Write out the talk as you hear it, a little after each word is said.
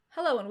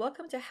Hello and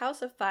welcome to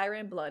House of Fire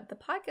and Blood, the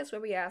podcast where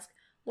we ask,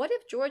 what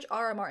if George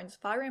R. R. Martin's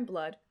Fire and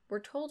Blood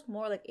were told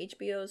more like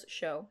HBO's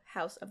show,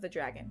 House of the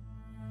Dragon?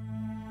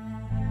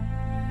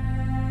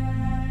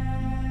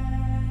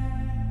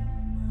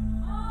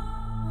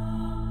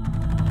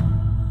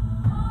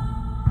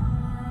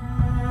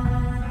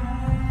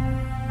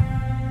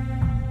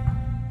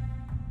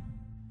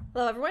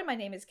 Hello everyone, my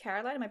name is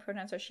Caroline and my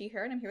pronouns are she,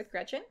 her, and I'm here with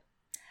Gretchen.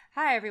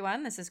 Hi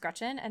everyone, this is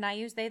Gretchen and I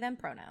use they, them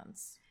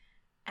pronouns.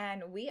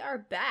 And we are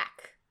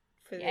back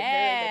for the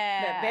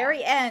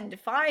very end,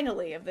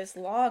 finally, of this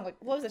long,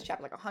 what was this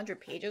chapter,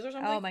 100 pages or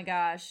something? Oh my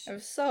gosh. It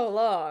was so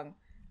long.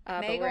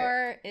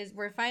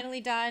 We're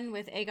finally done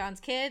with Aegon's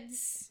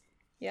kids.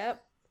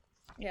 Yep.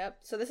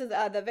 So this is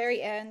the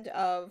very end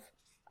of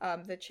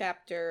the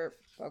chapter,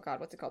 oh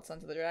god, what's it called?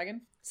 Sons of the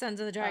Dragon? Sons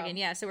of the Dragon,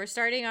 yeah. So we're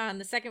starting on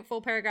the second full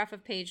paragraph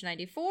of page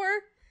 94,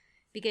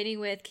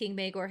 beginning with King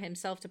Maegor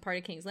himself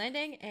departed King's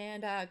Landing,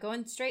 and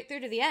going straight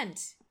through to the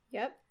end.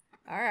 Yep.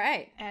 All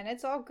right. And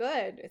it's all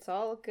good. It's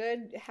all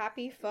good,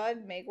 happy,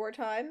 fun Maegor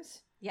times.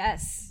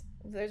 Yes.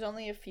 There's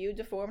only a few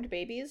deformed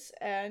babies,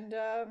 and,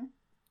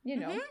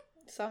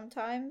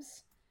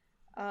 sometimes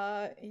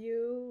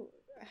you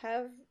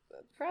have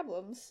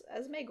problems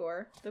as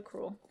Maegor the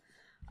Cruel.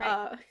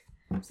 Right.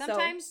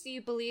 Sometimes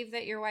you believe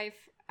that your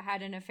wife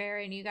had an affair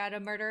and you gotta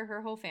murder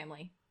her whole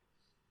family.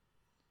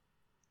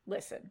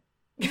 Listen.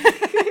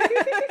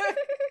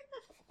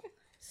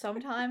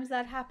 Sometimes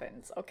that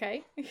happens,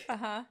 okay?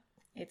 Uh-huh.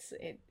 It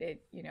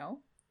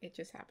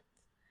just happens.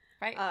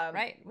 Right,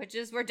 right. Which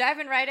is, we're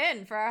diving right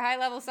in for our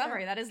high-level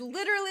summary. That is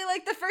literally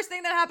the first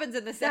thing that happens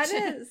in this section.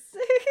 That is.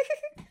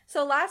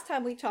 So last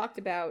time we talked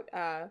about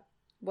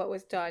what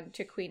was done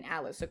to Queen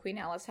Alice. So Queen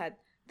Alice had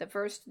the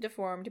first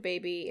deformed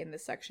baby. In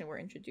this section we're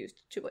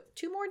introduced to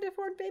two more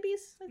deformed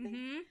babies, I think.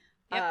 Mm-hmm.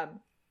 Yep.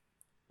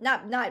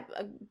 Not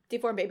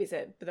deformed babies,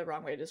 the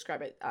wrong way to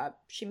describe it.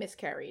 She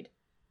miscarried.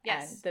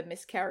 Yes. And the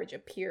miscarriage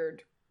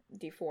appeared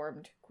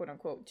deformed, quote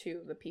unquote,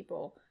 to the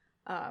people.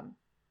 That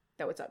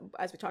was,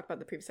 as we talked about in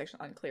the previous section,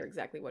 unclear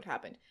exactly what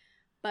happened.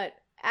 But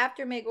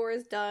after Maegor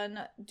is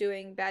done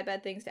doing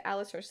bad things to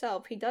Alice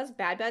herself, he does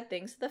bad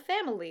things to the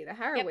family, the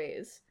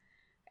Harraways.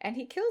 Yep. And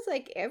he kills,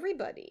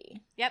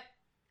 everybody. Yep.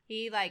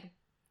 He,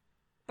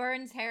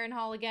 burns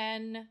Harrenhal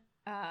again,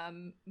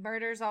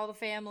 murders all the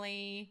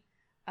family,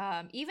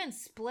 even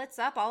splits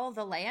up all of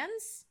the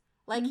lands.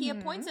 He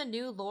appoints a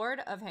new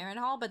lord of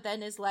Harrenhal, but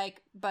then is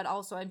but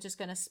also I'm just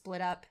gonna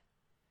split up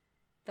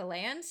the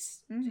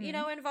lands,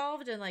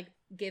 involved, and,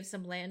 give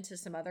some land to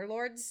some other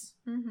lords.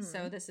 Mm-hmm.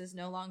 So this is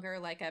no longer,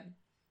 a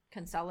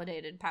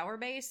consolidated power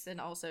base,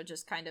 and also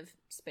just kind of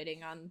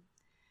spitting on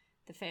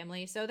the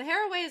family. So the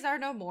Harraways are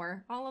no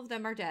more. All of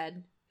them are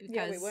dead.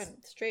 We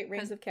went straight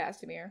Reigns of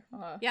Castamere.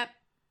 Yep,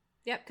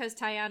 because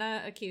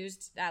Tyanna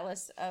accused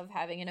Alice of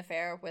having an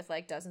affair with,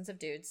 dozens of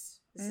dudes.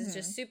 This is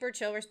just super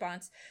chill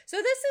response. So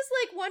this is,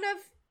 one of,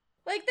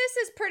 this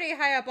is pretty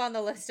high up on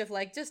the list of,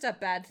 just a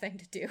bad thing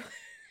to do.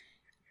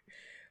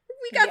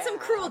 We got some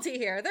cruelty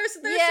here. There's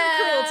some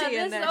cruelty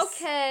in this.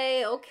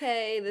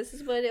 Okay. This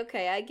is what,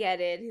 I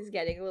get it. He's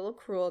getting a little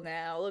cruel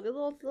now. Look, a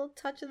little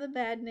touch of the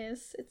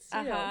madness. It's,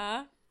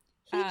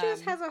 he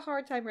just has a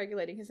hard time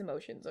regulating his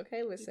emotions,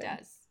 okay? Listen.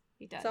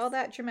 He does. It's all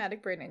that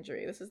traumatic brain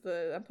injury.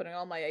 I'm putting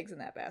all my eggs in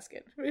that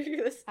basket.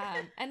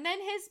 And then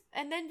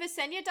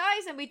Visenya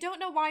dies, and we don't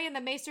know why, and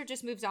the Maester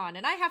just moves on.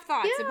 And I have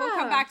thoughts, and we'll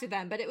come back to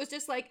them. But it was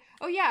just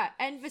oh yeah,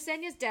 and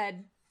Visenya's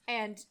dead,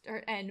 and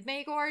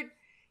Maegor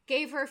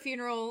gave her a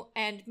funeral,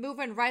 and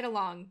moving right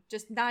along.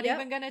 Just not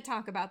even gonna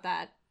talk about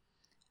that.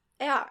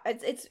 Yeah,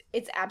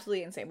 it's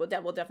absolutely insane. We'll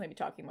definitely be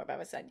talking more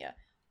about Visenya.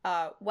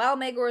 While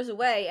Maegor is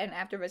away, and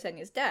after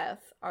Visenya's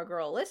death, our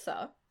girl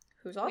Alyssa,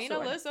 who's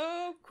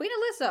also Queen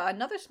Alyssa,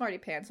 another smarty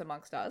pants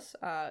amongst us,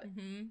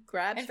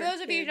 grabs. And for those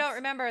of you who don't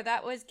remember,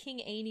 that was King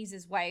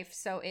Aenys' wife,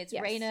 so it's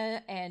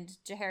Rhaena and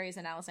Jaehaerys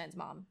and Alysanne's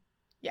mom.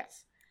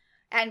 Yes,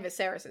 and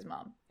Viserys'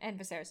 mom.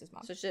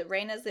 So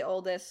Rhaena's the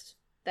oldest,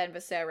 then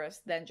Viserys,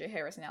 then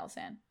Jaehaerys and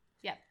Alysanne.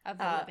 Yeah, of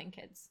the living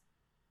kids.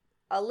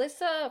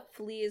 Alyssa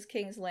flees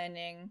King's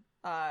Landing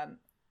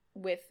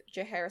with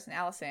Jaehaerys and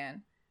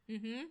Alysanne.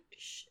 Mm-hmm.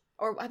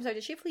 Or, I'm sorry,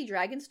 did she flee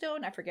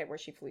Dragonstone? I forget where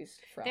she flees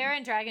from. They're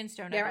in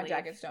Dragonstone, They're in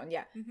Dragonstone,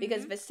 yeah. Mm-hmm.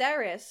 Because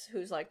Viserys,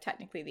 who's,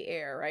 technically the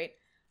heir, right?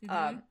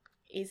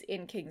 Is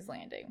in King's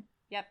Landing.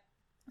 Yep.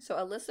 So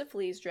Alyssa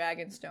flees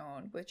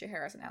Dragonstone with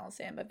Jaehaerys and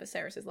Alysanne, but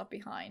Viserys is left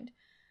behind.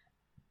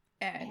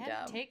 And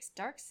takes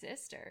Dark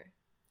Sister.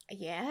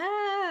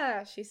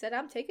 Yeah, she said,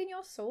 "I'm taking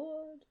your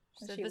sword."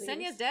 So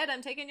Visenya's dead,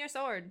 I'm taking your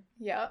sword.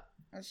 Yep.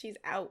 And she's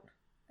out,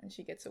 and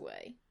she gets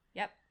away.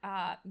 Yep.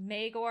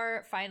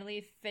 Maegor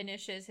finally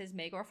finishes his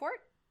Maegor fort.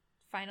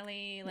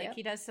 Finally,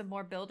 he does some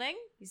more building.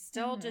 He's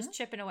still just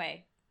chipping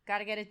away.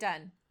 Gotta get it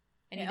done.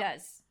 And he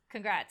does.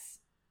 Congrats.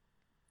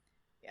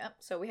 Yep.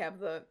 So we have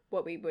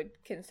what we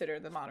would consider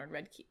the modern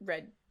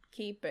Red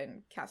Keep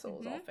and castle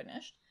is all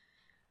finished.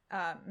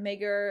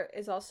 Maegor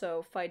is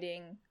also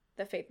fighting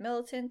the Faith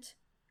Militant.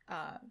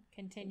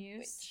 Continues.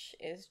 Which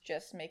is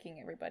just making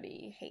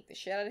everybody hate the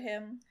shit out of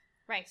him.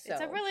 Right. So,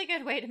 It's a really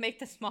good way to make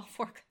the small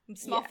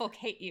folk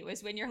hate you,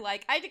 is when you're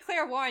like, I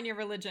declare war on your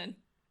religion.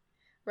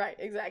 right,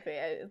 exactly.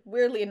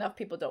 Weirdly enough,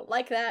 people don't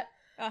like that.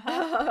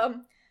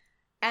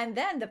 And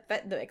then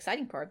the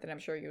exciting part that I'm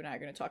sure you and I are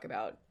going to talk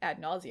about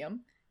ad nauseum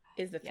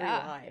is the 3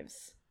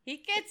 wives. He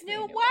gets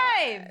new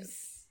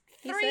wives.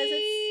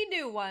 3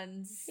 new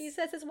ones. He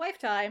says it's wife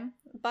time.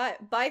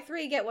 Buy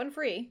 3, get 1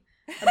 free.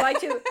 Buy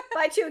 2,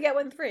 buy 2, get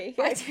 1 free.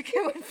 Buy 2,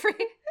 get 1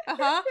 free.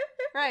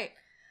 Right.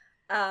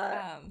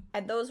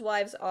 And those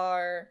wives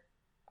are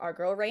our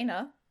girl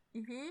Raina.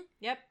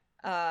 Yep.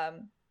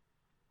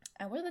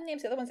 And what are the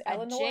names of the other ones?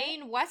 Eleanor?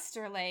 Jane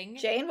Westerling.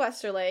 Jane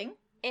Westerling.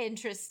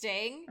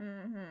 Interesting.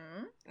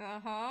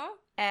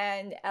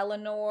 And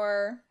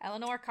Eleanor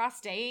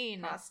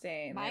Costain.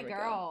 Costain. My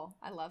girl.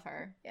 I love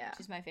her. Yeah.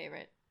 She's my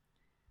favorite.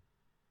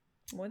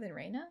 More than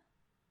Raina?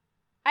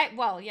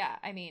 Yeah.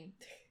 I mean,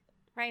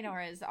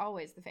 Raynor is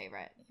always the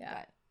favorite. Yeah.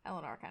 But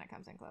Eleanor kind of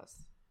comes in close.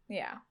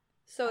 Yeah.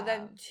 So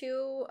then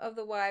 2 of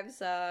the wives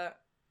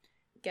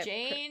get...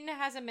 Jane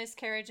has a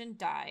miscarriage and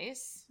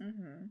dies.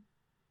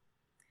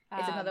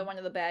 It's another one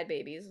of the bad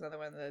babies. Another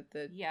one of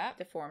the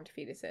deformed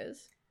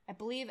fetuses. I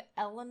believe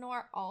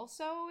Eleanor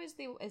also is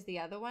the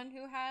other one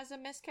who has a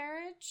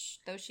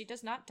miscarriage, though she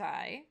does not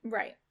die.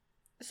 Right.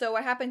 So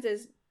what happens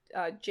is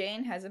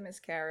Jane has a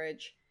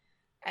miscarriage,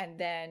 and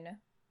then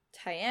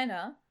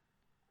Tiana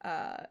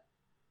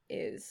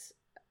is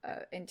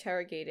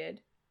interrogated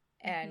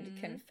and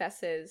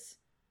confesses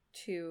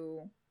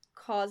to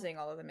causing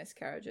all of the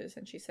miscarriages,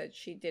 and she said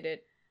she did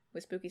it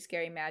with spooky,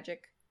 scary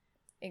magic,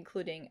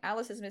 including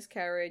Alice's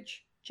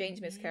miscarriage, Jane's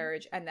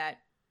miscarriage, and that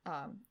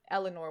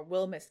Eleanor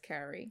will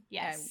miscarry.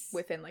 Yes. And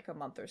within like a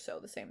month or so,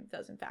 the same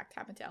does in fact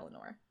happen to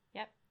Eleanor.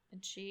 Yep.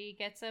 And she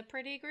gets a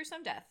pretty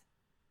gruesome death.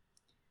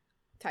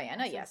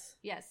 Tiana, yes.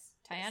 Yes.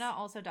 Tiana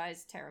also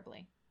dies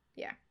terribly.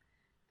 Yeah.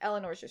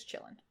 Eleanor's just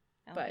chilling.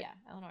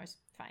 Eleanor's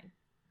fine.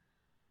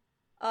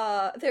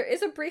 There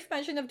is a brief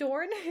mention of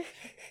Dorn.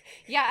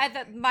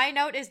 My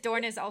note is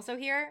Dorn is also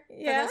here.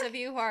 For those of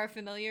you who are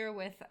familiar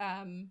with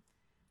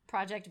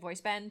Project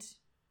Voicebend,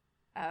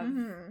 of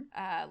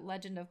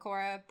Legend of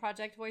Korra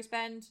Project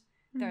Voicebend,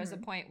 there's a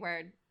point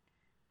where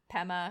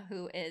Pema,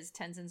 who is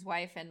Tenzin's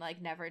wife and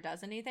like never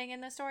does anything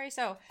in the story.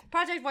 So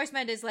Project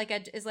Voicebend is like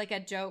a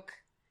joke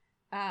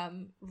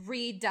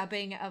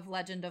redubbing of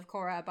Legend of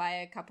Korra by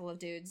a couple of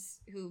dudes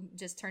who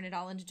just turn it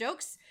all into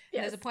jokes. Yes.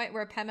 And there's a point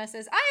where Pema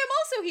says, I am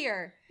also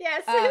here.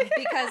 Yes.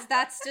 Because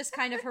that's just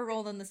kind of her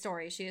role in the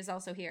story. She is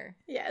also here.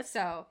 Yes.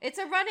 So it's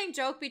a running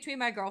joke between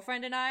my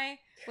girlfriend and I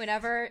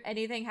whenever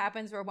anything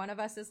happens where one of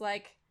us is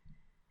like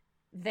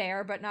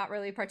there but not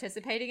really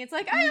participating. It's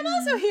like, I am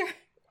also here.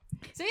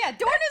 So yeah,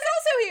 Dorn is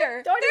also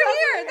here. They're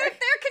here.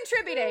 They're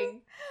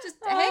contributing. Just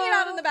hanging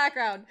out in the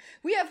background.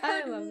 We have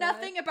heard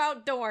nothing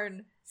about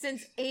Dorn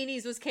since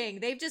Aenys was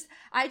king.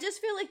 I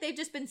just feel like they've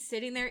just been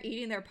sitting there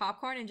eating their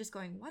popcorn and just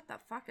going, what the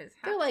fuck is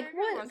happening? They're like,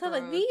 what? So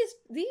like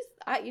these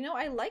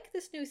I like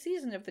this new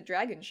season of the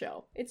Dragon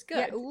Show. It's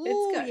good. Yeah. Ooh,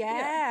 it's good.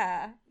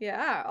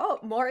 Yeah. Oh,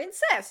 more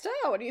incest.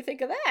 Oh, what do you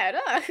think of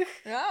that?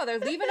 Oh, they're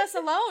leaving us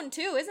alone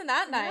too. Isn't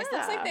that nice?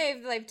 Looks like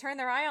they've turned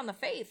their eye on the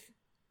faith.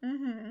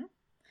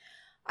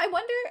 I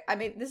wonder, I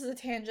mean, this is a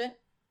tangent,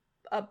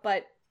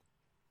 but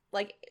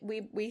like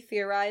we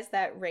theorized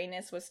that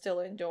Rhaenys was still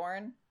in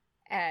Dorne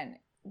and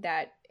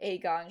that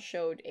Aegon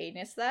showed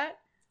Aenys that.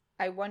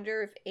 I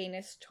wonder if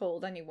Aenys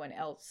told anyone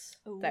else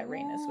that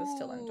Rhaenys was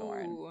still in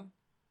Dorne.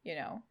 You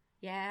know?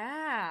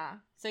 Yeah.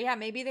 So yeah,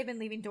 maybe they've been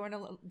leaving Dorne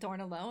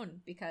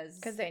alone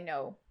because they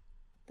know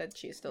that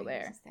she's still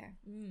there.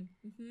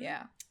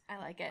 Yeah. I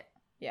like it.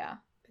 Yeah,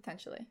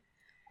 potentially.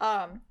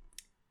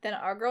 Then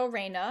our girl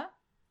Rhaena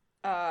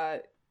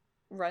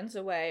runs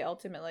away,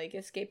 ultimately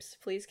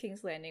flees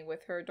King's Landing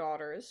with her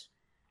daughters.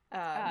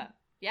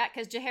 Yeah,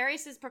 because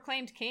Jaehaerys is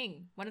proclaimed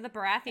king. One of the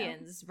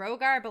Baratheons,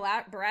 Rhaegar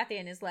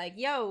Baratheon, is like,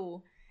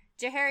 yo,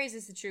 Jaehaerys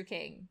is the true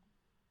king.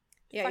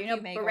 Yeah, fuck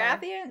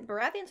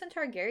Baratheons and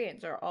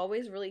Targaryens are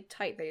always really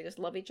tight. They just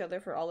love each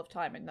other for all of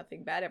time, and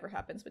nothing bad ever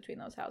happens between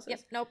those houses. Yep,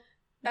 nope.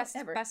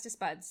 Bestest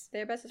buds.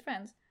 They're bestest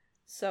friends.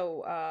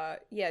 So,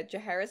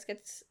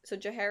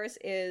 Jaehaerys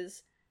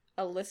is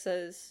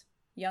Alyssa's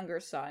younger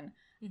son.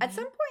 At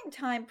some point in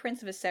time,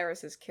 Prince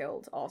Viserys is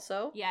killed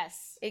also.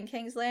 Yes. In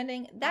King's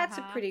Landing. That's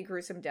a pretty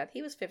gruesome death.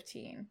 He was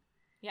 15.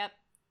 Yep.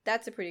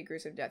 That's a pretty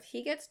gruesome death.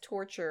 He gets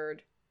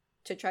tortured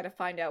to try to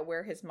find out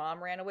where his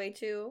mom ran away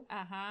to.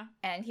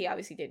 And he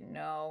obviously didn't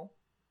know.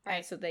 Right.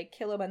 And so they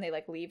kill him and they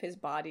like leave his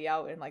body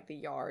out in like the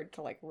yard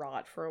to like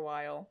rot for a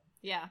while.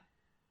 Yeah.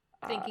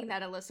 Thinking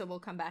that Alyssa will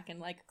come back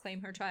and like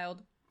claim her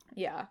child.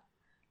 Yeah.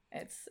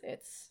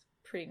 It's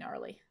pretty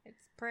gnarly.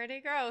 It's pretty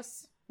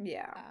gross.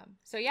 Yeah.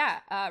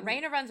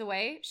 Rhaena runs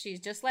away.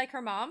 She's just like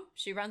her mom.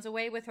 She runs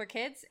away with her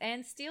kids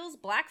and steals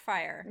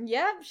Blackfire.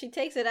 Yeah, she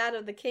takes it out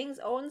of the king's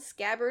own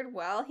scabbard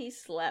while he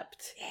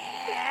slept.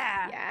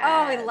 Yeah. Yes.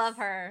 Oh, I love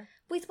her.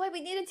 Wait, why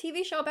we need a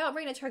TV show about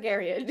Rhaena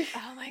Targaryen?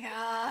 Oh my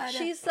god.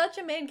 She's such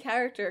a main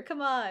character.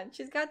 Come on.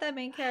 She's got that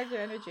main character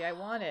energy. I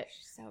want it.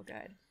 She's so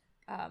good.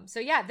 So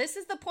yeah, this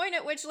is the point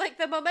at which like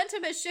the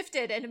momentum has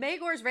shifted and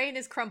Maegor's reign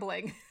is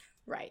crumbling.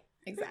 Right,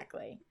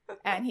 exactly.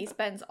 And he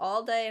spends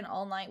all day and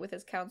all night with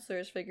his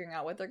counselors figuring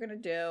out what they're gonna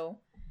do.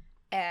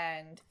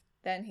 And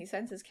then he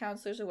sends his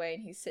counselors away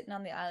and he's sitting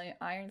on the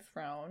Iron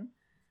Throne.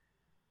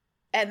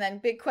 And then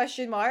big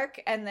question mark.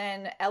 And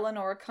then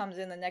Eleanor comes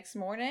in the next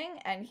morning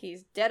and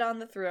he's dead on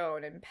the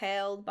throne,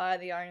 impaled by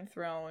the Iron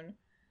Throne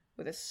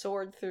with a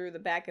sword through the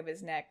back of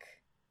his neck.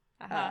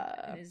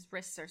 And his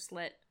wrists are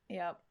slit.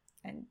 Yep.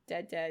 And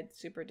dead,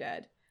 super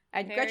dead.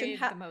 And Very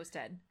Gretchen, the most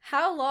dead.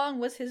 how long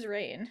was his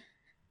reign?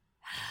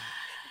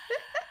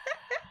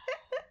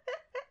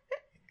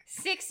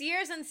 6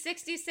 years and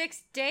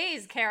 66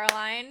 days,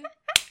 Caroline.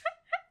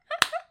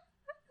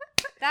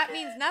 That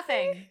means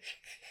nothing.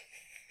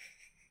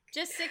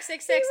 Just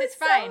 666, it's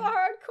fine. So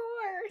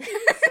hardcore. He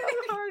was so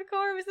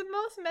hardcore. He was the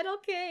most metal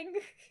king.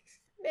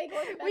 Metal.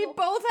 We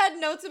both had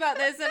notes about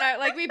this,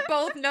 and we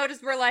both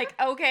noticed. We're like,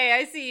 okay,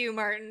 I see you,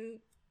 Martin.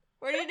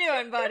 What are you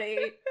doing, buddy?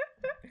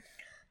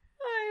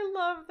 I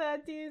love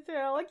that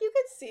detail. Like, you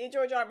could see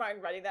George R. R.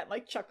 Martin writing that,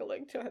 like,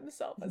 chuckling to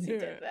himself as he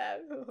did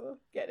that.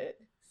 Get it?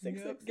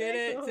 666. Get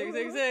it?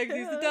 666.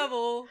 He's the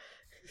devil.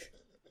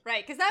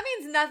 Right, because that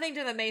means nothing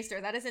to the maester.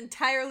 That is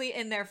entirely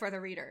in there for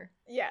the reader.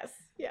 Yes.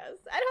 And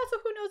also,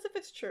 who knows if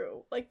it's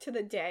true? Like, to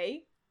the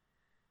day?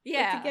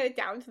 Yeah. Like, to get it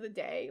down to the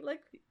day?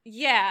 Like,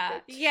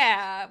 yeah.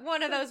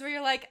 One of those where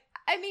you're like,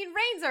 I mean,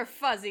 reigns are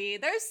fuzzy.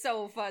 They're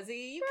so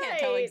fuzzy. You can't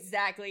tell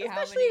exactly how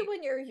many. Especially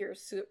when you're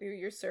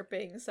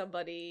usurping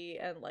somebody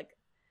and, like,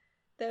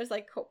 there's,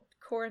 like,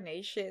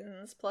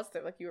 coronations. Plus,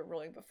 they're, like, you were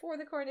ruling before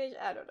the coronation.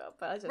 I don't know.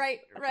 But I just I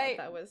thought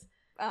that was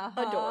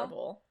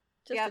adorable.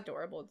 Just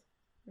adorable.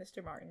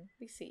 Mr. Martin,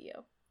 we see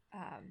you.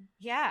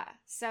 Yeah.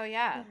 So,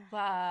 yeah.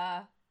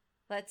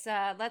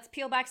 Let's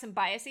peel back some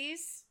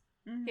biases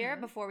here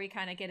before we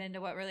kind of get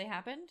into what really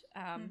happened.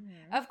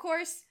 Of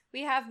course,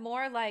 we have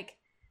more, like,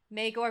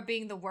 Maegor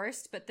being the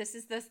worst, but this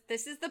is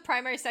the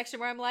primary section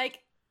where I'm like,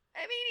 I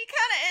mean, he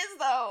kind of is,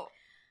 though.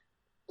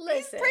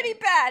 Listen. He's pretty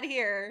bad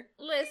here.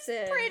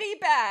 Listen. He's pretty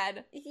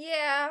bad.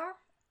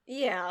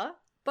 Yeah,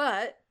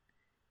 but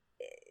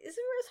it's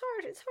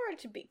hard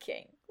to be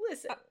king.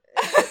 Listen,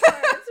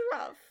 it's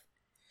rough.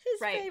 His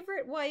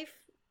favorite wife,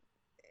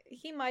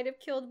 he might have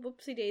killed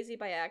Whoopsie Daisy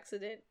by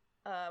accident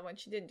when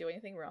she didn't do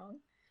anything wrong.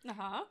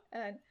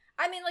 And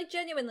I mean, like,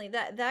 genuinely,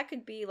 that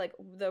could be like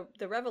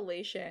the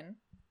revelation.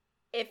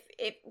 If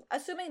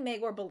assuming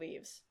Maegor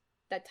believes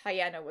that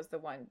Tiana was the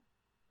one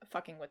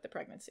fucking with the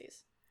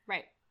pregnancies,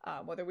 right?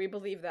 Whether we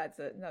believe that's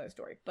another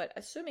story, but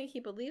assuming he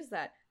believes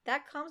that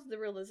comes to the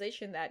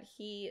realization that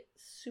he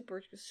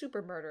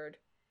super murdered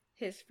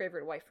his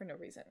favorite wife for no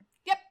reason.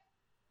 Yep.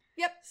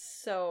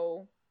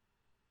 So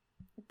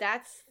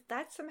that's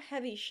some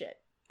heavy shit.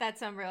 That's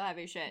some real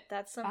heavy shit.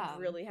 That's some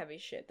really heavy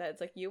shit. That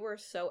it's like you were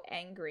so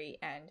angry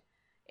and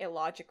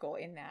illogical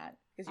in that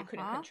because you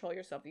couldn't control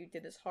yourself. You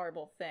did this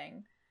horrible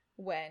thing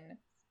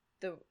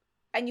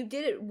and you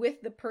did it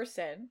with the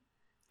person.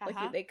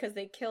 Like, because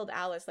they killed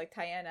Alice, like,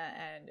 Tiana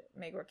and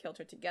Maegor killed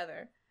her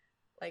together.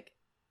 Like,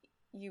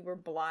 you were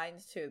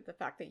blind to the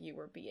fact that you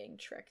were being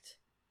tricked.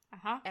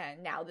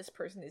 And now this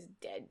person is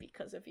dead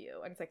because of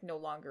you. And it's, like, no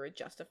longer a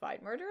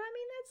justified murder. I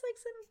mean,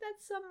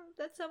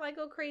 that's some I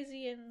go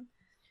crazy and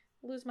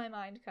lose my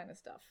mind kind of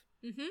stuff.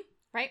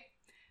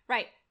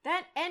 Right.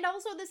 That, and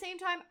also at the same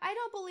time, I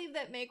don't believe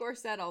that Maegor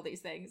said all these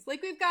things.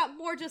 Like, we've got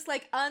more just,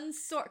 like,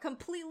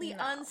 completely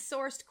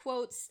unsourced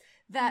quotes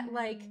that,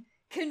 like,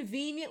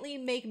 conveniently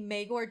make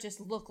Maegor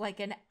just look like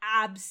an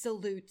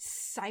absolute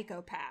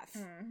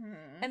psychopath.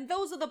 And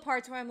those are the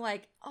parts where I'm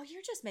like, oh,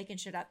 you're just making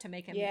shit up to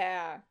make him.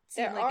 Yeah,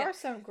 there are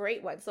some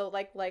great ones. So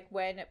like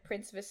when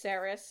Prince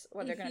Viserys,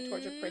 when they're going to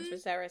torture Prince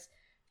Viserys,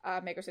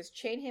 Maegor says,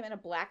 chain him in a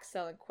black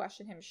cell and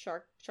question him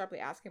sharply,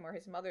 ask him where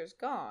his mother's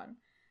gone.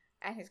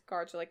 And his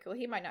guards are like, well,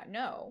 he might not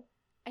know.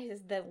 And he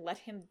says, then let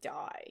him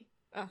die.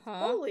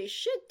 Holy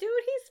shit, dude,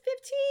 he's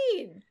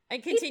 15.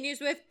 And continues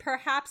with,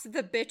 perhaps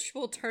the bitch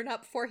will turn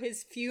up for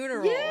his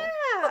funeral. Yeah,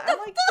 I'm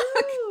like,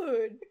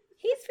 dude,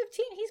 he's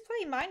 15. He's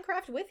playing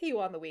Minecraft with you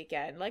on the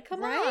weekend. Like,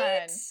 come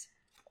on.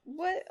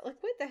 What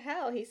the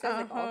hell? He says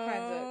like all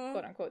kinds of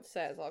quote unquote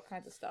all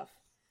kinds of stuff.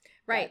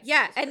 Right.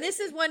 That's and this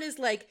is one is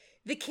like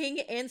the king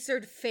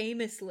answered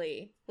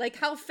famously, like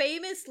how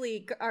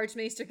famously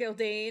Archmaester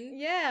Gildane.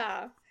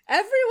 Yeah.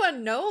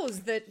 Everyone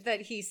knows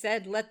that he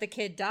said, let the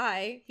kid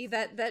die.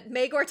 That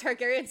Maegor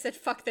Targaryen said,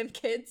 fuck them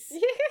kids.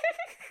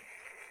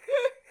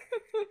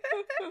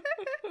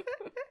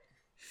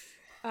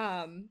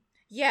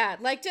 Yeah,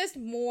 like just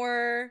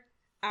more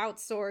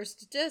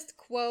outsourced, just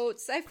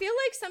quotes. I feel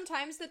like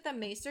sometimes that the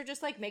Maester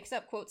just like makes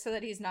up quotes so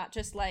that he's not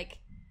just like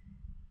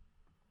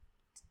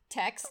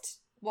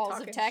walls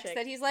of text shit.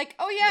 That he's like,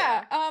 oh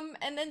yeah,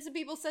 and then some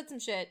people said some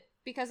shit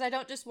because I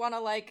don't just want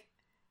to like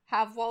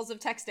have walls of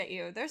text at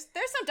you. There's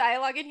some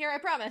dialogue in here, I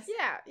promise.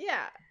 Yeah.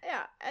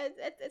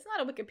 It's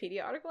not a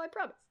Wikipedia article, I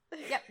promise.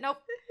 Yep, nope.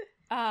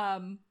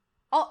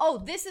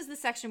 Oh, this is the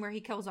section where he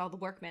kills all the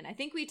workmen. I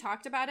think we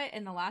talked about it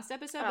in the last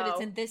episode, but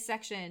it's in this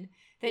section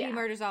that he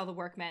murders all the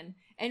workmen.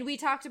 And we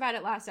talked about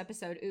it last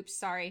episode. Oops,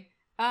 sorry.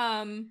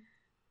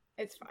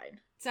 It's fine.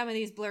 Some of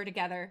these blur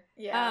together.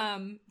 Yeah.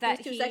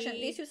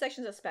 These two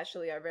sections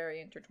especially are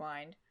very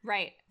intertwined.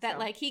 Right. That,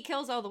 like, he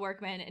kills all the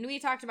workmen. And we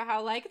talked about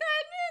how, like,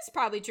 that is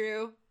probably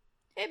true.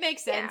 It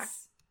makes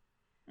sense.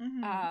 Yeah.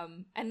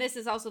 Mm-hmm. And this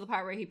is also the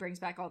part where he brings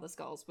back all the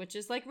skulls, which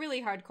is, like,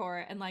 really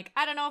hardcore. And, like,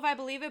 I don't know if I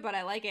believe it, but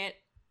I like it.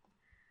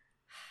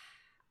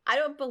 I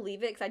don't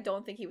believe it because I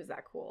don't think he was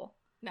that cool.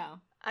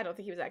 No. I don't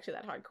think he was actually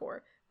that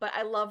hardcore. But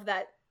I love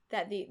that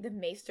the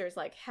maester's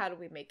like, how do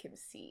we make him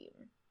seem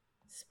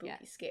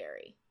spooky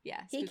scary?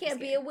 Yeah. He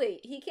can't be a witch.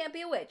 He can't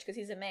be a witch because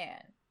he's a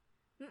man.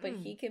 But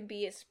he can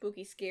be a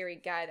spooky,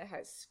 scary guy that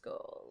has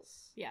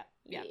skulls. Yeah.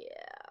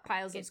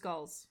 Piles of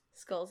skulls.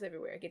 Skulls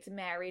everywhere. Gets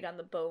married on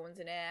the bones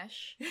and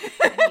ash.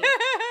 And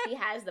he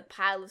has the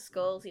pile of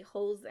skulls. He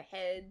holds the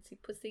heads. He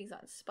puts things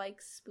on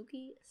spikes.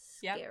 Spooky,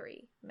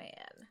 scary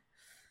man.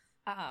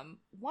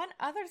 One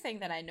other thing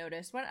that I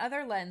noticed, one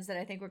other lens that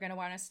I think we're going to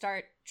want to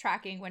start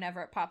tracking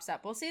whenever it pops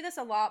up. We'll see this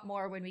a lot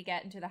more when we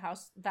get into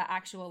the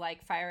actual,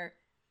 like, fire,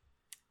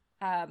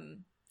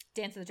 Dance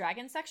of the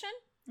Dragon section.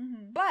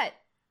 Mm-hmm. But,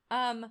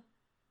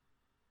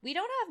 we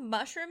don't have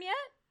Mushroom yet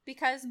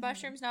because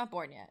Mushroom's not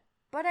born yet.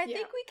 But I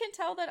think we can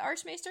tell that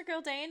Archmaester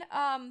Gildane,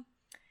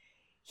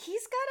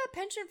 he's got a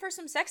penchant for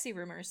some sexy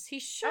rumors. He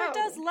sure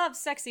does love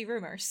sexy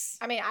rumors.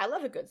 I mean, I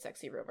love a good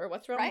sexy rumor.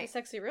 What's wrong with a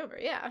sexy rumor?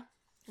 Yeah.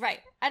 Right.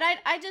 And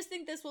I just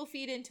think this will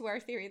feed into our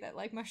theory that,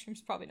 like,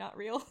 Mushroom's probably not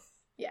real.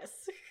 Yes.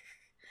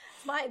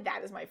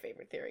 That is my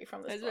favorite theory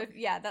from this book.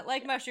 Yeah, that,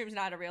 like, Mushroom's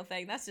not a real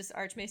thing. That's just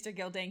Archmaester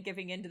Gildane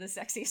giving into the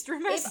sexiest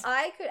rumors. If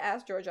I could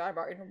ask George R. R.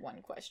 Martin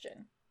one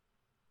question,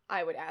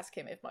 I would ask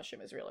him if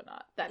Mushroom is real or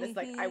not. That is,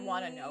 like, I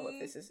want to know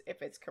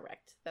if it's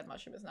correct that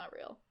Mushroom is not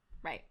real.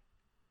 Right.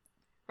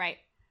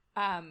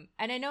 And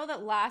I know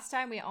that last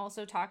time we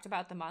also talked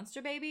about the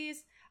monster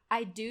babies.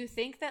 I do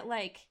think that,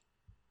 like,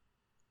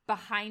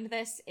 behind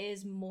this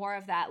is more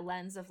of that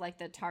lens of, like,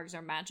 the Targs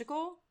are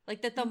magical.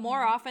 Like, that the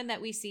more often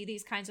that we see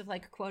these kinds of,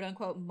 like,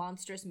 quote-unquote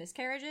monstrous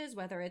miscarriages,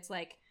 whether it's,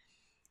 like,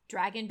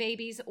 dragon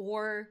babies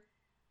or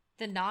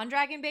the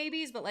non-dragon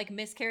babies, but, like,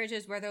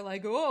 miscarriages where they're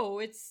like,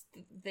 oh,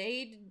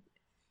 they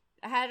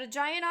had a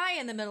giant eye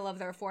in the middle of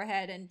their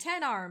forehead and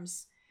 10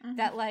 arms. Mm-hmm.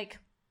 That, like,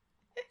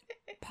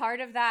 part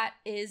of that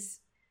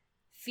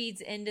feeds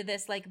into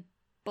this, like,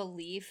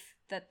 belief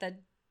that the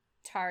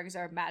Targs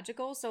are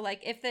magical. So,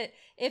 like, if the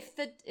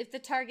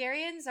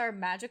Targaryens are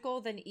magical,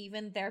 then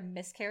even their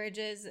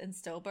miscarriages and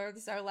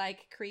stillbirths are,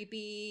 like,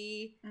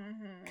 creepy,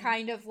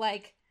 kind of,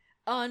 like,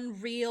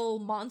 unreal,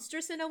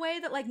 monstrous in a way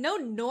that, like, no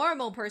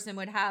normal person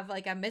would have,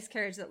 like, a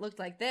miscarriage that looked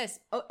like this.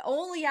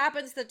 Only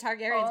happens to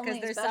Targaryens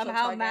because they're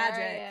somehow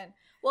magic.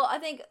 Well, I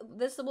think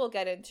this we'll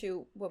get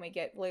into when we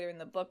get later in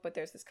the book, but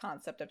there's this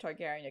concept of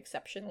Targaryen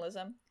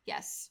exceptionalism.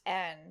 Yes.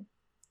 And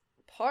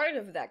part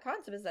of that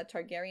concept is that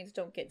Targaryens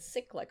don't get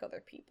sick like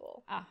other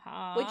people.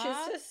 Which is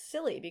just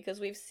silly because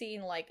we've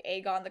seen, like,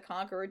 Aegon the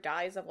Conqueror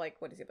dies of, like,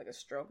 what is it, like a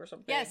stroke or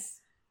something?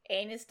 Yes.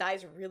 Aenys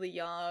dies really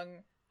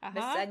young.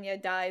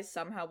 Visenya dies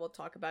somehow, we'll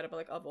talk about it, but,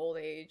 like, of old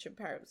age and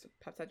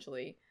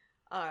potentially.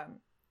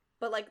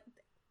 But, like,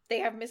 they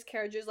have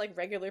miscarriages like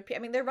regular people. I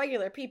mean, they're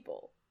regular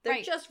people.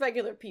 They're just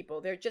regular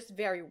people. They're just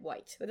very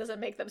white. That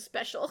doesn't make them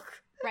special.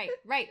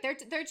 Right.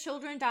 Their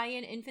children die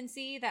in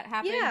infancy. That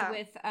happened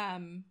with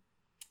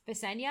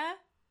Visenya,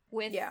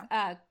 with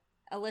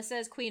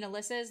Queen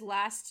Alyssa's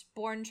last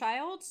born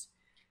child,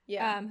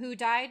 who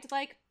died,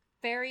 like,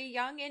 very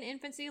young in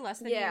infancy, less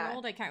than a year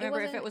old. I can't remember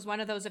if it was one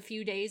of those a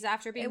few days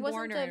after being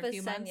born or a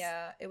few months.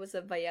 It was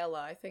a Viella,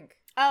 I think.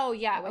 Oh,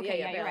 yeah. Okay,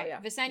 you're right. Yeah.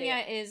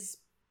 Visenya is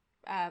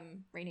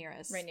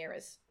Rhaenyra's.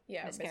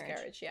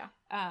 Miscarriage, yeah.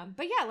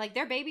 But yeah, like,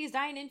 their babies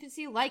die in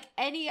infancy like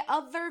any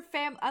other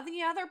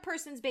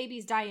person's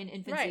babies die in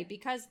infancy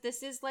because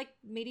this is, like,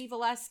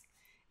 medieval-esque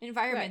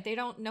environment. They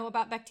don't know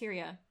about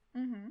bacteria.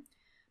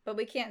 But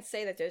we can't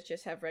say that they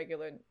just have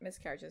regular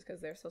miscarriages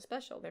because they're so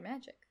special. They're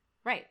magic.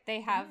 Right. They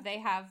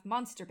have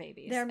monster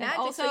babies. They're magic.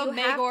 And also, so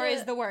Maegor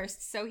is the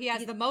worst, so he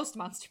has the most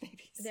monster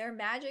babies. They're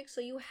magic, so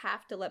you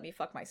have to let me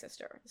fuck my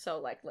sister. So,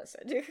 like,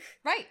 listen.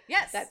 Right.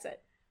 Yes. That's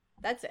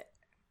it.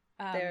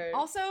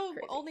 Also,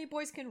 crazy. Only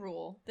boys can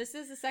rule. This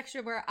is a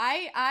section where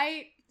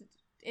I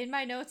in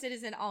my notes it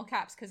is in all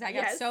caps because I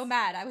got so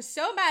mad. I was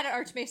so mad at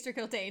Archmaester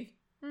Gildane.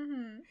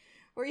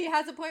 Where he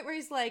has a point where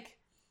he's like,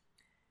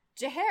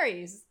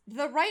 Jaehaerys,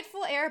 the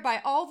rightful heir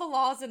by all the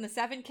laws in the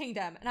Seven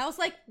Kingdom. And I was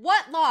like,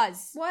 what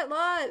laws? What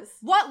laws?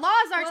 What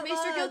laws,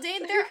 Archmaester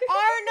Gildane? There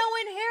are no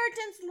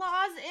inheritance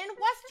laws in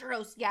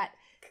Westeros yet.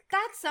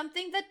 That's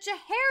something that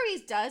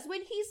Jaehaerys does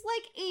when he's,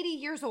 like, 80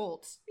 years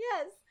old.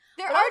 Yes.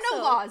 There are no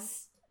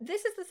laws.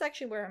 This is the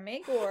section where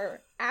Maegor,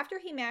 after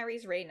he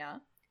marries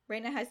Rhaena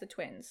has the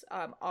twins,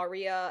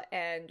 Arya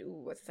and,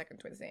 what's the second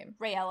twin's name?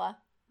 Rhaella.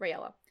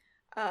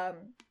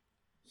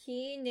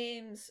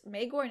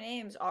 Maegor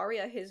names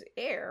Arya his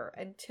heir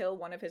until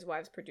one of his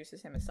wives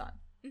produces him a son.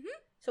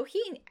 So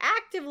he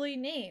actively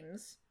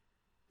names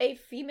a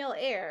female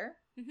heir,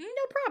 Mm-hmm.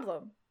 no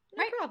problem.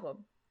 No Right.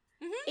 problem.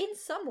 Mm-hmm. In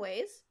some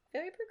ways,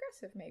 very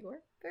progressive,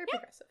 Magor. Very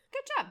progressive.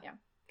 Good job. Yeah.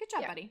 Good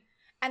job, Yeah. buddy.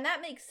 And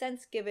that makes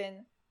sense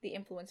given the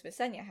influence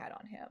Visenya had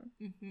on him.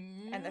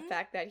 Mm-hmm. And the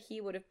fact that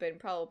he would have been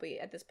probably,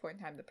 at this point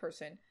in time, the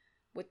person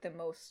with the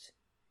most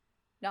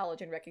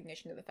knowledge and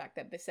recognition of the fact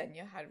that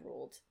Visenya had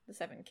ruled the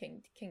Seven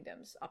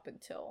Kingdoms up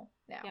until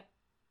now. Yep.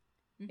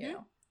 Mm-hmm. You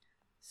know?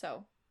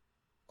 So,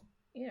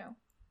 you know,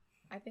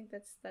 I think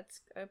that's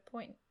a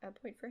point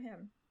for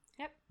him.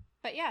 Yep.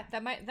 But yeah,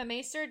 the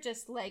Maester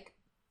just, like,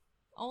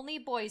 only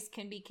boys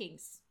can be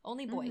kings.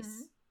 Only boys.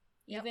 Mhm.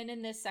 Yep. Even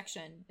in this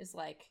section is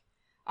like,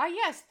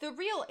 yes, the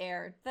real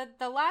heir.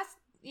 The last,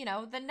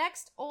 the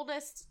next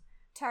oldest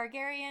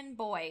Targaryen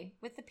boy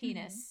with the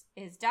penis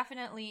is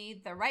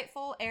definitely the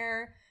rightful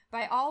heir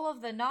by all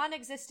of the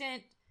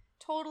non-existent,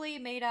 totally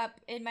made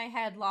up in my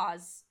head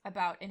laws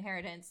about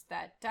inheritance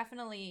that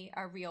definitely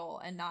are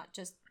real and not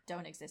just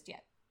don't exist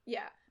yet.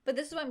 Yeah. But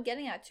this is what I'm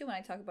getting at, too, when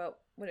I talk about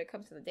when it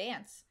comes to the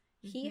dance.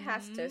 He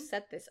has to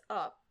set this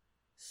up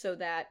so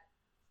that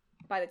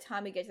by the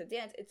time we get to the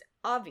dance, it's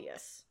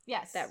obvious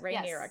that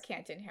Rhaenyra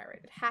can't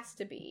inherit. It has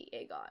to be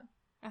Aegon,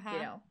 Uh-huh.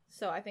 you know?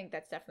 So I think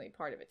that's definitely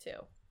part of it,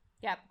 too.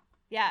 Yep.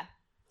 Yeah.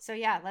 So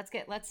yeah, let's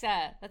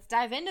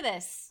dive into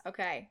this.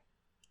 Okay.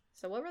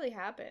 So what really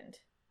happened?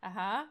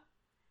 Uh-huh.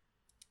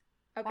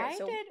 Okay,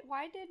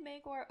 Why did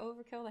Maegor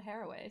overkill the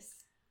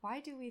Harroways?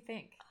 Why do we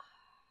think?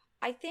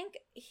 I think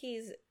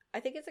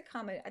it's a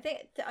common. I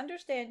think to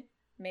understand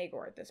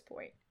Maegor at this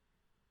point,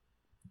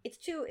 it's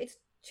too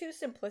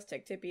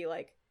simplistic to be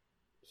like,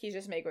 he's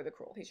just Maegor the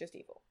Cruel. He's just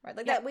evil, right?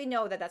 Like that. We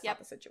know that that's not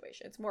the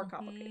situation. It's more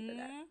complicated than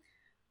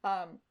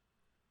that.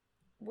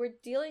 We're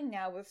dealing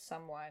now with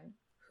someone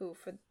who,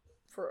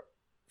 for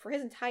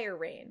his entire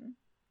reign,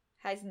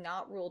 has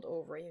not ruled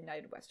over a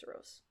united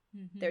Westeros.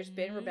 Mm-hmm. There's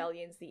been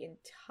rebellions the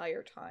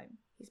entire time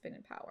he's been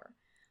in power.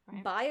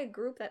 Right. By a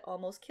group that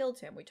almost killed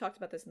him. We talked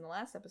about this in the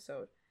last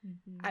episode.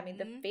 Mm-hmm. I mean,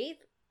 the Faith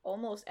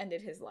almost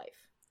ended his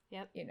life.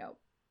 Yep. You know,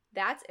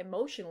 that's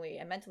emotionally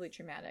and mentally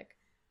traumatic.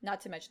 Not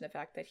to mention the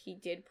fact that he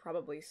did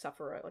probably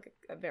suffer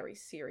a very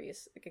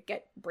serious,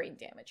 get brain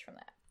damage from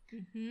that.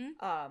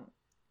 Mm-hmm.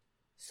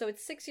 So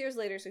it's 6 years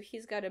later, so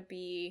he's got to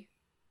be,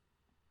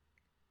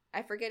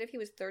 I forget if he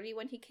was 30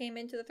 when he came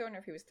into the throne or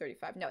if he was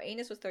 35. No,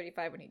 Aenys was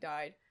 35 when he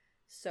died,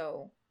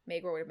 so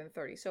Maegor would have been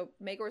 30. So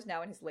Maegor is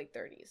now in his late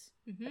 30s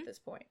at this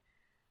point.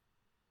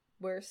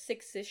 We're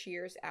 6-ish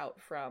years out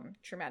from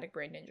traumatic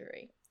brain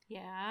injury.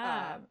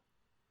 Yeah.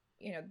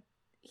 You know,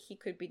 he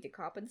could be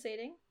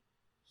decompensating.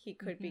 He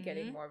could be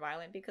getting more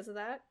violent because of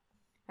that.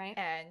 Right.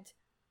 And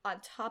on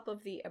top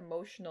of the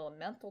emotional and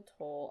mental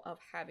toll of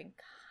having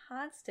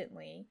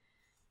constantly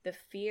the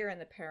fear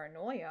and the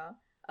paranoia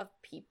of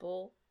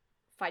people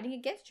fighting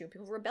against you,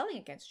 people rebelling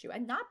against you,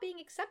 and not being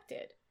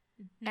accepted.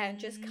 And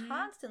just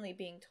constantly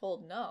being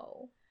told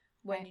no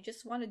when you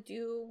just want to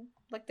do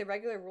like the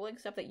regular ruling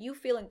stuff that you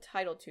feel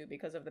entitled to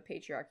because of the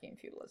patriarchy and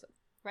feudalism.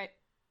 Right.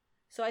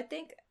 So I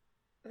think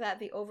that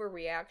the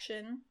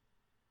overreaction,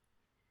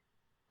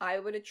 I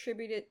would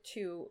attribute it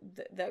to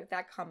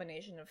that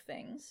combination of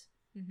things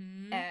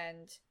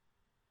and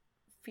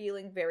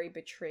feeling very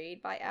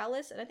betrayed by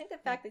Alice. And I think the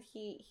fact that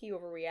he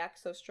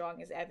overreacts so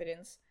strong is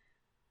evidence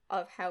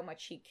of how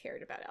much he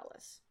cared about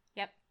Alice.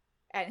 Yep.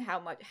 And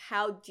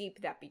how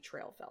deep that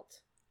betrayal felt.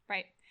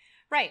 Right.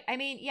 Right. I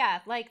mean, yeah,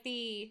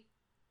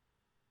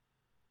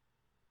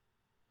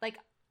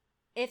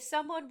 if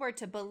someone were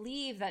to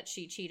believe that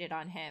she cheated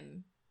on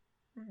him,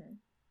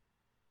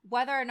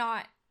 whether or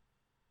not,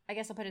 I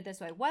guess I'll put it this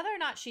way, whether or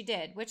not she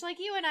did, which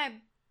you and I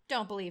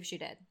don't believe she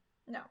did.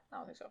 No, I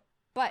don't think so.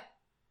 But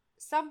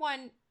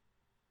someone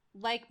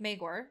like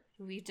Maegor,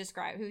 who you've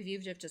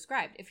just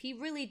described, if he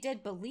really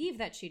did believe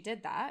that she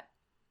did that,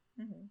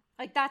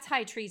 that's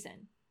high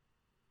treason.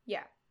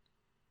 Yeah.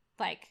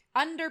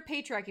 Under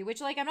patriarchy,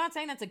 which, I'm not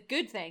saying that's a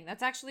good thing.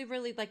 That's actually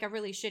really, a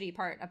really shitty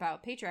part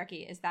about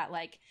patriarchy is that,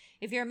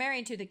 if you're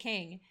married to the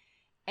king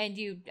and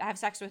you have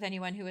sex with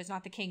anyone who is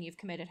not the king, you've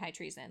committed high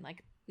treason.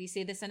 We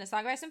see this in A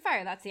Song of Ice and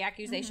Fire. That's the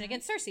accusation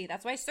against Cersei.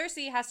 That's why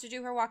Cersei has to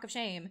do her walk of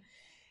shame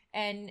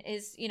and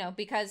is,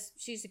 because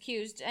she's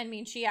accused. I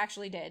mean, she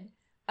actually did.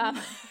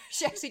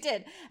 She actually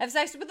did have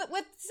sex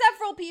with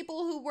several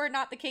people who were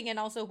not the king and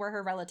also were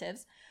her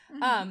relatives.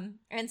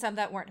 And some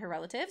that weren't her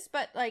relatives.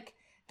 But,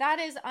 that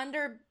is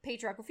under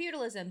patriarchal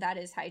feudalism. That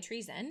is high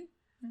treason.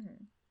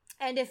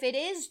 And if it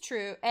is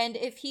true, and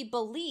if he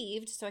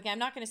believed, so again, I'm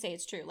not going to say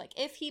it's true.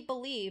 If he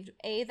believed,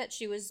 A, that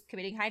she was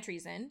committing high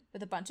treason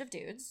with a bunch of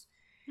dudes,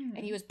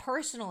 and he was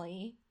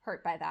personally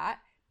hurt by that.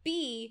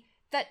 B,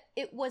 that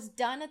it was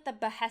done at the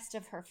behest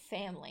of her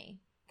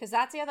family. Because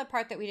that's the other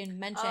part that we didn't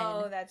mention.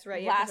 Oh, that's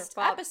right. Last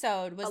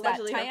episode was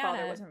that Tyanna, her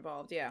father was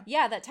involved. Yeah.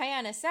 Yeah, that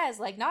Tyanna says,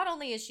 not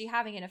only is she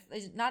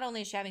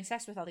having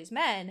sex with all these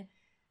men,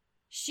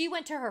 she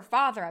went to her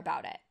father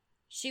about it.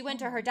 She went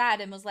to her dad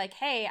and was like,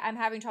 "Hey, I'm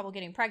having trouble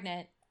getting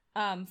pregnant.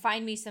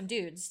 Find me some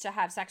dudes to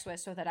have sex with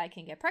so that I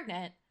can get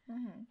pregnant."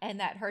 And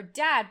that her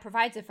dad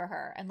provides it for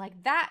her. And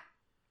that,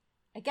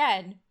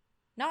 again,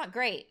 not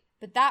great.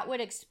 But that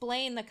would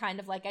explain the kind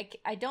of, like,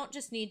 I don't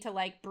just need to,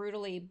 like,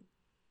 brutally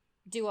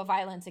do a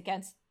violence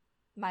against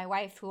my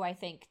wife, who I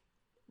think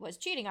was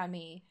cheating on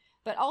me,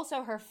 but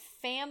also her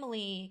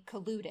family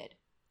colluded.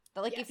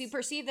 But, like, if you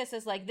perceive this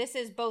as, like, this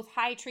is both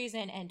high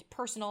treason and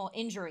personal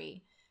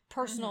injury,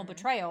 personal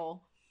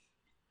betrayal,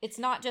 it's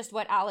not just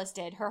what Alice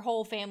did. Her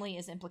whole family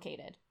is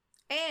implicated.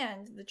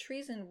 And the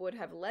treason would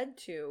have led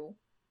to,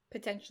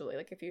 potentially,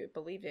 like, if you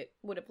believed it,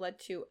 would have led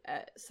to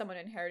someone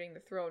inheriting the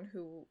throne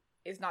who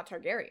is not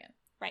Targaryen.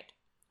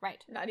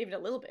 Right. Not even a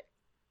little bit.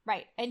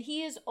 Right. And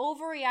he is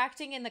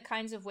overreacting in the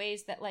kinds of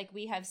ways that, like,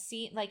 we have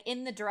seen, like,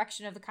 in the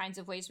direction of the kinds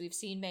of ways we've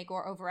seen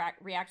Maegor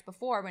react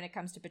before when it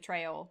comes to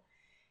betrayal.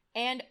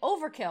 And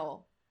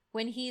overkill,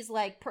 when he's,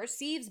 like,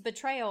 perceives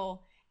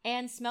betrayal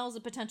and smells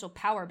a potential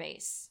power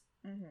base.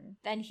 Mm-hmm.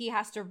 Then he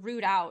has to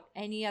root out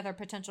any other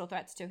potential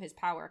threats to his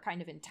power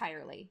kind of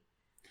entirely.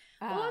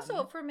 Well,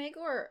 also, for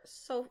Maegor,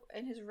 so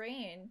in his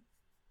reign,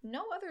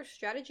 no other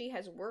strategy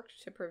has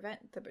worked to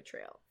prevent the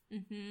betrayal.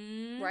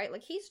 Mm-hmm. Right?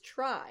 Like, he's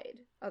tried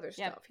other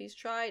stuff. Yep. He's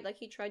tried, like,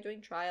 he tried doing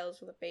trials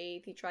for the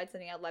faith. He tried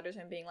sending out letters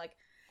and being like,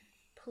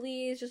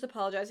 please just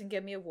apologize and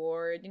give me a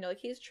ward. You know, like,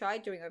 he's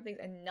tried doing other things,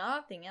 and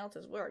nothing else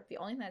has worked. The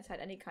only thing that's had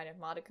any kind of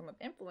modicum of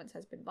influence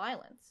has been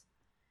violence.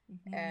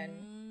 Mm-hmm.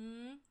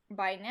 And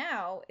by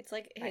now, it's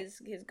like his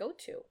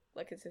go-to.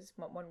 Like, it's his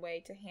one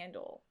way to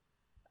handle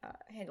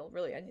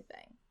really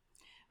anything.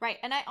 Right.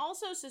 And I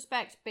also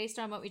suspect, based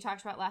on what we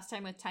talked about last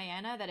time with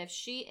Tiana, that if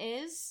she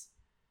is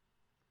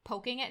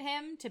poking at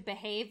him to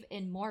behave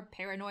in more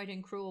paranoid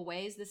and cruel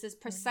ways, this is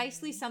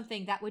precisely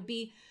something that would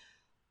be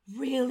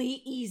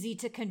really easy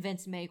to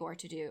convince Maegor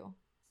to do.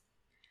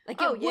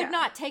 Like, it would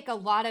not take a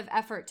lot of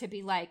effort to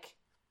be like,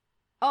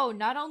 oh,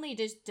 not only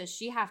does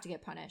she have to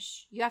get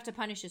punished, you have to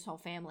punish his whole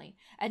family.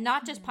 And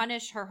not just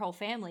punish her whole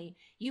family,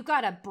 you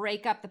gotta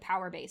break up the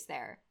power base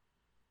there.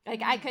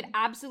 Like, I could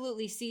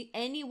absolutely see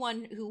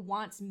anyone who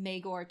wants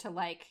Maegor to,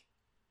 like,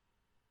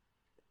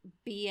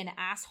 be an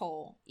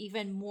asshole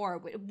even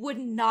more. It would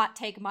not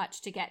take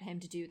much to get him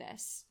to do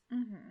this.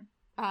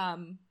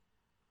 Mm-hmm.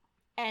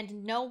 And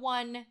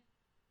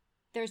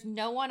there's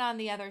no one on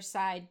the other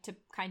side to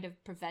kind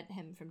of prevent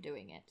him from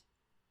doing it.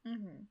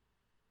 Mm-hmm.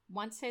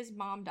 Once his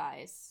mom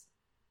dies,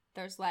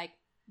 there's, like,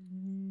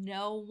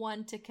 no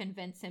one to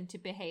convince him to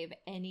behave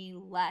any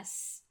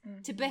less,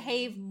 to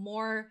behave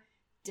more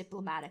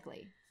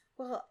diplomatically.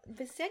 Well,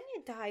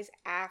 Visenya dies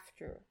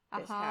after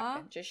this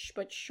happened,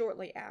 but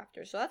shortly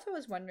after. So that's what I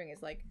was wondering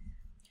is, like,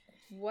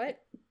 what?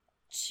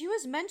 She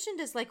was mentioned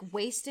as, like,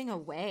 wasting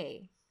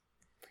away.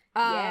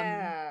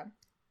 Yeah.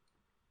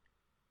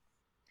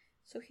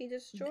 So he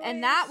destroys...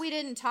 And that we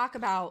didn't talk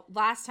about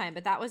last time,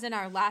 but that was in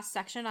our last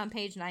section on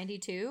page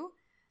 92.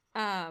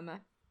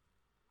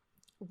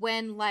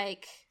 When,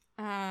 like,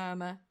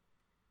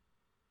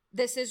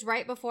 this is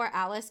right before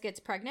Alice gets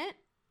pregnant.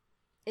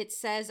 It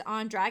says,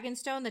 on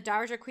Dragonstone, the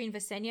Dowager Queen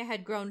Visenya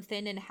had grown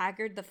thin and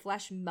haggard, the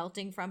flesh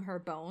melting from her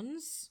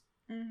bones.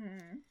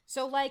 Mm-hmm.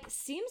 So, like,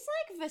 seems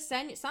like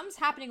Visenya, something's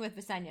happening with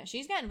Visenya.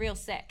 She's getting real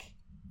sick.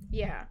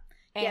 Yeah.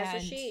 Yeah, so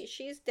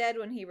she's dead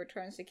when he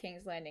returns to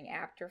King's Landing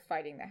after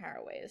fighting the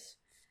Harroways.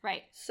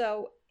 Right.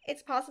 So,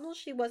 it's possible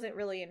she wasn't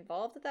really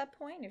involved at that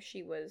point, if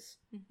she was,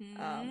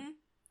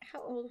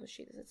 how old was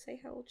she? Does it say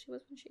how old she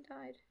was when she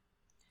died?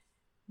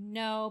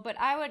 No, but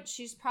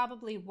she's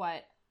probably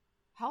what?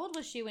 How old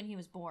was she when he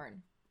was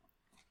born?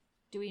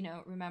 Do we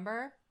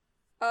remember?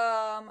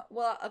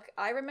 Well,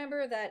 I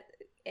remember that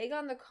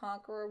Aegon the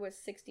Conqueror was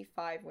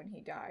 65 when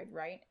he died,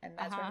 right? And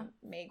that's when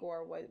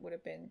Maegor would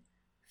have been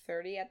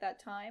 30 at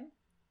that time.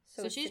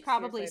 So she's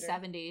probably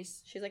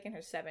 70s. She's, like, in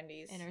her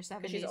 70s. In her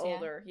 70s, she's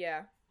older,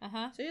 yeah.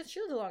 So she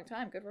lived a long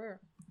time. Good for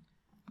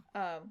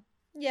her.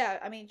 Yeah,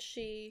 I mean,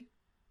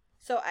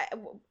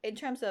 in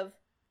terms of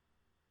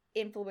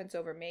influence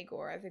over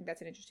Maegor, I think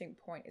that's an interesting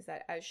point, is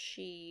that as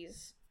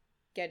she's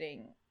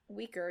getting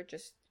weaker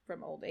just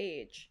from old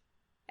age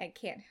and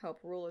can't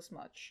help rule as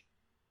much,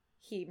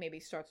 he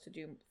maybe starts to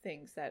do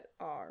things that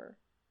are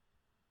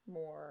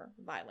more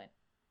violent.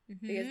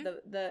 Mm-hmm. Because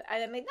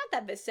I mean, not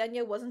that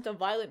Visenya wasn't a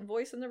violent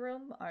voice in the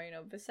room, or, you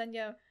know,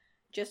 Visenya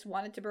just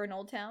wanted to burn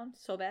Old Town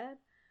so bad.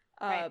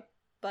 Right.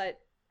 But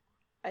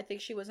I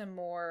think she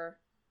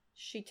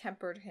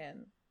tempered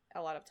him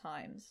a lot of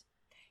times.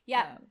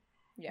 Yeah.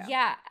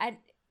 Yeah.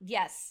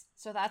 Yes.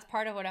 So that's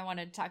part of what I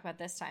wanted to talk about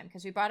this time,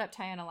 because we brought up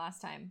Tiana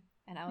last time,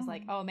 and I was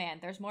like, oh man,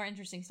 there's more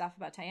interesting stuff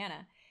about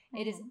Tiana. Mm-hmm.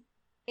 It is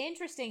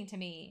interesting to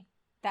me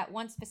that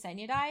once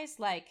Visenya dies,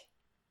 like,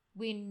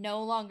 we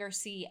no longer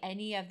see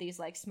any of these,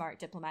 like, smart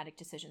diplomatic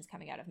decisions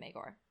coming out of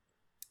Maegor.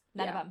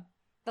 None of them.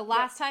 The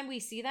last time we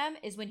see them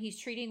is when he's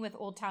treating with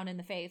Old Town in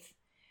the Faith,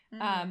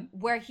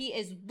 where he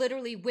is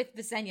literally with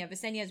Visenya.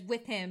 Visenya is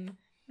with him.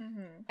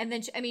 Mm-hmm. And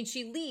then,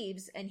 she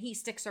leaves and he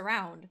sticks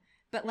around.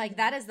 But, like,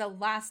 that is the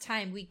last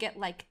time we get,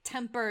 like,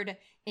 tempered,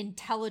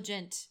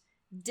 intelligent,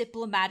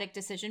 diplomatic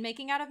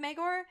decision-making out of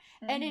Maegor.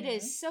 Mm-hmm. And it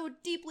is so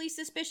deeply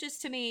suspicious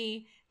to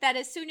me that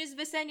as soon as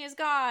Visenya's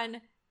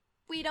gone,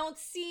 we don't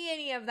see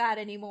any of that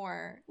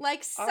anymore.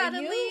 Like,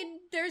 suddenly,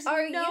 there's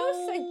Are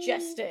you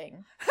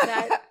suggesting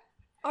that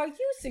Are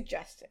you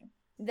suggesting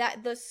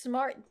that the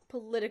smart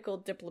political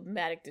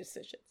diplomatic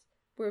decisions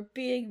were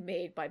being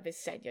made by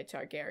Visenya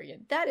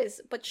Targaryen? That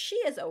is, but she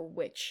is a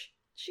witch.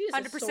 She is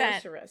 100%. A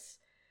sorceress.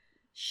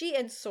 She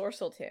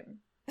ensorcelled him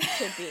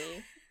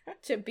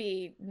to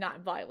be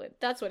not violent.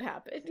 That's what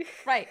happened.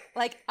 Right.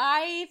 Like,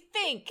 I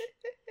think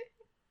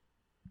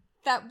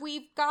that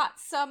we've got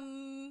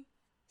some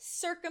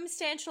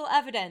circumstantial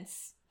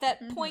evidence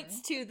that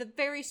points to the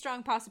very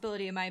strong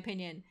possibility, in my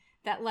opinion,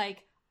 that,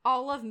 like,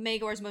 all of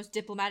Maegor's most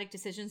diplomatic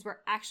decisions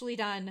were actually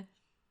done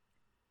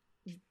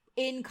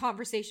in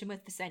conversation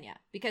with Visenya.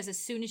 Because as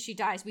soon as she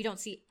dies, we don't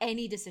see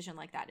any decision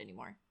like that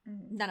anymore.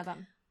 None of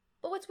them.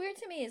 But what's weird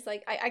to me is,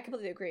 like, I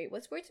completely agree.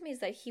 What's weird to me is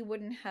that he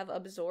wouldn't have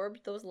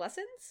absorbed those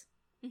lessons,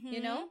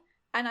 you know?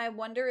 And I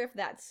wonder if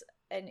that's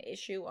an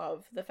issue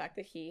of the fact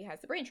that he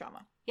has the brain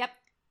trauma. Yep.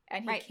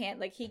 And he can't,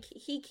 like,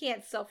 he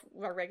can't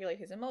self-regulate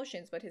his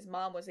emotions, but his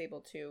mom was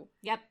able to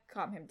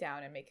calm him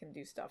down and make him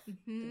do stuff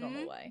the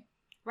normal way.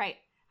 Right.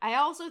 I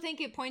also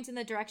think it points in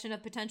the direction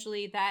of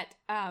potentially that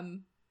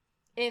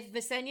if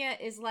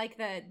Visenya is like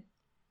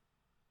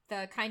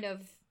the kind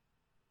of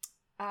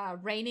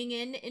reining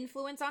in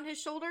influence on his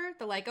shoulder,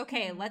 the like,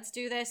 okay, let's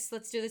do this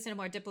in a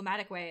more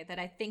diplomatic way, that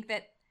I think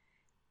that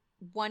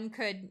one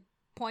could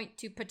point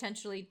to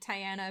potentially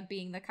Tyanna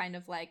being the kind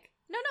of like,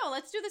 no,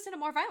 let's do this in a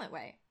more violent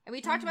way. And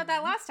we talked about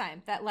that last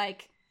time, that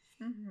like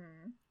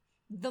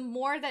the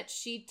more that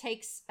she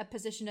takes a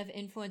position of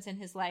influence in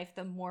his life,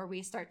 the more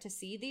we start to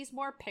see these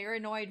more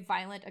paranoid,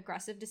 violent,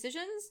 aggressive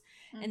decisions.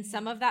 And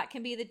some of that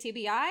can be the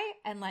TBI,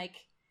 and like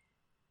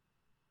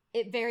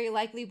it very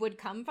likely would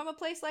come from a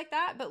place like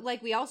that. But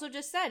like we also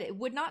just said, it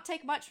would not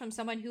take much from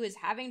someone who is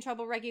having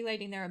trouble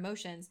regulating their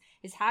emotions,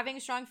 is having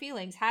strong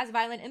feelings, has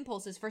violent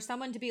impulses, for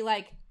someone to be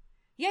like,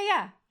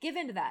 yeah, give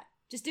into that.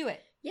 Just do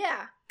it.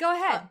 Yeah. Go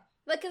ahead.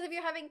 Because if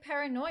you're having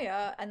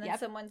paranoia and then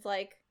someone's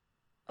like,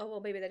 oh,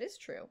 well, maybe that is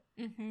true.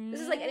 This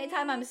is like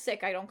anytime I'm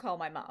sick, I don't call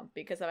my mom.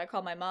 Because if I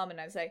call my mom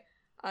and I say,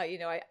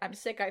 I'm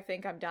sick, I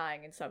think I'm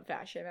dying in some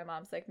fashion, my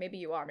mom's like, maybe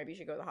you are. Maybe you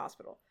should go to the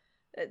hospital.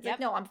 It's like,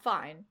 no, I'm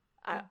fine.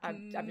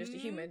 I'm just a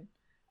human.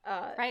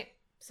 Right.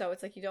 So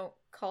it's like you don't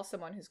call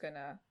someone who's going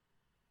to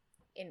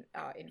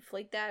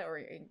inflate that or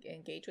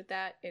engage with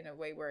that in a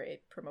way where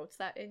it promotes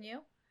that in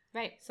you.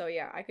 Right. So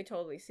yeah, I could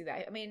totally see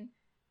that. I mean,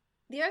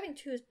 the other thing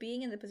too is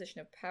being in the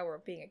position of power,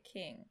 of being a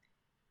king.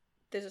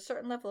 There's a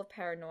certain level of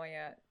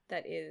paranoia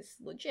that is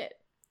legit.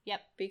 Yep.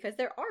 Because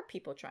there are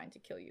people trying to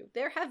kill you.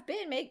 There have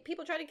been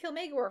people trying to kill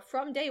Maegor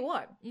from day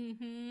one.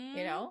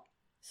 You know?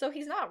 So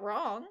he's not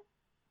wrong,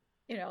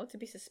 to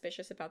be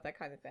suspicious about that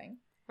kind of thing.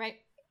 Right.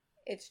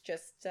 It's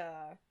just,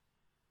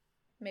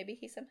 maybe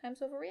he sometimes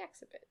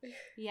overreacts a bit.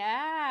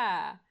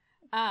 Yeah.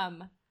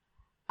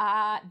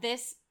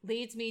 This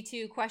leads me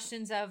to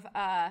questions of,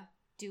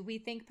 do we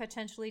think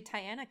potentially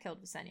Tyanna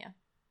killed Visenya?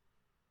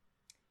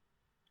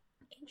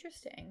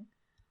 Interesting.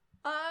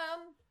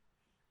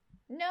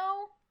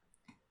 No,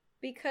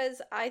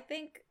 because I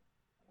think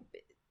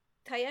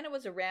Tyanna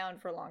was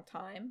around for a long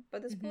time by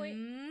this point.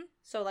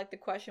 So, like, the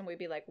question would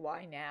be like,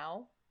 why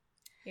now?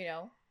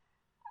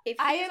 If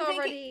he's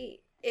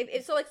already,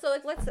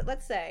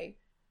 let's say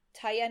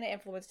Tyanna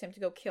influenced him to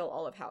go kill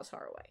all of House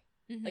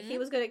Haraway. Like, he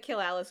was gonna kill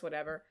Alice,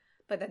 whatever.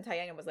 But then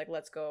Tyanna was like,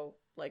 let's go,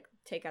 like,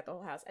 take out the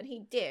whole house. And he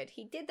did.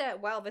 He did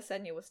that while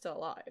Visenya was still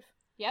alive.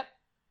 Yep.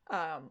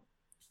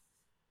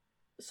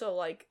 So,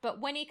 like... But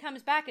when he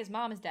comes back, his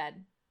mom is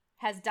dead.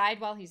 Has died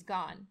while he's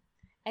gone.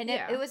 And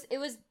it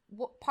was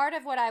part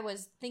of what I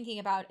was thinking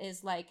about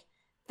is, like,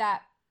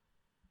 that,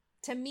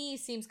 to me,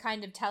 seems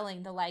kind of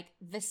telling the, like,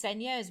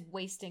 Visenya is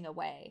wasting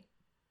away.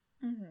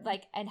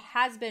 Like, and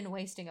has been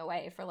wasting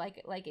away for,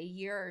 like a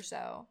year or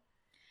so.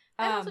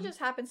 That also just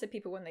happens to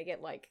people when they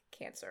get, like,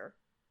 cancer.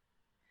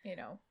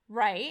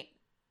 Right.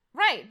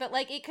 But,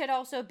 like, it could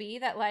also be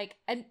that, like,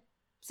 and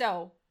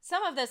so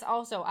some of this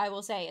also, I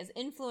will say, is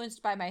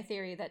influenced by my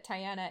theory that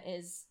Tyanna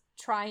is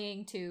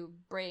trying to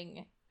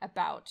bring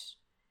about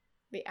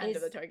the end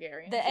of the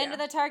Targaryens. The end of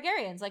the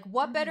Targaryens. Like,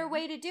 what better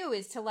way to do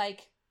is to,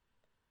 like,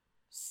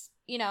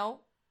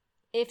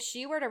 if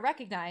she were to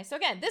recognize, so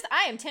again,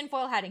 I am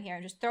tinfoil hatting here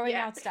and just throwing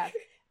out stuff.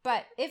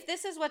 But if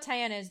this is what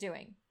Tyanna is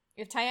doing,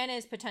 if Tyanna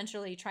is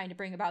potentially trying to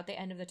bring about the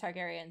end of the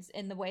Targaryens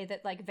in the way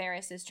that, like,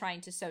 Varys is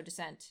trying to sow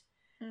dissent,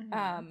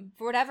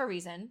 for whatever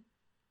reason,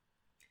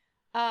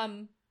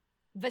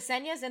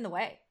 Visenya's in the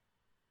way.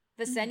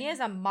 Visenya is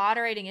a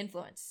moderating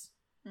influence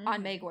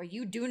on Maegor.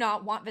 You do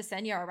not want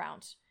Visenya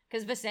around,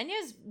 because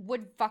Visenya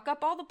would fuck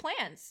up all the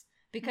plans,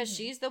 because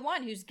she's the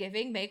one who's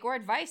giving Maegor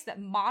advice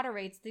that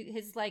moderates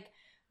his, like,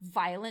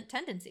 violent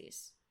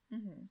tendencies.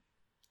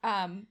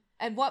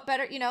 And what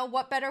better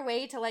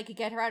way to, like,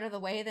 get her out of the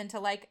way than to,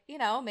 like,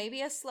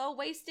 maybe a slow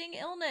wasting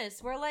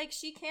illness where, like,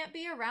 she can't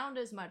be around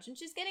as much and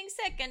she's getting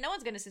sick and no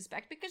one's going to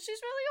suspect because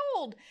she's really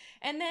old.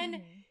 And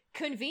then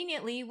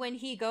conveniently, when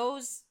he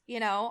goes,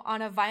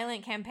 on a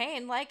violent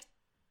campaign, like,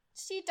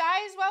 she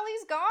dies while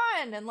he's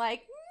gone, and,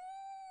 like,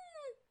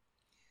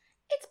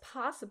 it's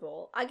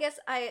possible. I guess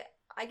I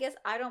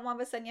don't want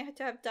Visenya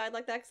to have died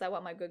like that, because I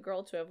want my good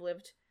girl to have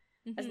lived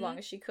as long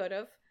as she could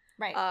have.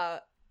 Right.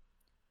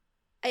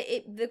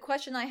 The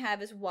question I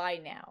have is why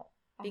now?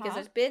 Because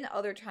there's been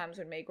other times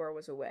when Maegor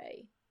was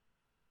away.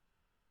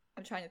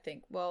 I'm trying to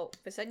think. Well,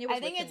 Visenya was I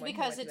think with him it's when he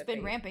because went to it's the been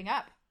fate. ramping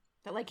up.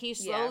 That, like,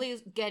 he's slowly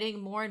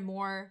getting more and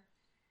more...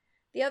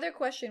 The other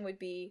question would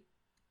be,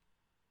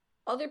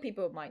 other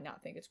people might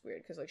not think it's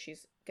weird because, like,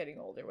 she's getting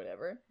old or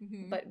whatever,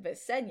 but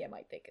Visenya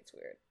might think it's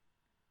weird.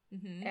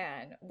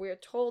 And we're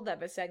told that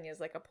Visenya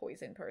is, like, a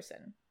poison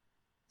person.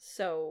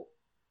 So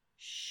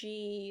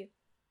she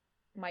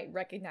might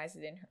recognize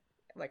it in her,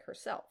 like,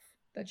 herself,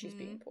 that she's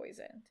being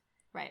poisoned.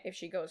 Right. If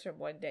she goes from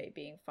one day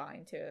being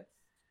fine to...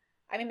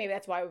 I mean, maybe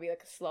that's why it would be,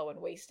 like, slow and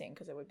wasting,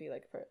 because it would be,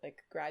 like,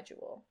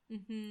 gradual.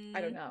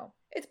 I don't know.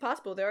 It's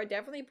possible. There are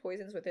definitely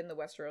poisons within the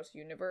Westeros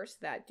universe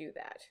that do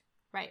that.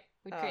 Right.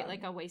 Would create,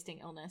 like, a wasting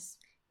illness.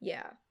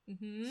 Yeah.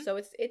 So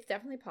it's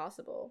definitely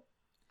possible.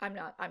 I'm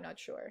not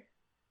sure.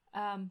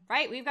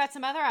 Right. We've got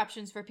some other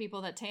options for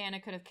people that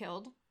Tyanna could have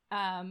killed.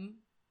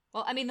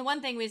 Well, I mean, the one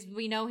thing is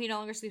we know he no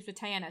longer sleeps with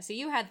Tyanna. So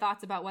you had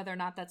thoughts about whether or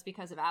not that's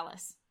because of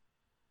Alice.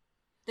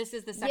 This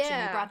is the section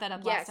we brought that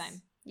up last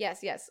time.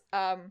 Yes.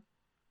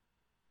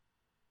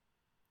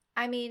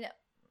 I mean,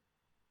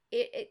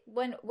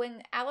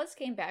 when Alice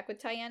came back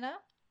with Tyanna,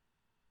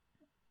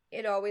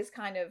 it always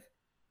kind of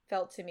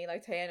felt to me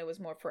like Tyanna was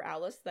more for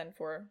Alice than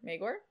for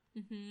Maegor.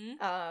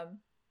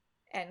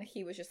 And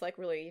he was just, like,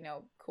 really, you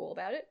know, cool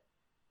about it.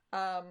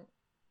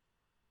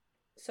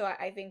 So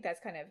I think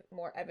that's kind of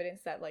more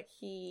evidence that, like,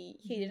 he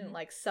didn't,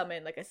 like,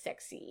 summon, like, a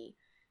sexy,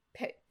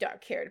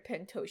 dark-haired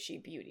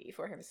Pentoshi beauty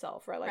for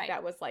himself, right? Like,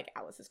 that was, like,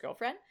 Alice's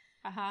girlfriend.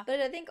 But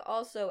I think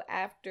also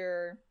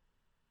after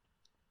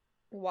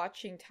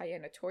watching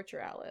Tyanna torture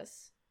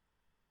Alice,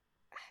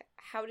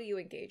 how do you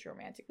engage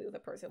romantically with a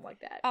person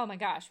like that? Oh my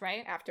gosh,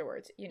 right?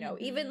 Afterwards, you know,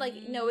 even, like,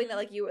 knowing that,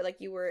 like, you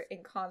were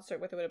in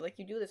concert with or whatever, like,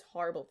 you do this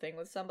horrible thing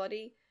with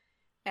somebody,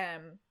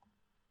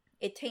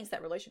 it taints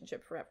that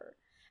relationship forever.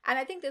 And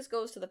I think this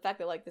goes to the fact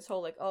that, like, this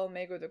whole, like, oh,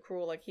 Maegor the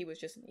Cruel, like, he was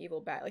just an evil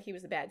bad, like, he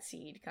was the bad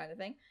seed kind of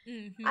thing.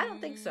 I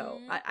don't think so.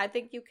 I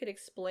think you could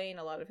explain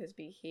a lot of his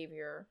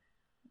behavior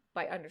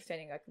by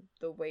understanding, like,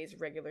 the ways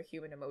regular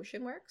human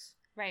emotion works.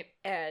 Right.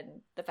 And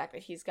the fact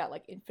that he's got,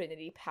 like,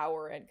 infinity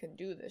power and can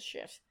do this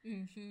shit.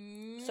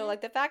 So,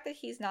 like, the fact that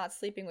he's not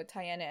sleeping with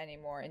Tyanna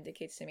anymore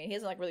indicates to me, he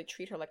doesn't, like, really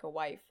treat her like a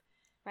wife.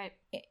 Right.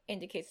 It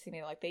indicates to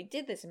me, like, they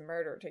did this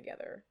murder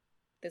together.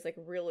 This, like,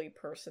 really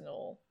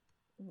personal,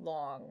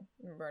 long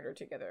murder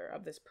together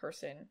of this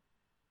person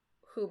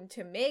whom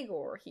to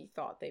Maegor he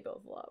thought they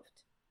both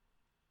loved.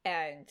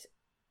 And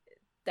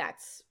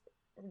that's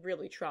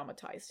really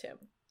traumatized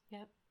him.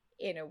 Yep.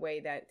 In a way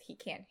that he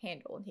can't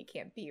handle, and he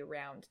can't be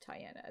around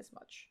Tyanna as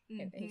much.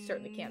 And he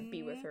certainly can't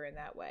be with her in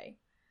that way.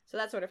 So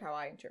that's sort of how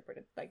I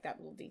interpreted, like, that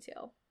little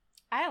detail.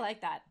 I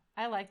like that.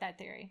 I like that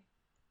theory.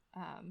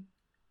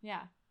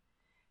 Yeah.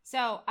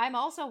 So I'm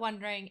also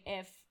wondering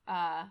if,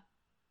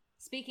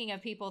 speaking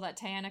of people that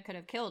Tyanna could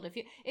have killed,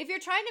 if you're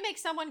trying to make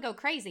someone go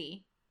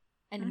crazy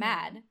and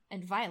mad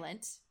and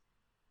violent,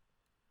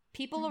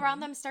 people around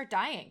them start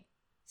dying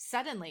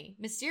suddenly,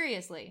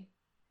 mysteriously.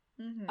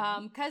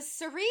 Because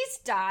Cerise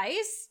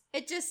dies.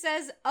 It just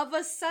says of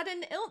a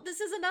sudden This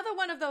is another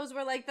one of those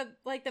where, like,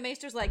 the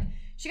Maester's like,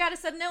 she got a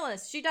sudden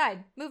illness, she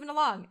died, moving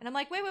along, and I'm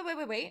like, wait.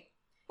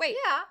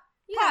 Yeah.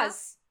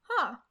 Pause.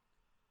 Huh.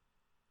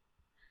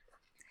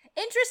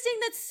 Interesting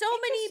that so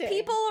many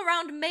people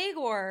around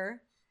Maegor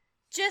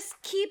just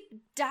keep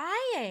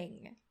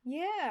dying.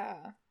 Yeah.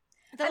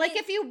 That, like,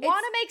 if you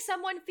want to make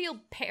someone feel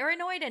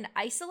paranoid and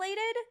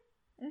isolated,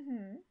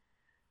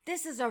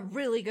 this is a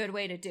really good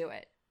way to do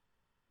it.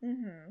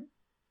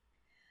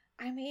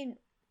 I mean,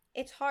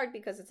 it's hard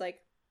because it's like,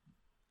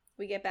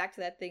 we get back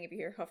to that thing, if you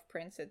hear Hoof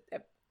Prince,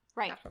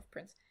 right. Not Hoof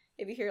Prince.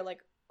 If you hear, like,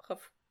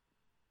 Hoof,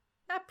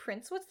 not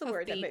Prince, what's the Hoof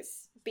word?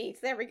 beats. Beats,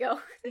 there we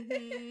go.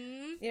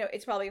 You know,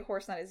 it's probably a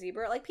horse, not a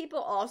zebra. Like, people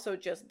also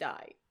just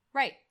die.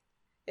 Right.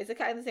 It's the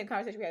kind of the same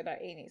conversation we had about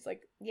Aenys.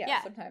 Like,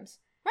 yeah. Sometimes.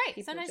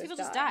 Right, sometimes people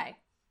just die.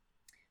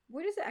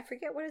 Where does it, I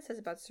forget what it says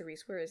about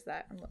Cerise. Where is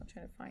that? I'm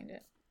trying to find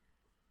it.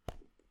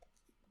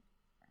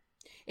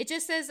 It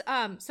just says,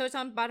 so it's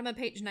on bottom of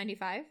page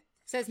 95. It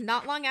says,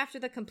 not long after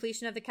the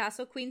completion of the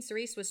castle, Queen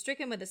Cerise was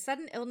stricken with a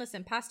sudden illness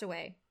and passed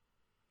away.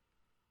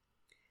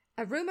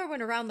 A rumor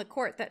went around the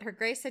court that her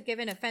grace had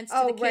given offense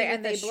to the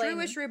king with a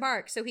shrewish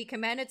remark, so he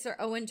commanded Sir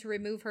Owen to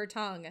remove her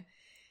tongue.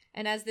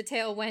 And as the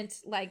tale went,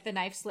 like, the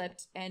knife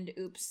slipped, and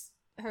oops,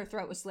 her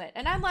throat was slit.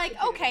 And I'm like,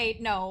 okay,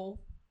 no.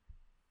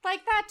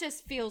 Like, that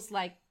just feels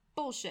like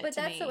bullshit to me. But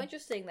that's so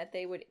interesting that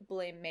they would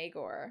blame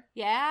Maegor.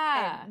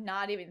 Yeah. And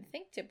not even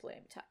think to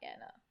blame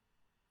Tyanna.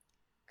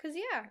 Because,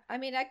 yeah, I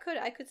mean, I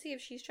could see if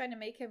she's trying to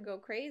make him go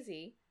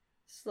crazy,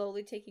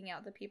 slowly taking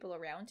out the people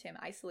around him,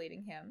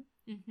 isolating him,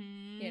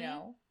 you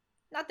know?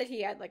 Not that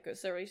he had, like, a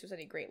Cerise was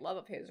any great love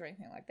of his or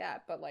anything like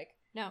that, but, like,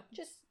 no,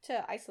 just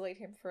to isolate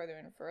him further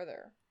and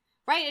further.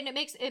 Right, and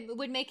it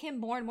would make him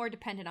more and more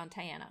dependent on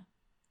Tyanna,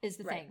 is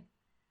the thing.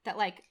 That,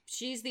 like,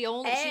 she's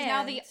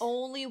now the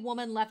only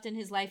woman left in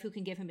his life who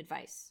can give him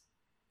advice.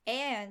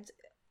 And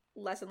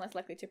less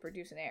likely to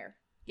produce an heir.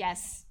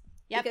 Yes.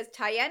 Yep. Because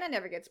Tiana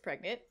never gets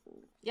pregnant.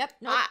 Yep.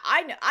 Nope.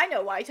 I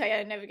know why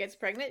Tiana never gets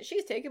pregnant.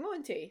 She's taking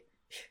moon tea.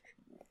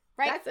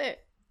 Right. That's it.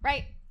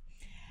 Right.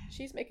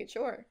 She's making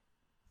sure.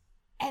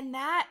 And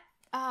that,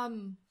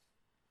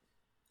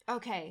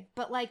 okay,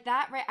 but like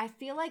that, right? I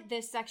feel like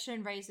this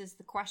section raises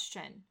the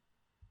question,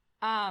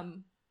 as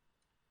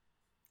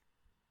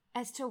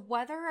to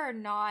whether or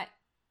not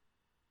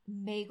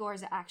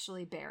Maegor's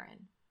actually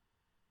barren.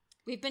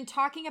 We've been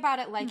talking about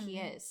it like he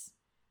is,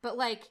 but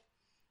like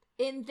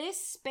in this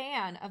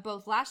span of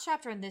both last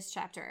chapter and this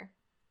chapter,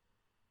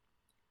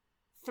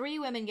 3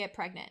 women get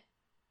pregnant.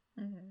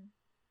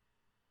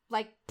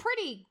 Like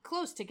pretty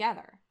close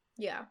together.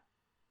 Yeah.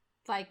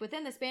 Like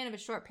within the span of a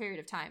short period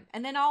of time.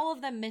 And then all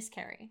of them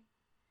miscarry.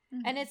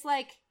 And it's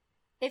like,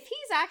 if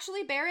he's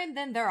actually barren,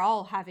 then they're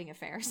all having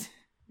affairs.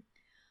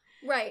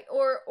 Right.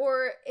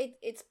 Or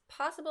it's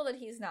possible that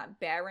he's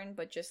not barren,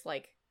 but just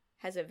like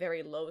has a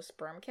very low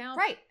sperm count.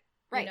 Right.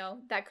 Right. You know,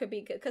 that could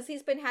be because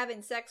he's been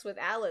having sex with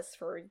Alice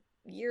for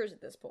years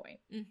at this point.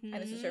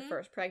 And this is her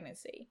first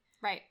pregnancy.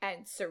 Right.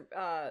 And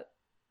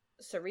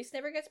Cerise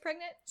never gets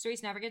pregnant?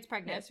 Cerise never gets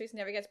pregnant. Yeah, Cerise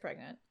never gets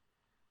pregnant.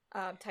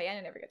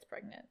 Tiana never gets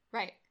pregnant.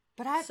 Right.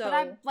 But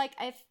I'm like,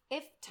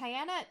 if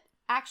Tiana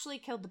actually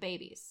killed the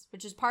babies,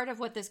 which is part of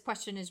what this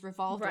question is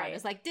revolved around,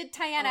 is like, did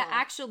Tiana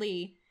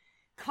actually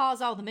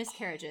cause all the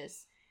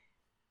miscarriages?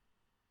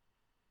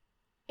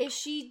 Is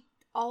she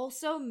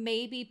also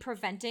maybe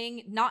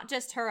preventing not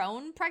just her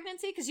own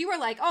pregnancy? Because you were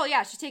like, oh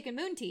yeah, she's taking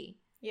moon tea.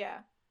 Yeah.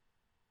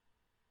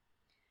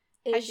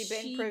 Has she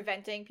been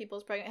preventing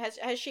people's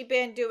pregnancy? Has she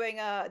been doing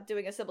a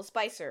Sybil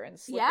Spicer and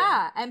slipping?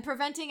 Yeah, and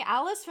preventing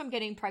Alice from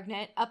getting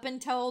pregnant up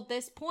until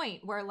this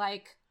point where,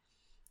 like,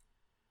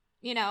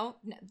 you know,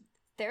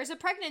 there's a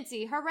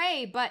pregnancy,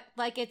 hooray, but,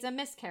 like, it's a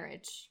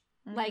miscarriage.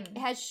 Like,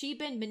 has she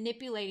been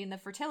manipulating the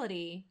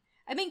fertility?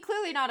 I mean,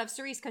 clearly not of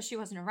Cerise because she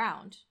wasn't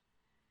around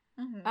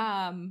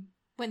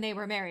when they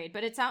were married,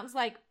 but it sounds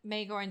like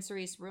Maegor and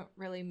Cerise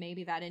really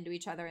maybe that into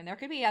each other, and there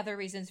could be other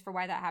reasons for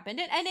why that happened,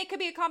 and it could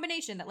be a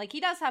combination that, like, he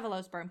does have a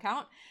low sperm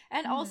count,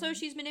 and also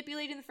she's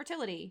manipulating the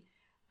fertility.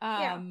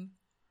 And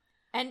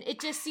it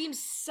just seems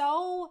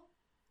so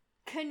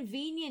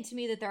convenient to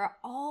me that there are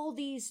all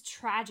these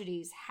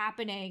tragedies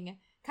happening,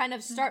 kind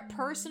of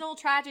personal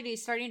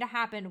tragedies starting to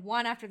happen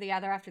one after the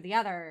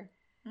other.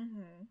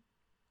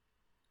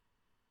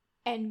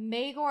 And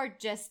Maegor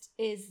just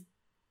is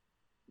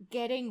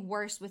getting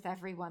worse with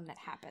every one that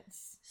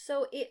happens.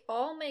 So it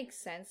all makes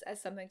sense as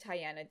something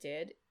Tiana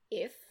did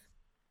if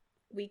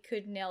we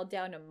could nail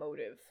down a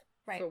motive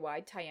for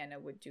why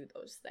Tiana would do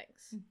those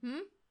things.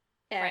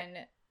 And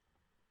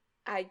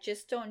I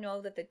just don't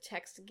know that the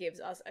text gives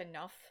us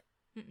enough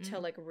to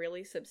like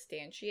really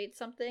substantiate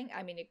something.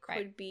 I mean, it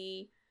could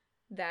be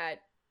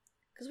that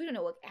because we don't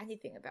know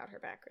anything about her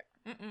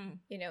background.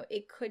 You know,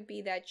 it could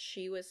be that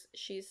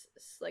she's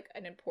like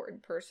an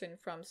important person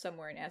from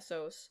somewhere in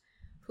Essos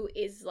who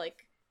is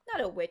like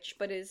not a witch,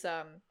 but is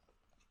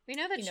we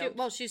know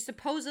that she's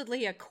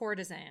supposedly a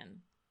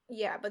courtesan.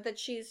 Yeah, but that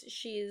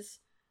she's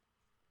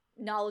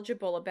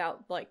knowledgeable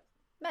about like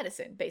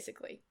medicine,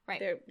 basically. Right.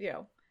 There, you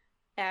know,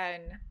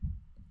 and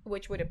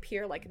which would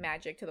appear like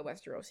magic to the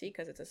Westerosi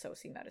because it's a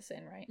Sosi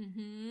medicine, right?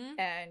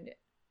 And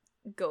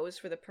goes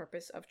for the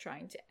purpose of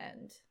trying to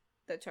end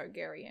the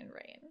Targaryen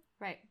reign.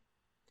 Right.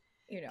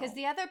 You know, because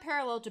the other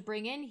parallel to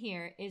bring in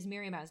here is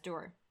Miriam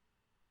Azdur.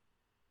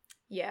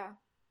 Yeah.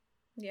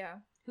 Yeah.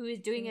 Who is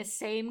doing the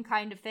same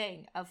kind of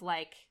thing of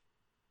like,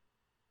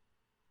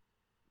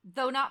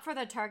 though not for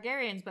the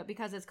Targaryens, but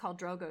because it's called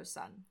Drogo's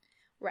son.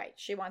 Right.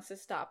 She wants to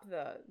stop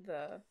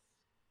the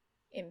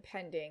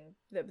impending,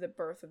 the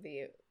birth of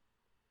the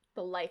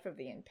life of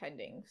the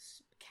impending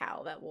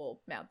cow that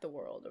will mount the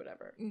world or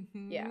whatever.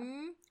 Yeah.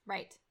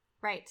 Right.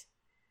 Right.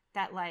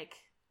 That like,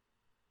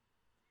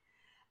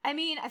 I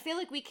mean, I feel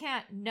like we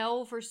can't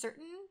know for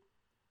certain.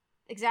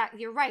 Exactly.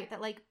 You're right. That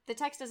like the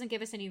text doesn't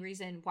give us any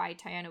reason why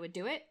Tiana would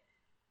do it.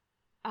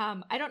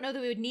 I don't know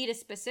that we would need a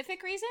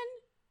specific reason.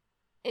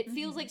 It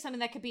feels like something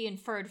that could be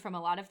inferred from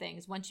a lot of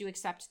things once you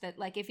accept that,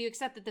 like, if you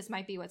accept that this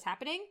might be what's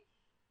happening,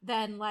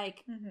 then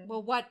like,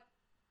 well,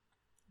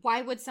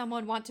 why would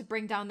someone want to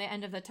bring down the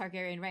end of the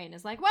Targaryen reign?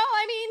 Is like, well,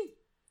 I mean,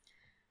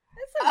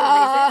 that's a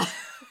good reason.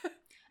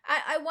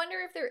 I wonder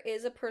if there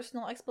is a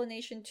personal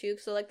explanation too.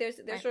 So like, there's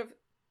sort of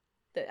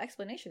the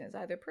explanation is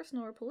either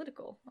personal or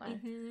political,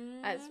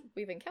 as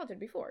we've encountered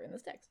before in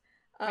this text.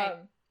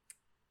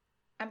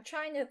 I'm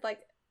trying to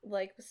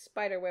like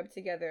spiderweb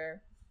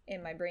together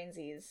in my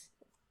brainsies,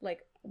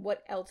 like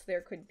what else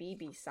there could be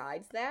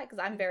besides that,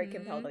 because I'm very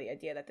compelled by the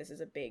idea that this is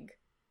a big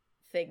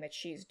thing that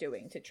she's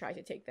doing to try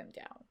to take them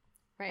down.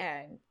 Right.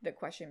 And the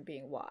question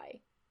being why.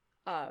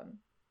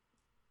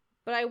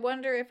 But I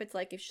wonder if it's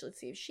like, if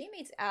she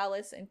meets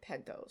Alice and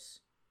Pentos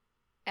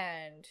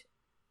and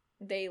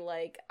they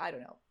like, I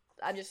don't know,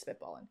 I'm just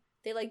spitballing.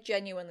 They like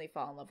genuinely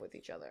fall in love with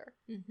each other.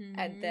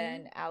 And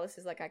then Alice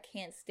is like, I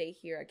can't stay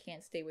here. I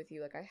can't stay with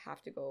you. Like, I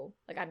have to go.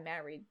 Like, I'm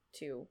married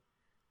to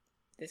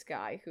this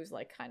guy who's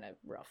like kind of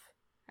rough.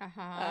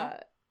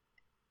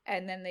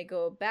 And then they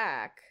go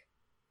back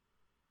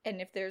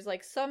And if there's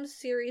like some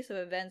series of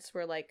events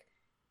where like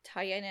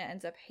Tiana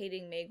ends up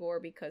hating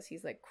Maegor because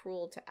he's like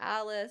cruel to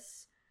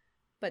Alice,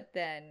 but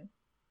then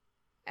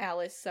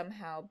Alice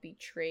somehow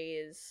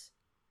betrays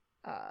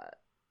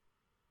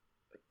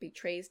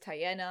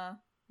Tiana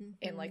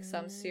in like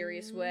some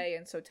serious way,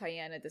 and so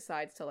Tiana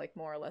decides to like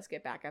more or less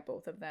get back at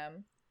both of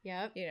them.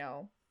 Yep. You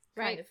know,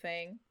 kind of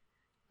thing.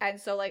 And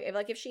so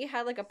if she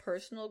had like a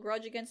personal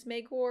grudge against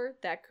Maegor,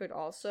 that could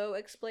also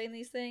explain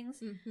these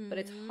things. But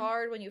it's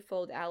hard when you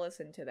fold Alice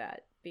into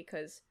that,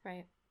 because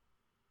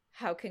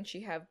how can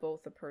she have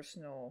both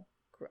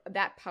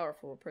that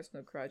powerful a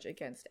personal grudge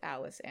against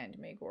Alice and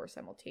Maegor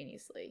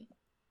simultaneously?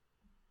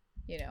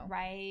 You know,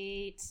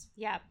 right?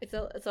 Yeah.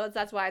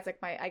 That's why it's like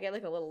I get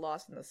like a little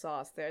lost in the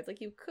sauce there. It's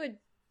like you could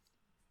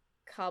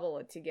cobble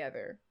it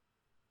together.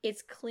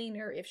 It's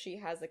cleaner if she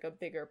has like a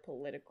bigger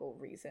political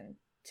reason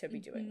to be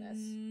doing this.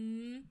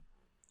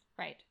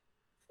 Right.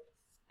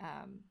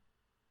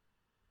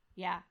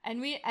 Yeah,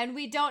 and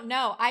we don't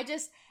know.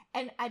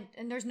 And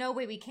there's no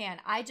way we can.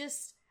 I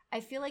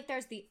feel like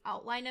there's the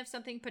outline of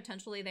something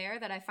potentially there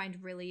that I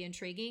find really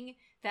intriguing,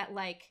 that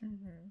like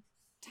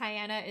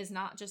Tiana is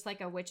not just like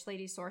a witch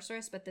lady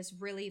sorceress, but this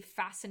really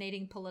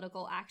fascinating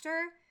political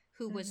actor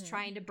who was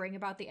trying to bring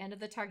about the end of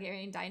the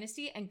Targaryen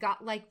dynasty and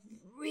got like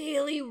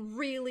really,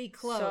 really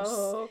close.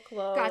 So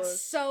close. Got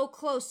so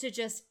close to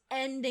just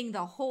ending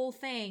the whole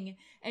thing.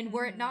 And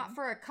were it not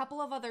for a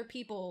couple of other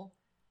people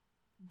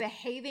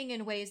behaving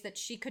in ways that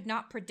she could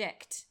not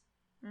predict.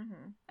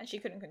 And she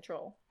couldn't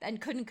control. Then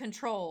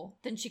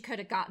she could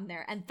have gotten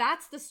there. And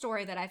that's the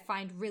story that I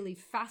find really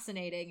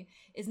fascinating,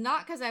 is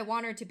not because I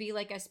want her to be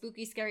like a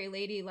spooky, scary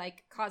lady,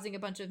 like causing a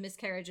bunch of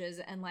miscarriages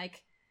and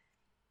like,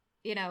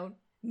 you know,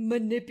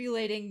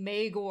 manipulating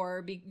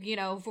Maegor,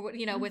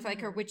 with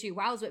like her witchy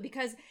wows, but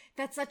because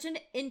that's such an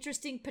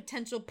interesting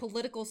potential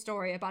political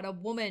story about a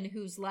woman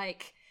who's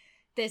like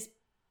this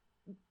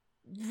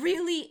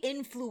really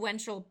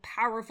influential,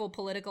 powerful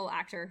political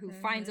actor who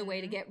finds a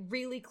way to get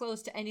really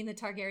close to ending the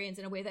Targaryens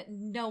in a way that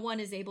no one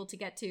is able to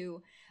get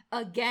to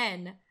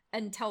again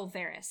until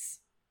Varys.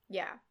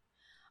 Yeah.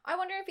 I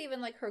wonder if even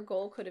like her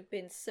goal could have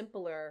been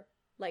simpler.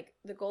 Like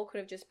the goal could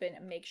have just been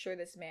make sure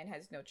this man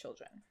has no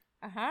children.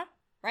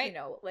 Right. You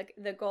know, like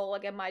the goal,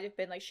 like it might have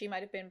been like she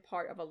might have been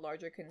part of a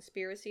larger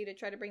conspiracy to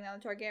try to bring down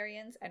the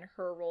Targaryens, and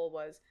her role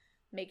was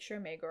make sure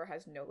Maegor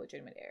has no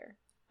legitimate heir.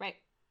 Right.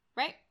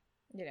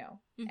 You know,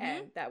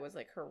 and that was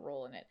like her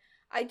role in it.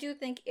 I do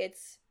think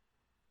it's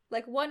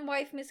like one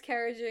wife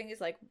miscarrying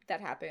is like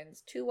that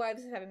happens. Two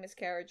wives having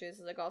miscarriages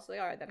is like also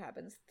like, all right, that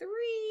happens. Three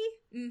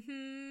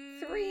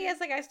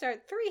as like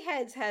three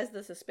heads has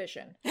the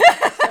suspicion.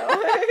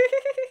 So.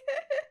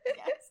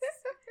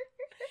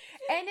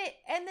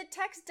 And the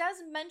text does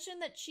mention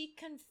that she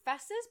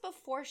confesses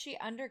before she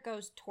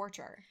undergoes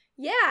torture.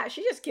 Yeah,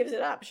 she just gives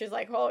it up. She's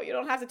like, "Oh, you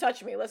don't have to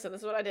touch me. Listen,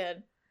 this is what I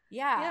did."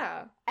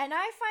 Yeah. And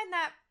I find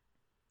that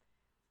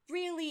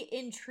really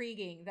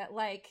intriguing, that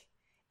like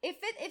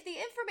if the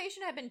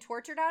information had been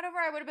tortured out of her,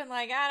 I would have been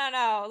like, I don't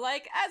know.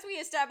 Like, as we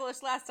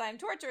established last time,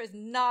 torture is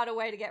not a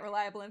way to get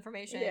reliable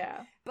information.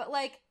 Yeah. But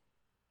like,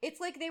 it's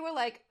like they were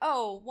like,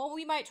 "Oh, well,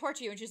 we might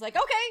torture you," and she's like,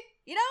 "Okay,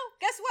 you know,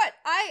 guess what?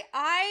 I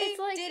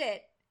did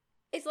it."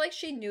 It's like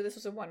she knew this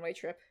was a one-way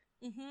trip.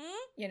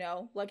 You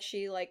know, like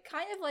she like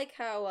kind of like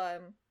how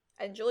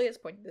and Julia's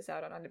pointed this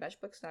out on Unabashed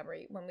Book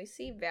Summary, when we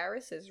see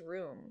Varys's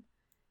room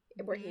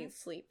where he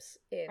sleeps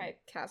in the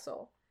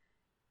castle,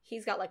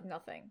 he's got like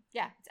nothing.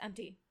 Yeah, it's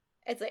empty.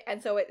 It's like, and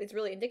so it's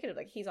really indicative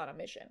like he's on a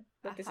mission.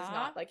 Like this is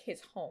not like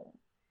his home.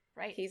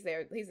 Right. He's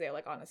there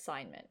like on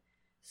assignment.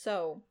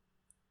 So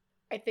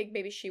I think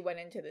maybe she went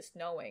into this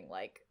knowing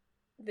like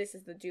this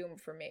is the doom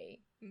for me.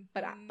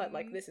 But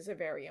like this is a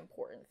very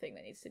important thing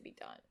that needs to be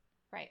done.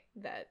 Right.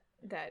 That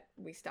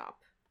we stop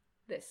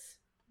this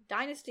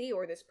dynasty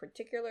or this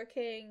particular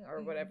king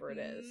or whatever it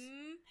is.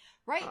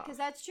 Right, because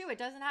that's true. It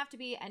doesn't have to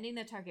be ending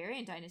the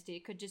Targaryen dynasty.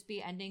 It could just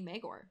be ending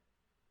Maegor.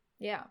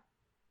 Yeah.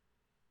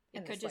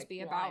 It could just be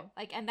about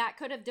like, and that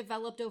could have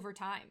developed over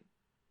time.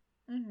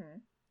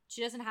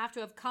 She doesn't have to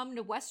have come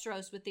to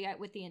Westeros with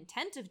the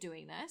intent of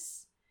doing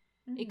this.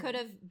 It could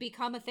have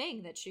become a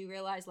thing that she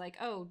realized like,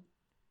 oh,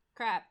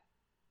 crap.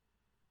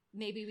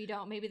 Maybe we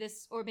don't. Maybe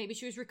this, or maybe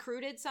she was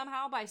recruited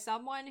somehow by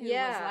someone who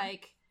was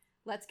like,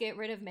 "Let's get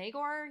rid of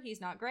Maegor. He's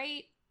not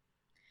great."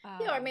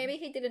 Yeah, or maybe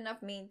he did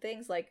enough mean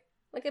things. Like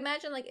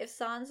imagine like if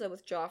Sansa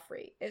with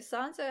Joffrey, if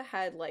Sansa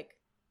had like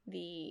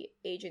the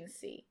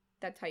agency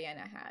that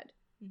Tiana had,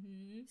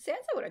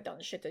 Sansa would have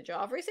done shit to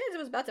Joffrey. Sansa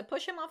was about to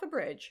push him off a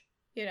bridge,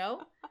 you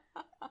know,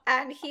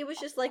 and he was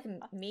just like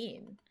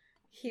mean.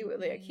 He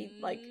would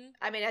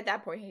I mean, at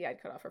that point he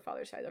had cut off her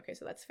father's side. Okay,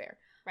 so that's fair,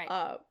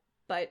 right?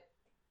 But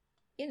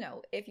you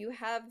know, if you're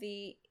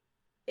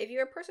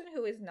a person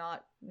who is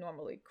not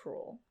normally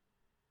cruel,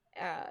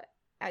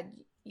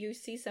 and you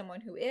see someone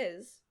who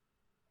is,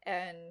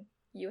 and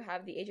you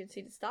have the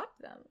agency to stop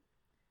them,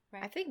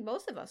 I think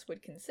most of us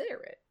would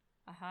consider it.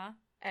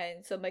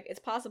 And so, like, it's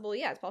possible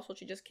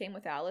she just came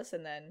with Alice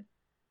and then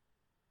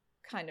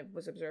kind of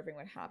was observing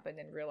what happened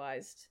and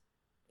realized,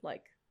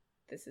 like,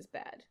 this is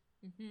bad.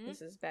 Mm-hmm.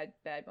 This is bad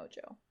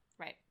mojo.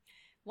 Right.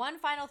 One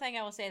final thing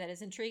I will say that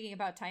is intriguing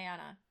about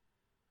Tiana,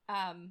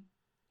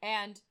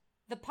 and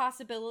the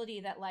possibility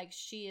that, like,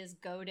 she is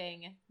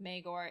goading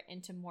Maegor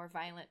into more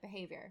violent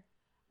behavior.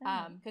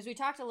 Because we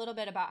talked a little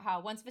bit about how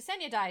once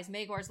Visenya dies,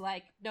 Maegor's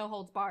like, no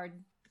holds barred,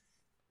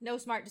 no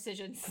smart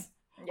decisions,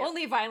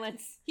 only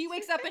violence. He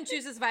wakes up and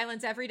chooses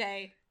violence every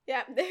day.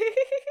 Yeah.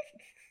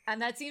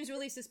 And that seems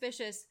really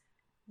suspicious.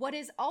 What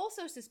is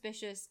also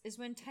suspicious is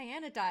when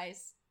Tiana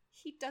dies,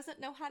 he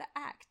doesn't know how to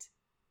act.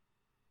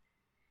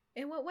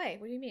 In what way?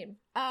 What do you mean?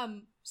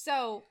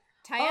 So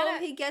Tiana,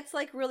 he gets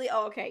like really.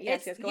 Oh, okay.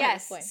 Yes. Go ahead.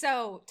 Explain.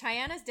 So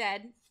Tiana's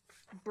dead,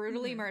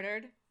 brutally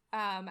murdered.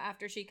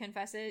 After she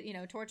confesses,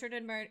 tortured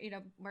and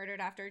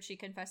murdered after she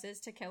confesses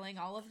to killing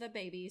all of the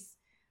babies.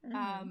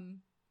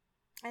 And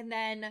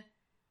then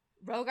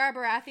Rhaegar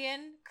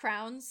Baratheon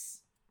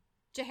crowns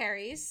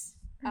Jaehaerys.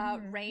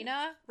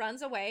 Rhaena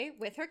runs away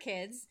with her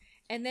kids.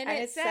 And then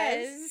it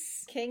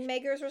says King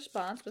Maegor's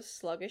response was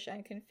sluggish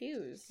and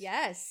confused.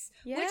 Yes.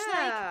 Yeah. Which,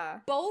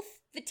 like, both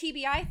the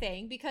TBI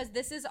thing, because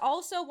this is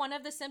also one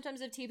of the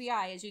symptoms of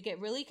TBI, is you get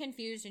really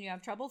confused and you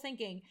have trouble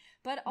thinking.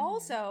 But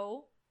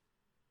also,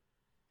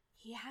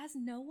 he has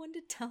no one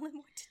to tell him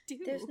what to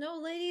do. There's no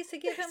ladies to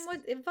give him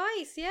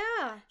advice,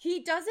 yeah.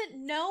 He doesn't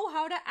know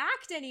how to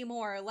act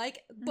anymore.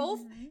 Like, both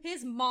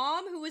his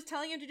mom, who was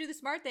telling him to do the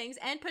smart things,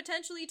 and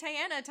potentially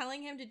Tiana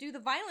telling him to do the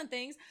violent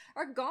things,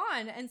 are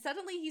gone. And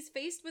suddenly he's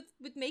faced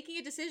with making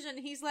a decision.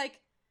 He's like,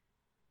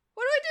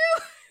 what do I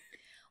do?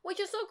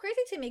 Which is so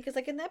crazy to me, because,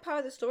 like, in that part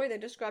of the story, they're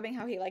describing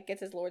how he, like, gets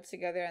his lords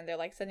together, and they're,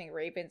 like, sending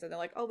ravens, and they're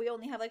like, oh, we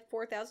only have, like,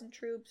 4,000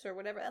 troops, or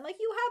whatever. And, like,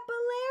 you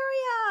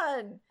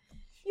have Balerion!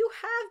 You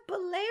have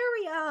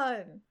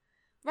Balerion!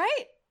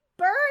 Right?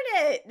 Burn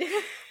it!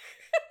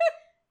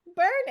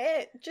 Burn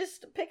it!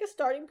 Just pick a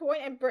starting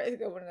point and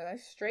go in a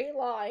straight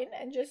line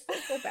and just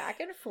go back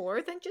and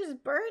forth and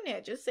just burn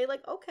it. Just say,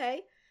 like,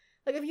 okay.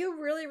 Like, if you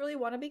really, really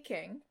want to be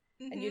king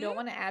and you don't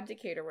want to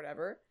abdicate or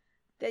whatever,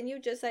 then you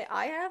just say,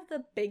 I have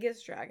the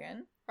biggest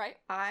dragon. Right.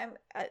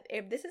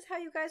 If this is how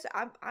you guys,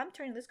 I'm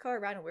turning this car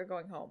around and we're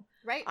going home.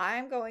 Right.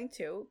 I'm going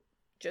to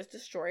just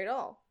destroy it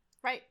all.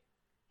 Right.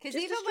 Because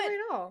even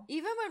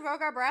when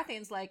Rhaegar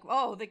Baratheon's like,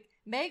 oh, the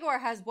Maegor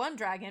has one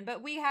dragon,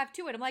 but we have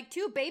two, and I'm like,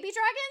 2 baby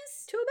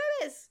dragons? 2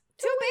 babies.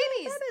 2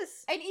 babies.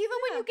 And even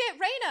when you get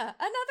Rhaena,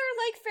 another,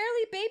 like,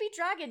 fairly baby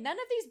dragon, none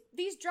of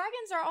these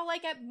dragons are all,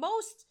 like, at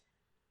most,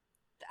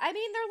 I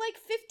mean, they're, like,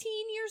 15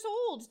 years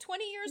old,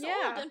 20 years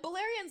old, and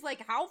Balerion's,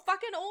 like, how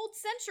fucking old?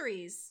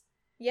 Centuries.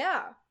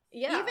 Yeah.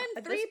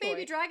 Even 3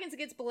 baby dragons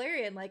against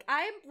Balerion, like,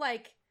 I'm,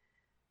 like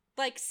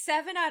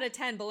 7 out of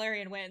 10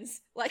 Balerion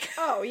wins. Like,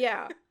 oh,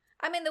 yeah.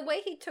 I mean, the way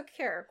he took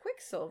care of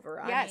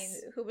Quicksilver, I mean,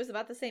 who was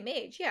about the same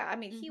age. Yeah, I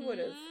mean, he would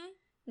have.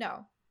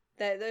 No,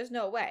 there's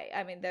no way.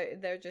 I mean,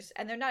 they're just,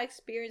 and they're not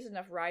experienced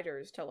enough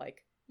riders to,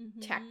 like,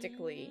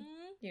 tactically,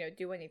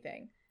 do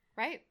anything.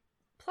 Right.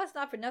 Plus,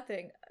 not for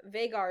nothing,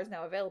 Vhagar is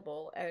now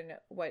available, and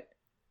what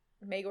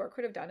Maegor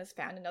could have done is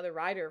found another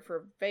rider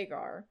for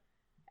Vhagar,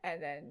 and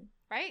then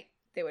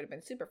they would have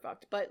been super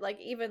fucked. But,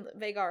 like, even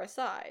Vhagar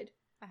aside,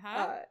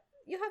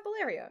 you have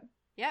Balerion.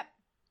 Yep.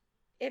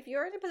 If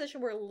you're in a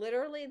position where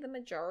literally the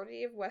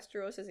majority of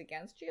Westeros is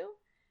against you,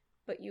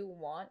 but you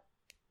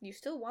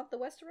still want the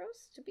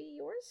Westeros to be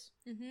yours,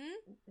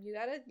 you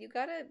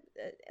gotta,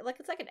 like,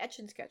 it's like an etch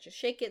and sketch. Just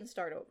shake it and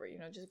start over,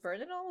 just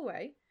burn it all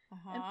away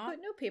and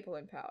put new people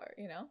in power,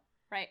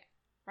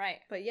 Right.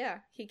 But yeah,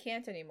 he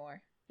can't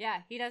anymore.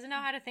 Yeah, he doesn't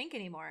know how to think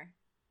anymore.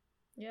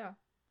 Yeah.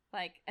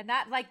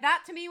 That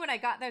to me, when I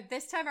got there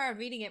this time around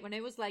reading it, when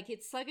it was like,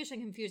 it's sluggish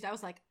and confused, I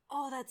was like,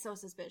 oh, that's so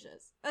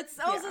suspicious. That's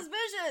so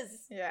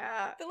suspicious.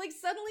 Yeah. But, like,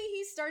 suddenly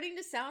he's starting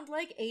to sound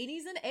like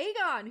Aenys and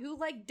Aegon, who,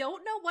 like,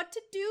 don't know what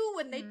to do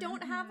when they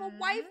don't have a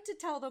wife to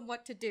tell them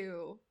what to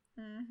do.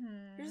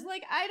 You're just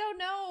like, I don't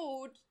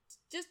know.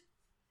 Just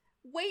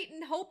wait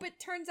and hope it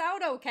turns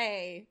out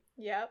okay.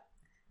 Yep.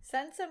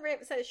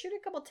 Shoot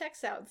a couple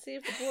texts out and see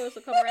if the boys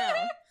will come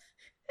around.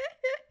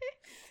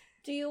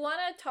 Do you want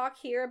to talk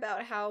here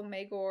about how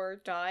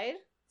Maegor died?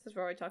 Since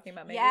we're already talking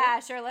about Maegor. Yeah,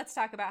 sure. Let's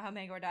talk about how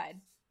Maegor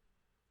died.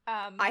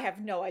 I have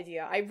no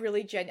idea. I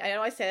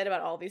know I say that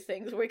about all these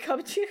things when we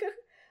come to.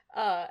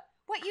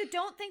 What, you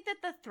don't think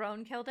that the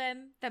throne killed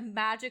him? The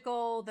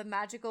magical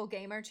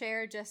gamer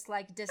chair just,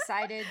 like,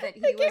 decided that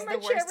he was the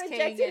worst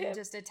king and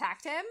just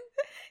attacked him?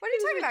 What are you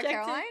talking about,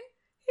 Caroline?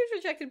 He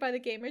was rejected by the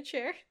gamer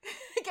chair.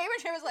 The gamer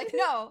chair was like,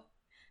 no.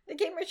 The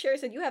gamer chair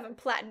said, you haven't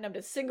platinumed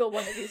a single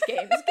one of these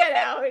games. Get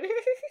out.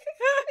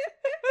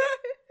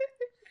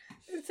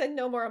 It said,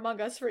 no more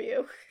Among Us for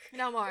you.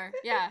 No more.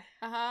 Yeah.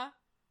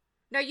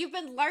 No, you've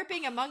been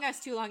LARPing Among Us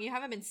too long. You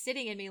haven't been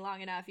sitting in me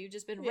long enough. You've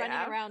just been running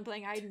around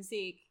playing hide and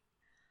seek.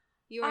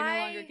 You are no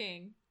longer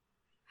king.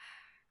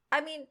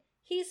 I mean,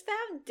 he's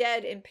found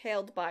dead,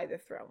 impaled by the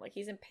throne. Like,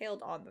 he's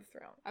impaled on the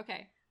throne.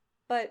 Okay.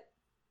 But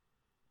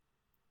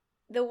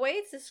the way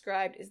it's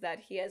described is that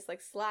he has,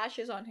 like,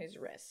 slashes on his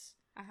wrists.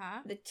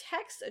 The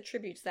text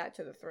attributes that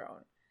to the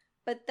throne,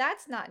 but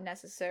that's not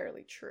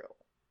necessarily true.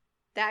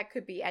 that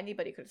could be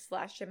anybody could have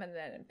slashed him and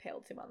then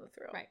impaled him on the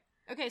throne. Right.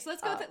 Okay, so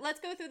let's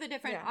go through the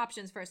different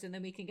options first, and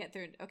then we can get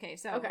through. Okay,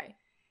 so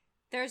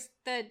there's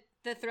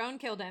the throne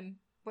killed him,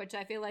 which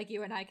I feel like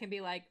you and I can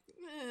be like,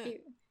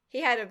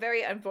 he had a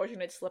very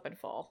unfortunate slip and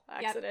fall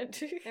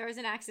accident. Yep. There was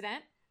an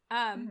accident.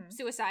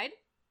 Suicide.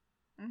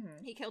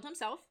 Mm-hmm. He killed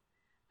himself.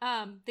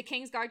 The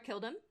King's Guard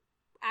killed him,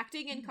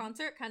 acting in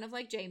concert, kind of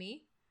like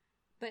Jaime.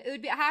 But it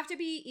would have to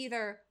be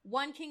either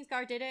one King's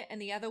Guard did it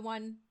and the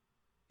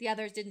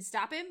others didn't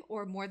stop him,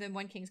 or more than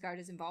one King's Guard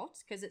is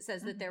involved, because it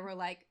says that there were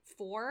like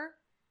 4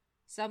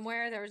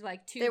 somewhere. There was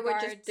like 2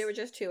 guards. There were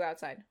just 2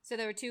 outside. So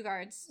there were 2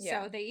 guards.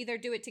 Yeah. So they either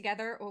do it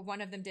together or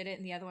one of them did it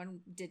and the other one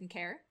didn't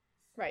care.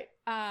 Right.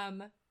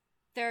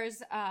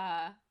 There's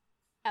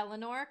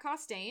Eleanor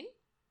Costain,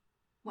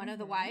 one of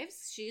the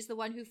wives. She's the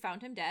one who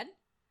found him dead.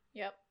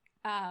 Yep.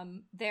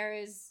 There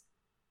is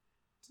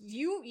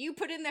you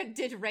put in there,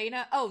 did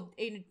Rhaena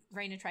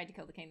Rhaena tried to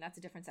kill the king. That's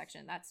a different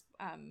section. That's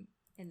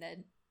in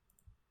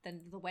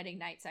the wedding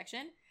night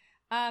section.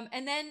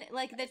 And then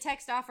like the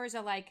text offers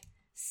are like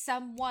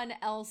someone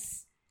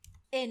else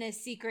in a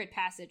secret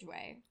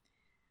passageway.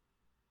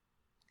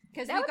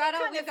 Because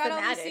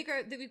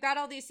we've got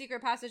all these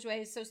secret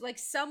passageways. So like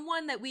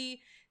someone that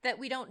we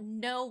don't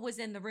know was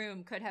in the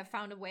room could have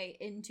found a way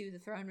into the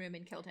throne room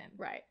and killed him.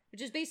 Right.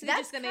 Which is basically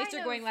just the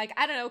maester going like,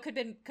 I don't know, could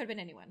have been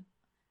anyone.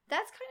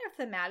 That's kind of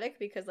thematic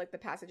because like the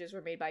passages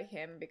were made by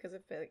him because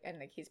of and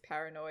like he's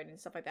paranoid and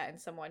stuff like that, and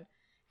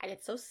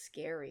it's so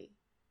scary.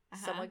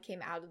 Someone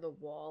came out of the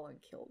wall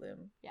and killed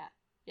him. Yeah.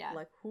 Yeah.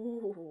 Like,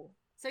 ooh.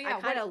 So yeah, I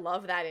kind of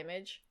love that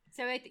image.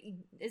 So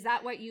is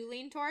that what you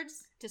lean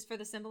towards, just for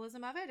the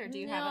symbolism of it, or do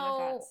you have other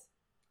thoughts?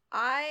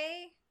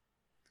 I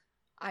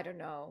don't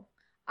know.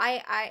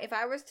 I if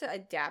I was to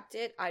adapt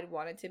it, I'd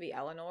want it to be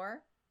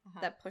Eleanor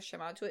that pushed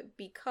him onto it,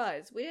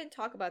 because we didn't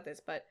talk about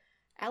this, but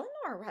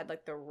Eleanor had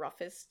like the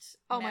roughest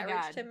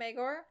marriage to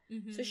Maegor.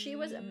 Mm-hmm. So she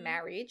was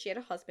married, she had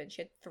a husband,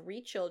 she had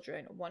 3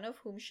 children, one of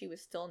whom she was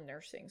still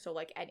nursing, so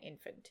like an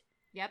infant.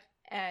 Yep.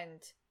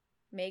 And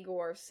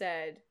Maegor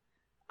said,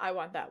 I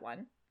want that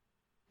one.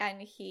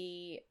 And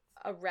he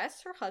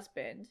arrests her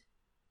husband,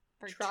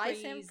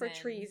 tries him for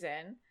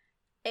treason,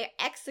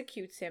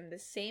 executes him the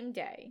same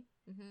day,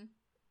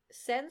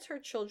 sends her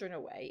children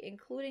away,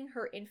 including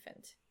her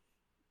infant.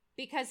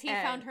 Because he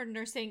found her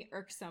nursing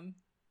irksome.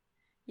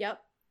 Yep.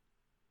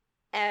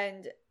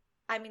 And,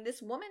 I mean,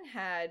 this woman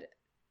had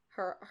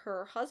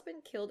her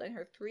husband killed and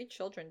her 3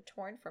 children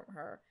torn from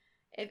her.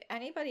 If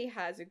anybody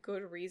has a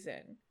good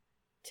reason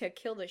to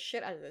kill the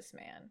shit out of this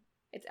man,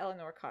 it's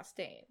Eleanor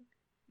Costain.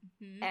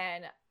 Mm-hmm.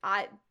 And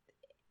I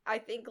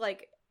think,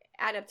 like,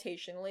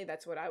 adaptationally,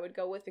 that's what I would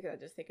go with, because I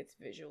just think it's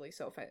visually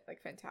so,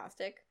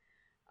 fantastic.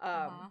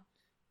 I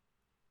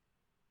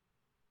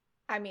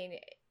mean,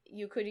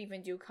 you could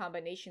even do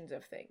combinations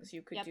of things.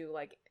 You could do,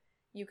 like,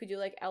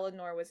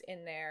 Eleanor was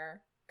in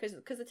there,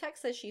 because the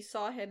text says she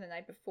saw him the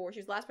night before. She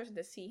was the last person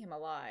to see him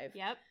alive.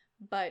 Yep.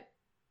 But,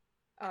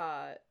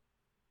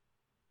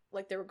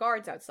 like, there were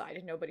guards outside,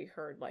 and nobody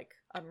heard, like,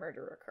 a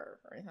murder occur,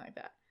 or anything like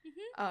that.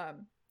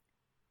 Mm-hmm.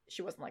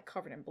 She wasn't like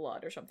covered in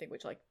blood or something,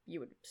 which like you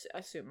would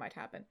assume might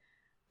happen.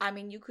 I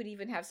mean, you could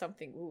even have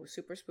something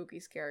super spooky,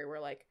 scary, where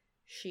like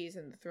she's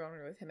in the throne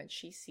room with him and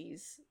she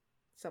sees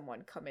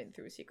someone come in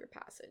through a secret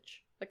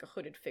passage, like a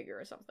hooded figure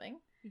or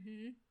something,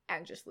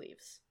 and just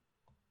leaves.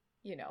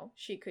 You know,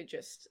 she could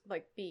just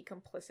like be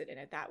complicit in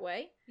it that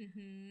way,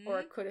 or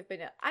it could have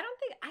been. I don't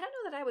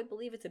know that I would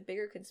believe it's a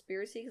bigger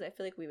conspiracy, because I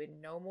feel like we would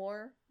know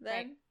more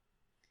then.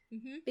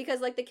 Right. Because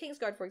like the King's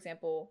Guard, for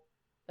example,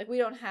 like we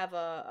don't have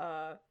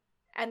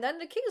and then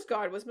the King's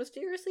Guard was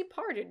mysteriously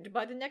pardoned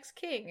by the next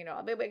king, you know.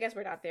 I guess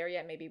we're not there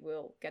yet. Maybe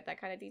we'll get that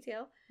kind of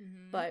detail.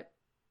 But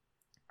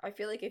I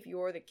feel like if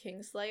you're the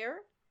Kingslayer,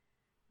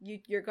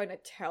 you're going to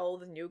tell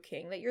the new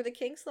king that you're the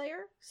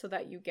Kingslayer, so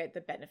that you get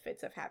the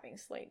benefits of having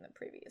slain the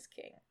previous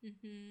king.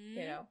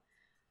 You know?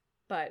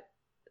 But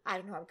I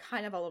don't know. I'm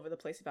kind of all over the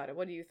place about it.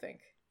 What do you think?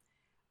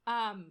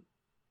 I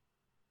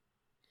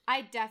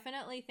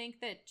definitely think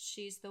that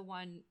she's the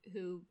one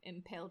who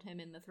impaled him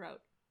in the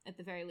throat, at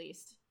the very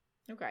least.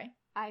 Okay.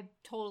 I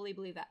totally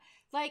believe that.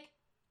 Like,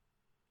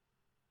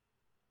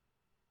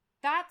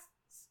 that's,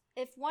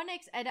 if one,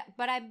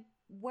 but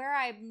where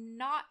I'm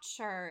not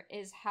sure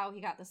is how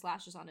he got the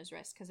slashes on his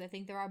wrist, because I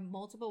think there are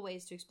multiple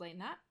ways to explain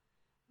that.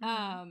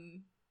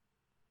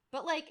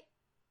 But like,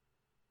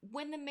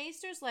 when the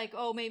maester's like,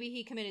 oh, maybe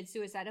he committed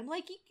suicide, I'm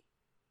like,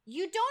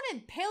 you don't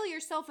impale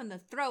yourself in the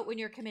throat when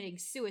you're committing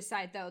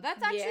suicide, though.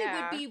 That's actually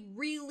would be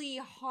really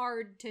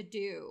hard to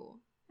do.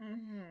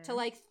 To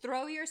like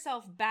throw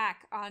yourself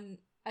back on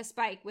a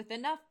spike with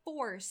enough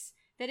force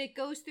that it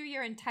goes through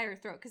your entire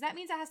throat, because that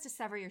means it has to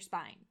sever your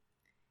spine.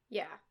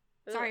 Yeah.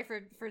 Sorry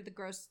for the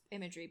gross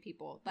imagery,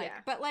 people. Like,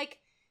 but like,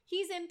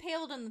 he's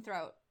impaled in the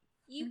throat.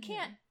 You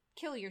can't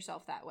kill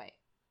yourself that way.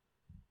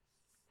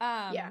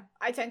 Yeah,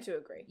 I tend to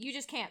agree. You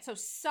just can't. So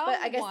someone,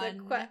 but I guess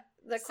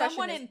the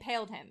someone is,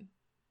 impaled him.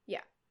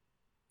 Yeah.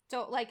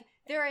 So like,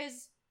 there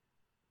is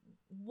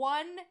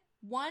one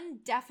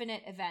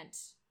definite event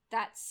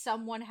that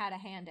someone had a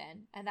hand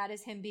in, and that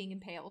is him being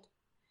impaled.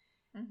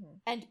 Mm-hmm.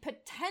 And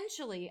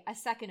potentially a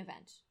second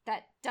event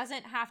that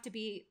doesn't have to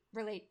be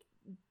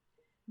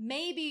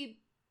maybe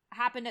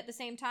happened at the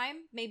same time,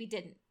 maybe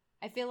didn't.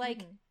 I feel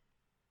like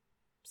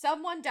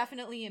someone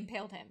definitely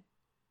impaled him.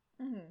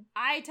 Mm-hmm.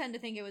 I tend to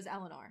think it was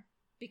Eleanor,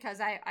 because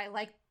I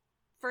like,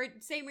 for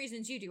same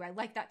reasons you do, I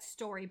like that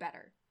story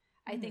better.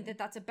 I think that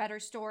that's a better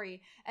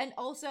story. And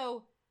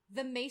also,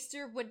 the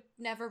Maester would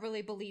never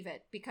really believe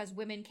it, because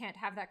women can't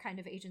have that kind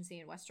of agency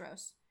in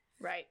Westeros.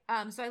 Right.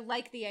 So I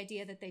like the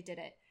idea that they did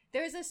it.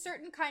 There's a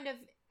certain kind of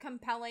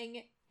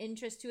compelling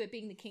interest to it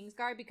being the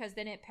Kingsguard, because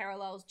then it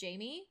parallels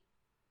Jaime.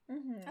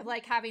 Mm-hmm. Of,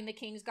 like, having the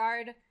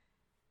Kingsguard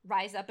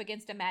rise up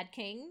against a Mad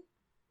King.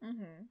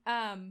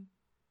 Mm-hmm.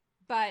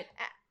 But...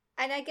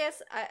 And I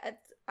guess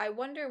I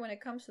wonder when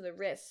it comes to the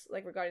risks,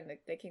 like, regarding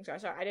the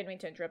Kingsguard. Sorry, I didn't mean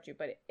to interrupt you,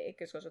 but it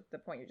just goes with the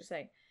point you're just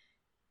saying.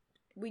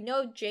 We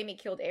know Jaime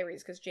killed Aerys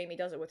because Jaime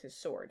does it with his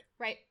sword.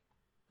 Right.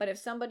 But if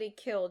somebody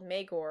killed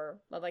Maegor,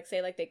 like,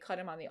 say, like, they cut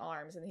him on the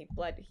arms and he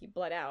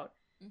bled out,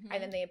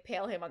 and then they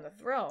impale him on the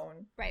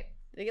throne. Right.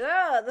 They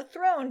go, the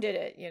throne did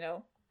it, you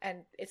know?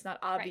 And it's not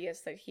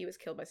obvious that he was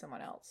killed by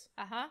someone else.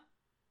 Uh-huh.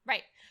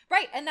 Right.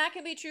 Right. And that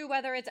can be true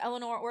whether it's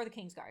Eleanor or the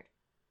Kingsguard.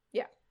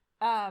 Yeah.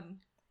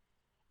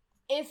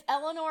 If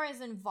Eleanor is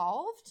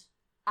involved,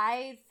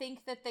 I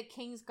think that the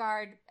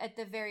Kingsguard, at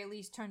the very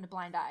least, turned a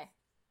blind eye.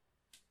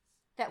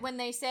 That when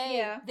they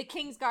say the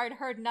Kingsguard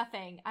heard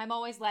nothing, I'm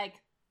always like,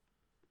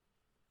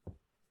 did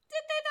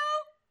they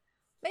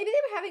though? Maybe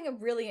they were having a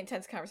really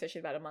intense conversation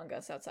about Among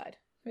Us outside.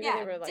 Maybe yeah,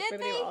 they were, like, did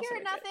they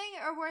hear nothing?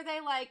 Or were they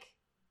like,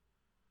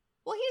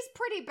 well, he's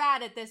pretty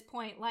bad at this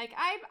point. Like,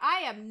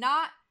 I am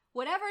not,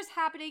 whatever's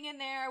happening in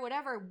there,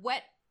 whatever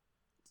wet,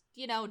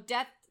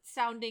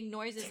 death-sounding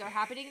noises are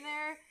happening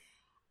there,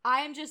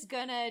 I'm just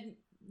gonna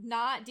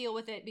not deal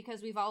with it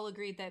because we've all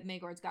agreed that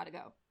Maegor's gotta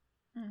go.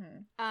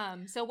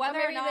 Mm-hmm. So whether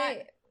or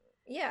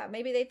not...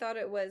 maybe they thought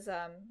it was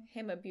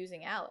him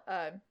abusing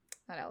Eleanor.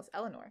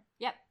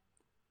 Yep.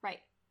 Right.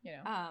 You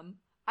know.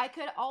 I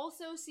could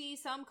also see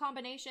some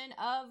combination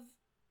of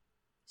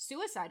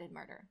suicide and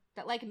murder.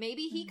 That, like,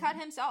 maybe he cut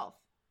himself.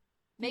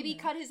 Maybe he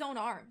cut his own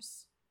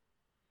arms.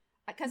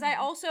 Because I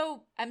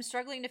also am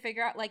struggling to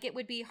figure out, like, it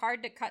would be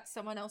hard to cut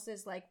someone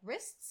else's, like,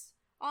 wrists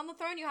on the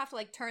throne. You have to,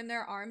 like, turn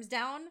their arms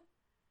down.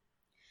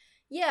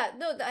 Yeah,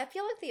 no, I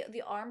feel like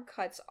the arm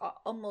cuts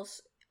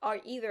are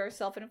either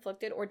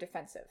self-inflicted or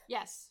defensive.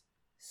 Yes.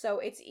 So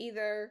it's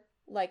either,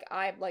 like,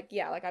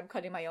 I'm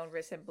cutting my own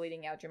wrist and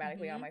bleeding out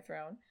dramatically on my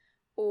throne,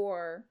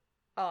 or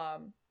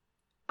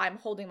I'm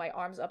holding my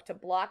arms up to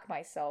block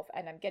myself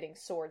and I'm getting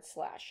sword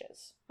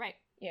slashes. Right.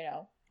 You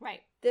know?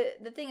 Right.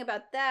 The thing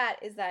about that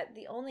is that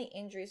the only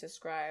injuries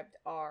described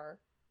are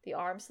the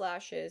arm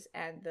slashes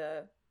and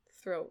the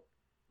throat.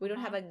 We don't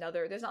have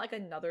there's not, like,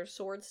 another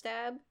sword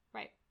stab.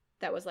 Right.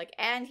 That was, like,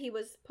 and he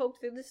was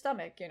poked through the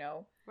stomach, you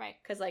know? Right.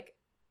 Because, like,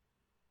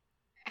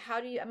 how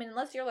do you, I mean,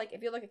 unless you're, like,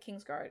 if you're, like, a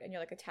Kingsguard and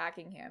you're, like,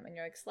 attacking him and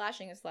you're, like,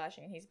 slashing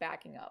and he's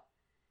backing up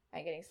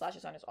and getting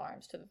slashes on his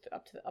arms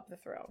up the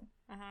throne.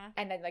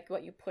 And then, like,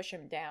 you push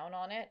him down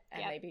on it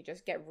and maybe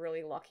just get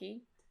really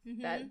lucky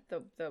that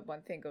the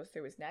one thing goes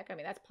through his neck. I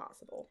mean, that's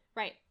possible.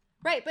 Right.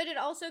 Right, but it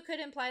also could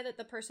imply that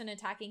the person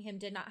attacking him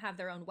did not have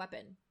their own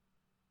weapon.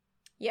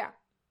 Yeah.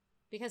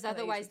 Because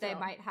otherwise they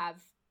might have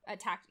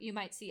attacked, you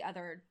might see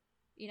other,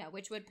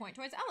 which would point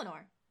towards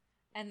Eleanor.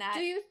 And that...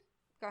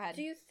 Go ahead.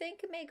 Do you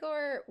think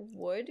Maegor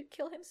would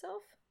kill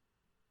himself?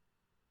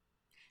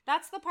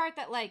 That's the part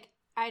that, like,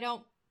 I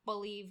don't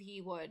believe he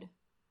would.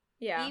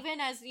 Yeah. Even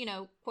as,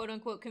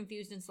 quote-unquote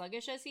confused and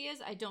sluggish as he is,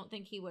 I don't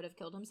think he would have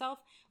killed himself,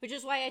 which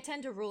is why I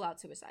tend to rule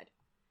out suicide.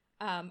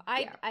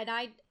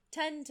 I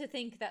tend to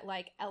think that,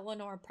 like,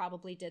 Eleanor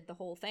probably did the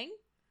whole thing.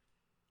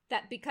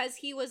 That because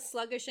he was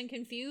sluggish and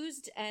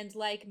confused and,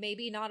 like,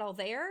 maybe not all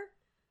there,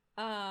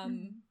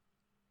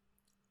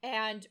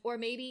 and, or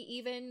maybe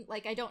even,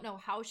 like, I don't know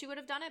how she would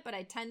have done it, but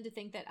I tend to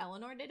think that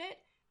Eleanor did it,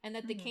 and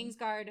that the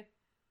Kingsguard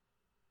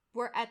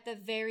were at the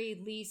very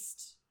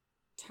least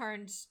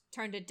turned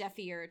a deaf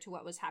ear to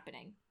what was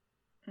happening,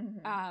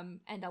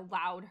 and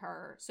allowed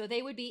her. So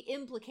they would be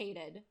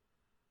implicated,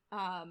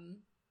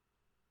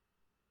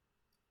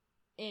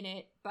 in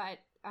it, but,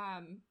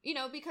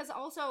 because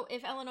also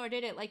if Eleanor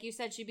did it, like you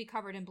said, she'd be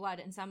covered in blood,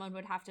 and someone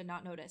would have to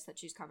not notice that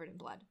she's covered in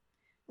blood.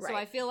 Right. So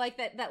I feel like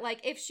that like,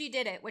 if she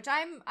did it, which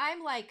I'm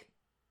like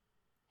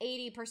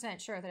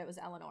 80% sure that it was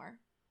Eleanor,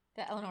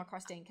 that Eleanor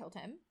Crostain killed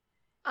him.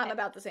 I'm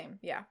about the same,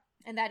 yeah.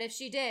 And that if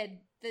she did,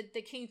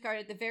 the Kingsguard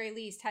at the very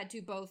least had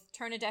to both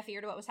turn a deaf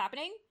ear to what was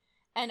happening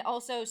and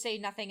also say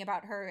nothing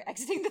about her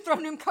exiting the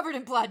throne room covered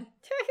in blood.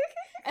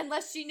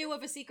 Unless she knew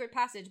of a secret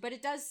passage. But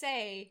it does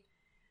say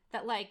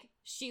that, like,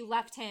 she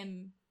left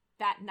him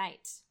that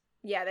night.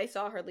 Yeah, they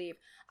saw her leave.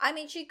 I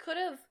mean, she could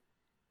have,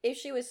 if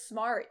she was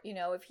smart,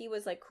 if he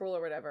was, like, cruel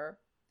or whatever,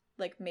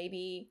 like,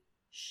 maybe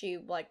she,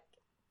 like,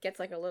 gets,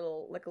 like, a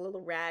little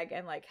rag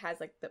and, like, has,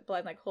 like, the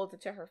blood, like, holds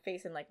it to her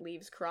face and, like,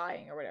 leaves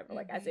crying or whatever,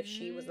 like, as if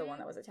she was the one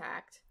that was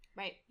attacked.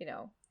 Right.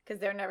 Because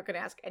they're never going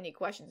to ask any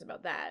questions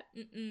about that.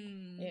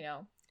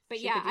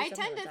 But yeah, I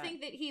tend to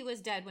think that he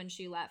was dead when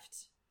she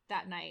left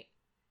that night.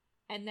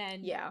 And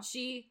then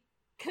she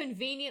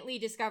conveniently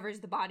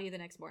discovers the body the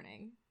next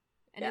morning.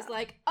 And is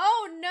like,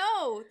 oh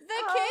no,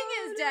 the king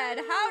is dead.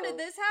 No. How did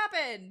this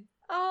happen?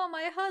 Oh,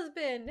 my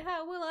husband.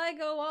 How will I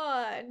go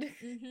on?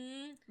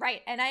 Mm-hmm.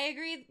 Right. And I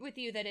agree with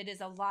you that it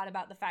is a lot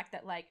about the fact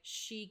that, like,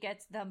 she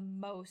gets the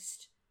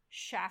most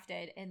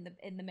shafted in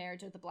the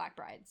marriage of the Black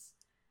Brides.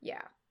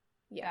 Yeah.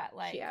 Yeah. That,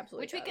 like, she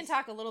absolutely which does. We can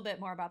talk a little bit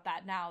more about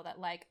that now, that,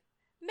 like,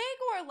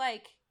 Maegor,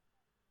 like,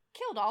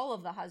 killed all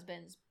of the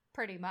husbands,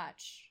 pretty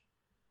much.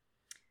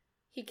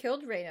 He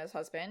killed Rhaena's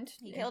husband.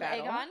 He killed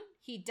Aegon.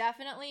 He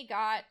definitely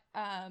got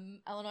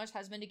Eleanor's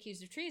husband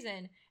accused of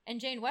treason. And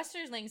Jane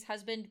Westerling's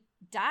husband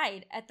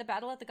died at the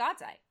Battle at the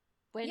God's Eye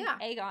when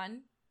Aegon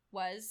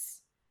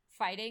was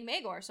fighting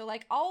Maegor. So,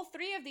 like, all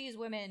three of these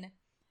women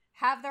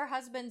have their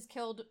husbands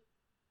killed,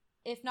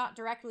 if not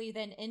directly,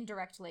 then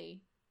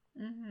indirectly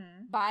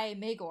by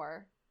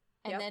Maegor.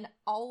 And then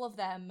all of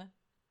them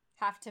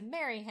have to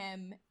marry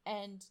him,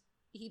 and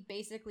he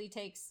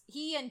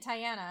and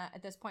Tyanna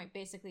at this point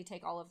basically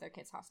take all of their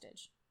kids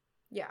hostage.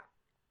 Yeah.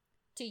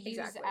 To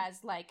use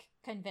as, like,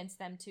 convince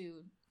them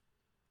to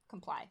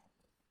comply.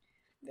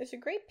 There's a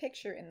great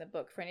picture in the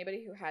book for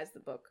anybody who has the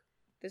book.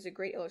 There's a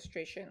great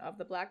illustration of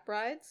the Black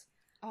Brides.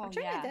 I'm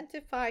trying to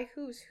identify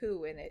who's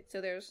who in it.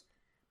 So there's,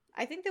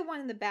 I think the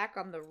one in the back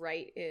on the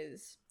right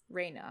is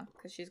Rhaena,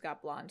 because she's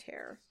got blonde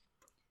hair.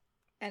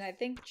 And I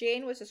think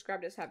Jane was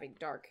described as having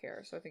dark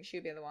hair, so I think she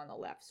would be the one on the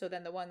left. So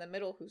then the one in the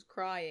middle who's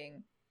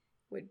crying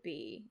would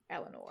be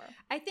Eleanor.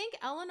 I think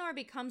Eleanor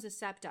becomes a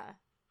septa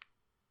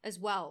as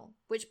well,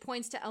 which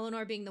points to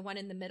Eleanor being the one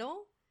in the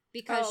middle,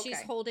 because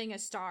she's holding a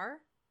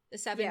star, the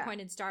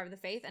seven-pointed star of the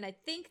faith. And I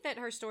think that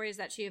her story is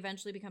that she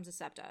eventually becomes a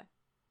septa.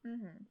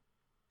 Mm-hmm.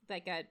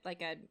 Like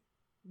a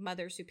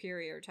mother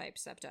superior type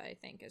septa, I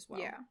think, as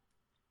well. Yeah.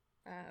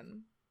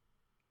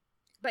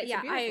 But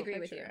yeah, I agree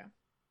with you.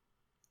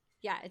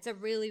 Yeah, it's a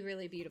really,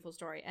 really beautiful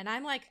story. And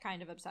I'm, like,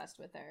 kind of obsessed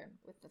with the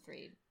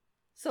three.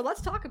 So let's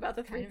talk about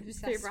the three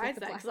brides then,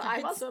 because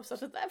I'm also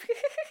obsessed with them.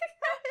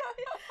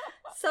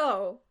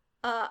 So,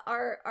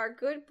 our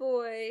good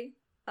boy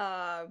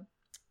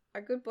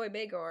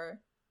Maegor,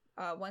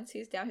 once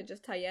he's down to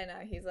just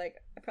Tyenna, he's like,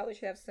 I probably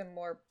should have some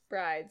more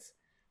brides.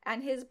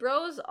 And his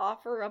bros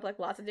offer up, like,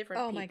 lots of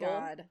different people. Oh my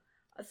god.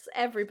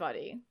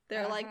 Everybody.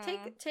 They're like,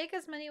 take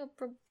as many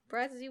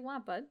brides as you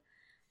want, bud.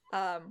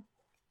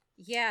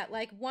 Yeah,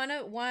 like,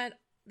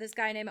 this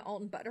guy named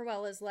Alton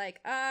Butterwell is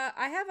like,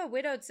 I have a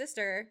widowed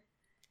sister.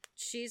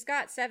 She's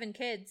got 7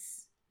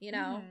 kids. You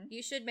know,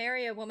 you should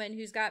marry a woman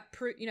who's got,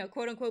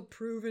 quote unquote,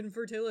 proven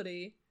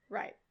fertility.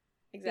 Right.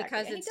 Exactly.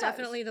 Because it's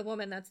definitely the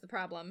woman that's the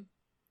problem.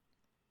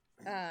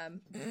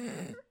 And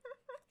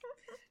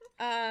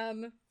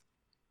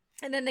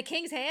then the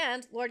King's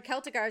Hand, Lord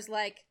Celtigar's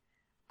like,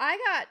 I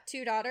got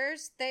 2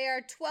 daughters. They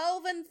are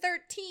 12 and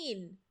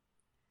 13.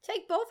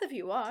 Take both if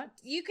you want.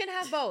 You can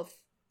have both.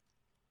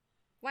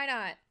 Why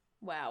not?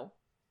 Wow.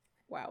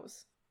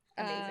 Wows.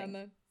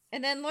 Amazing.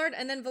 And then Lord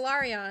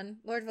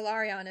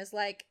Velaryon is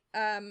like,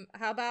 how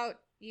about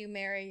you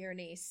marry your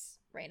niece,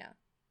 Rhaena?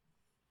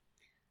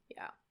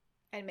 Yeah.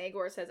 And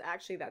Maegor says,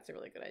 actually, that's a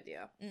really good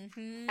idea.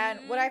 Mm-hmm.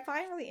 And what I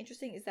find really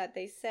interesting is that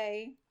they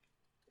say,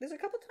 there's a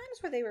couple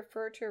times where they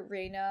refer to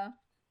Rhaena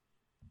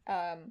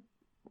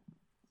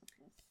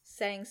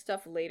saying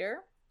stuff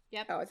later.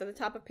 Yep. Oh, it's at the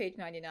top of page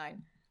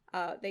 99.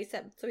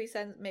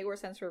 Maegor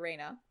sends for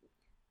Rhaena,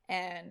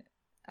 and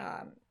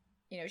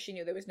she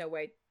knew there was no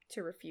way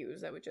to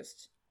refuse. That would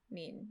just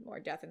mean more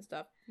death and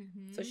stuff.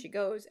 Mm-hmm. So she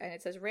goes, and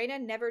it says,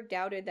 Rhaena never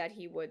doubted that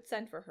he would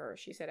send for her,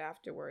 she said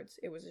afterwards.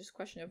 It was just a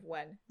question of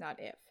when, not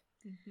if.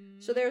 Mm-hmm.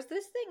 So there's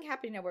this thing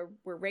happening now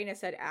where Rhaena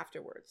said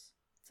afterwards.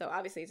 So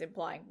obviously it's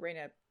implying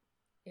Rhaena,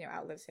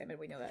 outlives him, and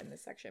we know that in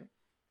this section.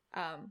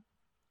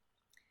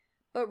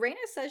 But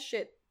Rhaena says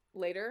shit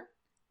later,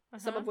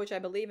 some of which I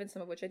believe and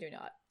some of which I do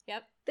not.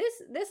 Yep.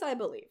 This I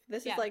believe.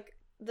 This is like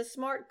the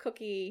smart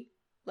cookie,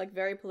 like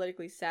very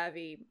politically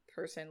savvy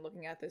person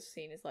looking at this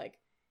scene is like,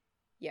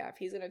 yeah, if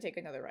he's gonna take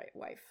another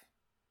wife,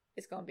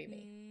 it's gonna be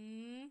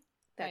me.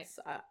 That's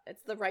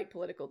it's the right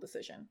political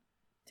decision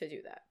to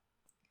do that.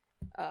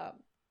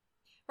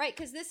 Right,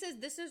 because this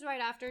is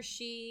right after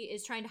she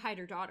is trying to hide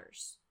her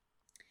daughters.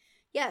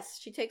 Yes,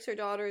 she takes her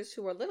daughters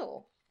who are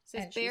little. So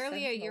it's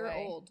barely a year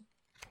old.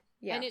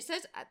 Yeah, and it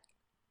says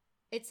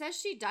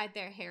she dyed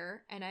their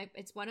hair, and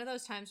it's one of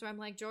those times where I'm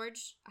like,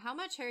 George, how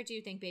much hair do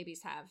you think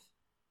babies have?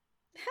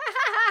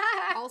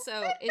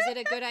 Also, is it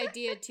a good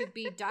idea to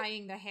be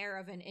dyeing the hair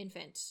of an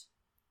infant?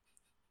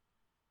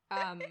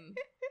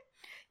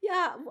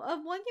 Yeah, a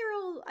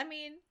 1-year-old. I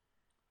mean,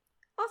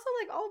 also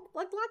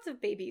lots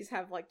of babies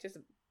have like just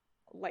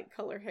light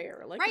color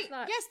hair. Like, right? It's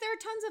not... Yes, there are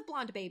tons of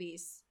blonde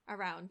babies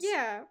around.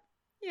 Yeah.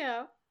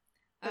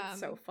 That's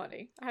so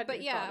funny. I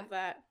hadn't even thought of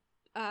that.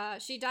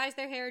 She dyes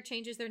their hair,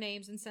 changes their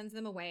names, and sends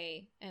them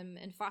away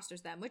and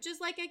fosters them, which is,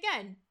 like,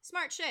 again,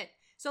 smart shit.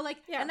 So, like,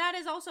 and that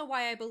is also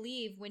why I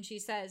believe when she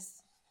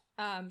says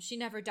she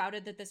never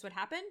doubted that this would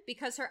happen,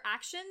 because her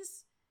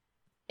actions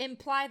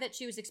imply that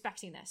she was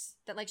expecting this.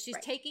 That, like, she's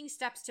taking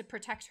steps to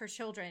protect her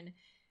children,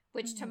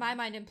 which to my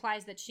mind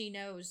implies that she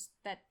knows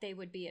that they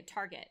would be a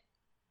target.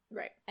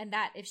 Right. And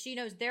that if she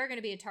knows they're going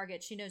to be a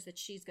target, she knows that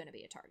she's going to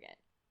be a target.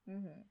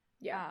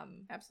 Yeah,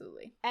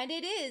 absolutely. And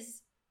it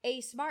is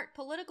a smart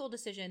political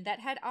decision that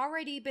had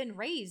already been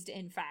raised,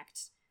 in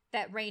fact,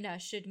 that Rhaena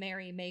should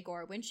marry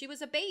Maegor when she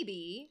was a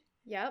baby.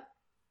 Yep.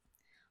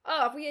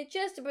 Oh, if we had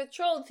just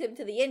betrothed him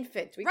to the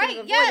infant, we could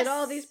have avoided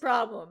all these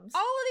problems.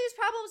 All of these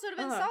problems would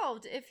have been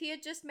solved if he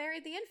had just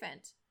married the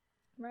infant.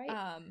 Right.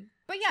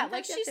 But yeah, Sometimes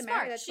like, you have she's to marry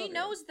smart. that She children.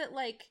 knows that,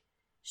 like,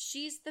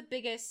 she's the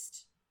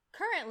biggest,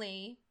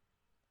 currently,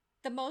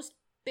 the most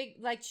big,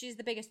 like, she's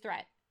the biggest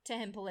threat to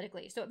him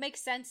politically. So it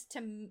makes sense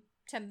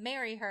to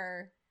marry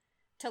her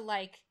to,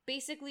 like,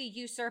 basically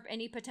usurp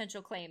any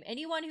potential claim.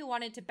 Anyone who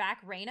wanted to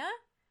back Rhaena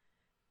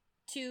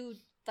to,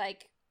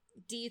 like,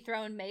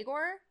 dethrone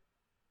Maegor,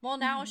 well,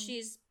 now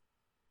she's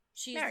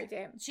married to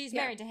him. She's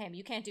married to him.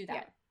 You can't do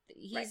that.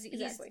 Yeah. He's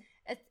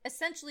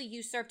essentially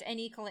usurped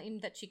any claim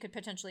that she could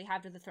potentially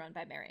have to the throne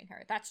by marrying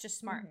her. That's just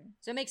smart.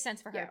 So it makes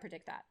sense for her to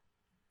predict that.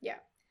 Yeah.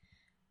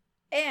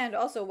 And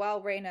also,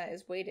 while Rhaena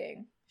is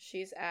waiting,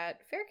 she's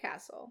at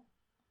Faircastle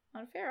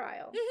on Fair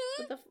Isle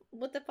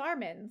with the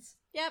Farmans.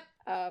 Yep.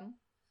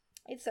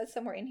 It says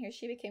somewhere in here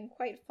she became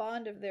quite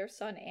fond of their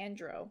son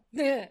Andrew.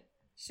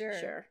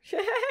 Sure,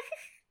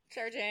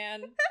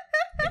 Jan.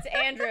 It's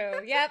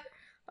Andrew. Yep.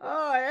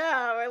 Oh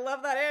yeah, I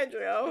love that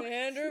Andrew.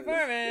 Andrew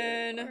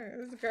Farman. It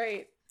was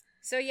great.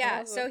 So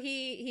yeah, so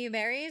he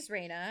marries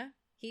Rhaena.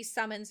 He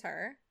summons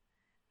her.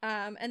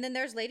 And then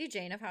there's Lady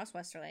Jane of House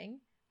Westerling.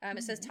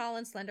 It says tall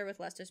and slender with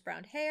lustrous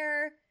brown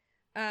hair.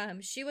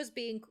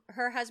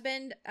 Her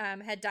husband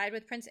had died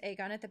with Prince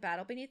Aegon at the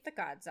battle beneath the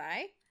God's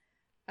Eye.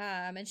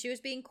 And she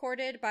was being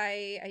courted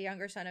by a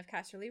younger son of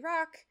Casterly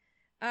Rock.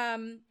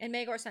 And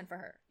Maegor sent for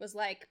her. Was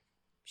like,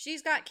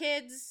 she's got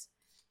kids.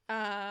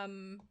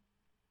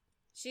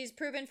 She's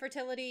proven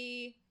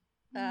fertility.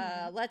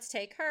 Let's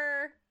take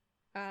her.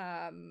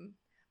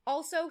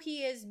 Also,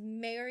 he is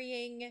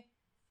marrying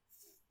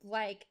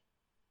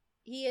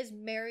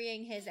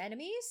his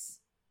enemies.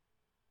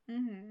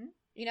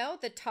 You know,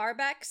 the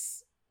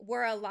Tarbecks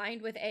were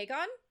aligned with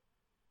Aegon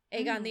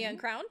the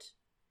Uncrowned.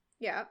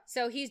 Yeah.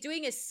 So he's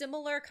doing a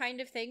similar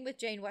kind of thing with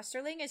Jane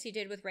Westerling as he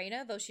did with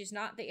Rhaena, though she's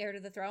not the heir to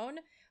the throne.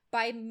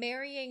 By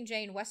marrying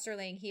Jane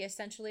Westerling, he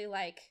essentially,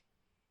 like,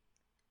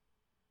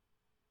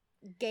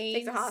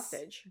 gains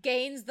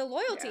the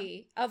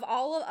loyalty of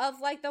all of,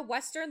 like, the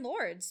Western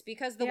lords,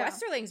 because the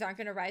Westerlings aren't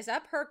going to rise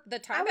up. The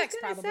Tarbecks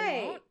probably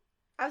won't.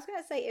 I was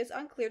going to say, it's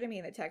unclear to me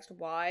in the text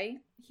why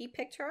he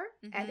picked her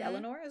and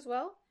Eleanor as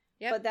well.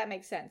 Yep. But that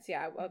makes sense.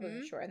 Yeah, I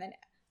wasn't sure. And then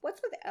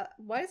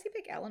why does he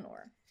pick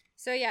Eleanor?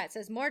 So yeah, it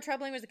says, more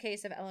troubling was the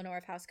case of Eleanor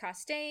of House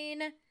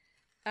Costain.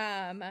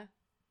 It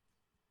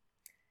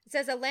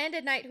says, a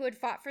landed knight who had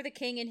fought for the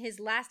king in his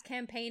last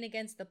campaign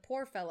against the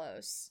Poor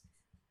Fellows.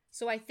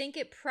 So I think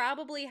it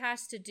probably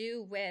has to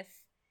do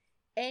with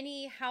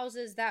any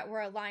houses that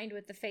were aligned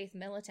with the Faith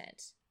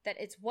Militant. That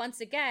it's once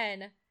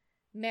again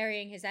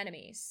marrying his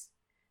enemies.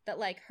 That,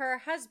 like, her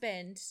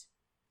husband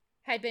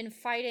had been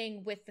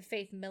fighting with the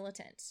Faith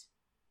Militant.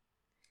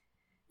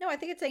 No, I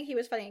think it's saying he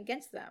was fighting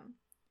against them.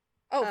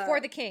 Oh,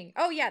 for the king.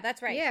 Oh, yeah,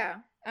 that's right.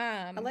 Yeah.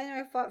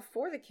 Eleanor fought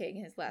for the king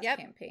in his last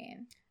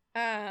campaign.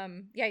 Yeah,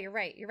 you're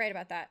right. You're right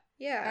about that.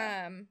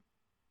 Yeah.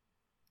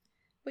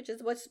 Which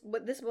is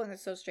what this one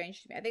is so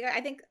strange to me.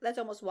 I think that's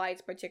almost why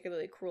it's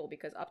particularly cruel,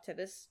 because up to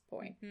this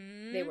point,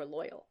 they were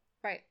loyal.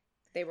 Right.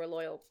 They were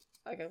loyal,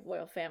 like a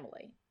loyal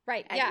family.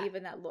 Right. And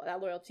even that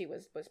loyalty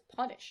was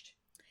punished.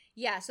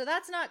 Yeah. So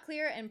that's not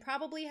clear, and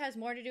probably has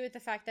more to do with the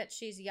fact that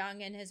she's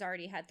young and has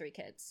already had 3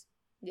 kids.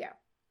 Yeah.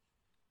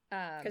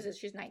 Because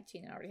she's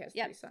 19 and already has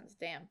 3 sons.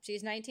 Damn.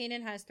 She's 19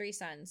 and has 3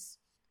 sons.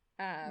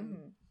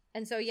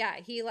 And so, yeah,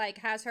 he, like,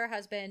 has her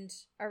husband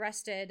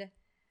arrested,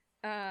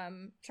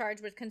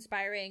 charged with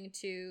conspiring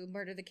to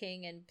murder the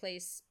king and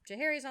place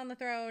Jaehaerys on the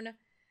throne,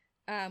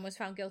 was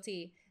found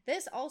guilty.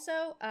 This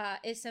also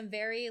is some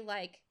very,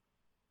 like,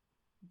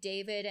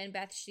 David and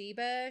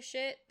Bathsheba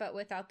shit, but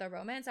without the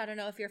romance. I don't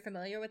know if you're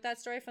familiar with that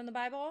story from the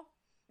Bible.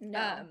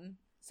 No.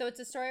 So it's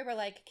a story where,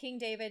 like, King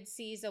David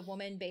sees a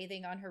woman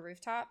bathing on her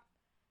rooftop,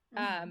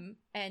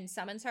 and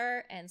summons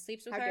her and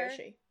sleeps with her. How dare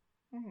she?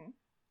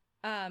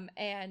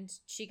 And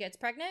she gets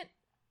pregnant,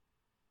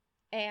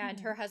 and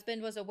her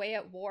husband was away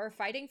at war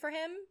fighting for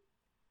him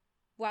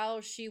while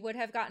she would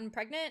have gotten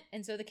pregnant,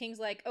 and so the king's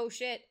like, oh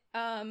shit,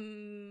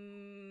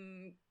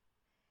 send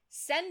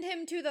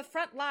him to the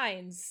front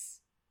lines.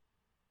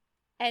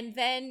 And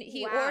then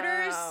he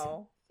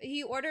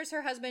orders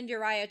her husband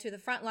Uriah to the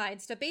front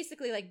lines to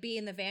basically, like, be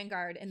in the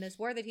vanguard in this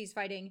war that he's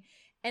fighting,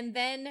 and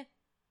then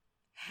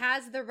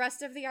has the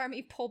rest of the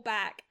army pull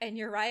back, and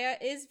Uriah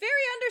is very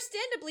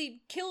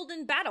understandably killed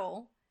in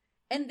battle,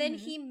 and then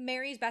he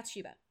marries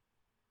Bathsheba.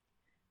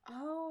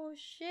 Oh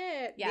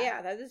shit.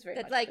 Yeah, that is very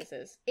much like, this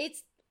is.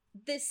 It's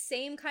the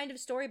same kind of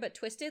story but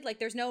twisted. Like,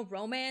 there's no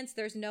romance,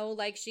 there's no,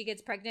 like, she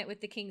gets pregnant with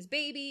the king's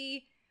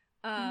baby.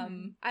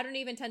 I don't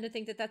even tend to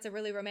think that that's a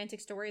really romantic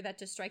story. That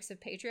just strikes of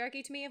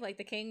patriarchy to me, of like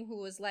the king who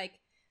was like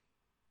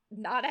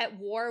not at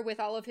war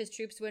with all of his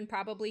troops when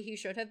probably he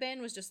should have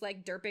been, was just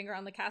like derping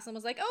around the castle and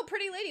was like, oh,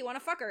 pretty lady, want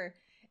to fuck her,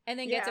 and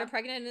then gets her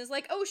pregnant and is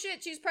like, oh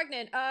shit, she's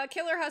pregnant,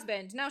 kill her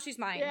husband, now she's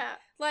mine. Yeah.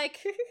 Like,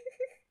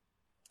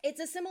 it's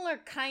a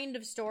similar kind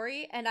of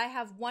story, and I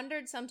have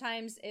wondered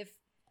sometimes if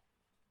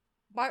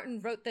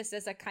Martin wrote this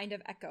as a kind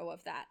of echo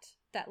of that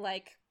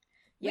like,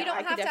 we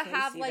don't have to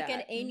have like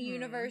an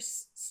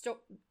in-universe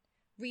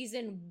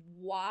reason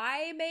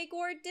why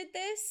Maegor did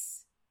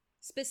this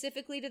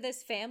specifically to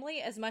this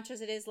family, as much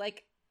as it is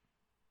like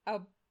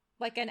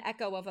an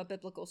echo of a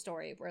biblical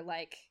story where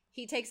like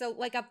he takes a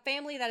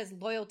family that is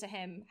loyal to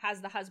him,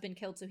 has the husband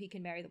killed so he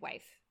can marry the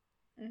wife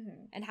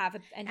and have a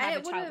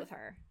child with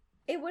her.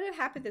 It would have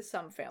happened to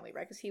some family,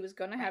 right? Because he was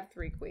going to have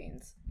 3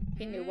 queens.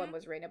 He knew one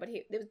was Rhaena, but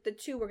the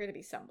 2 were going to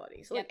be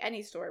somebody. So like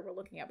any story we're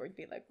looking at would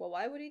be like, well,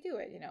 why would he do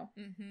it? You know.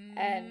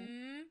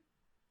 And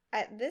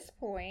at this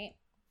point,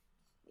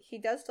 he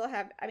does still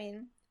have. I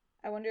mean,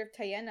 I wonder if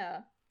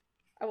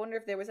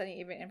there was any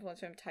even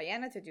influence from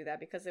Tiana to do that,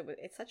 because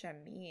it's such a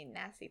mean,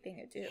 nasty thing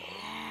to do.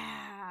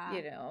 Yeah.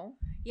 You know?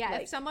 Yeah,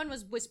 like, if someone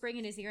was whispering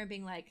in his ear and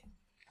being like,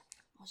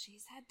 well,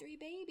 she's had 3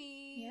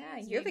 babies. Yeah,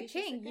 you're the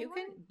king.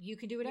 You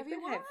can do whatever you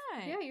want.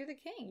 Yeah, you're the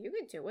king. You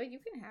can do it. You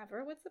can have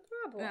her. What's the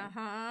problem?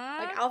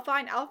 Like,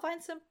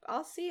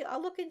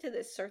 I'll look into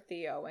this Sir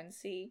Theo and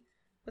see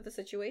what the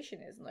situation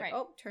is. And like,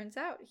 oh, turns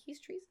out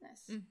he's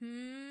treasonous.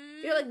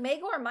 You know, like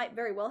Maegor might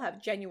very well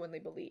have genuinely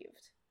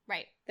believed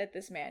that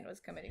this man was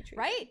committing treason.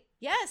 Right.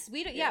 Yes.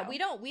 We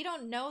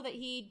don't know that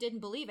he didn't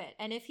believe it.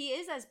 And if he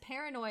is as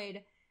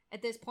paranoid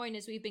at this point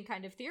as we've been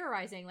kind of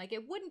theorizing, like,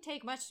 it wouldn't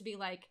take much to be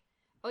like,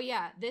 oh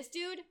yeah, this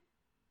dude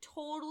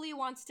totally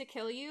wants to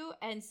kill you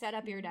and set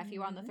up your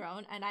nephew on the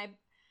throne. And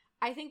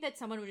I think that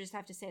someone would just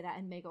have to say that,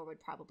 and Maegor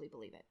would probably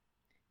believe it.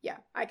 Yeah,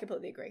 I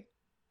completely agree.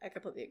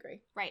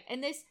 Right.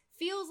 And this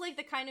feels like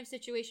the kind of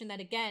situation that,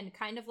 again,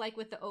 kind of like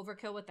with the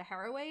overkill with the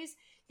Harroways,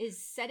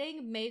 is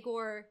putting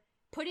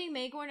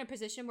Maegor in a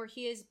position where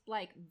he is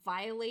like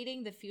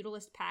violating the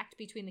feudalist pact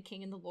between the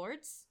king and the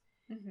lords.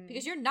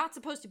 Because you're not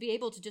supposed to be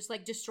able to just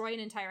like destroy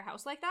an entire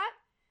house like that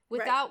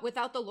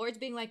without the lords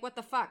being like, what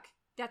the fuck?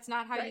 That's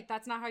not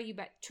how you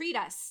treat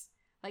us.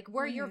 Like,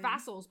 we're your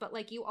vassals, but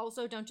like, you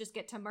also don't just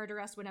get to murder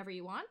us whenever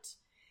you want.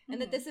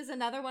 And that this is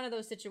another one of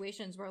those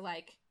situations where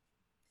like,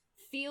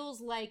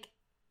 feels like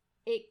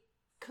it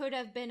could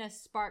have been a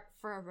spark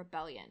for a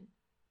rebellion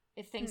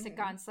if things had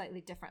gone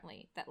slightly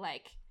differently. That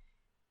like,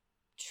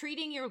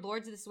 treating your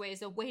lords this way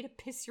is a way to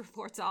piss your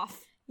lords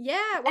off.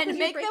 Yeah, and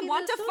make them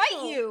want to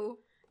fight you.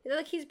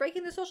 Like, he's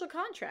breaking the social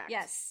contract.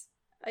 Yes.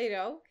 You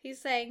know,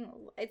 he's saying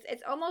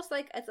it's almost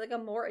like it's like a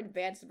more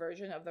advanced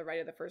version of the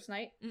right of the first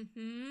night.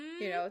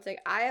 You know, it's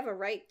like, I have a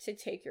right to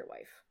take your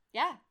wife.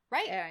 Yeah,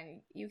 right. And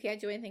you can't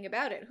do anything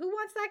about it. Who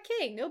wants that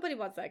king? Nobody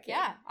wants that king.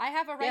 Yeah, I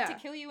have a right to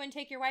kill you and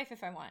take your wife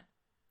if I want.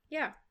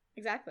 Yeah,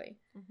 exactly.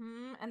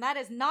 And that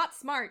is not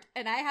smart.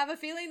 And I have a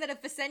feeling that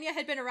if Visenya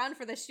had been around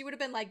for this, she would have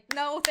been like,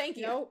 no, thank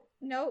you.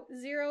 Nope,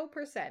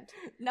 0%.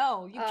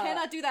 No, you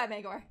cannot do that,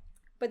 Maegor.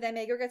 But then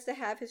Maegor gets to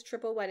have his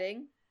triple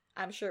wedding.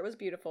 I'm sure it was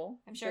beautiful.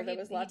 I'm sure he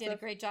did a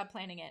great job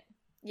planning it.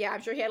 Yeah,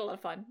 I'm sure he had a lot of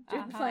fun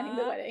planning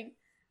the wedding.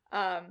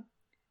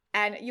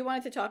 And you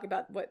wanted to talk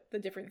about what the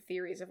different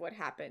theories of what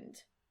happened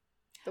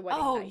the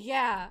wedding night.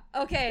 Yeah.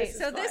 Okay,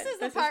 this is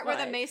the part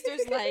where the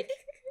maester's like,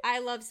 I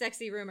love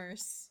sexy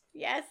rumors.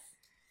 Yes.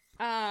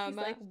 He's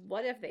like,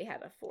 what if they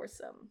had a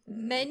foursome?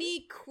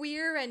 Many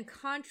queer and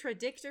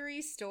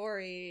contradictory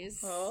stories.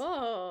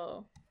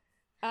 Oh.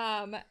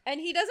 And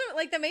he doesn't,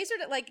 like, the maester,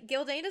 like,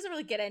 Gildane doesn't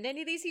really get into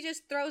any of these, he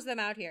just throws them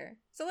out here.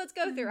 So let's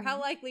go through. How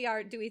likely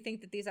do we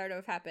think that these are to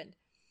have happened?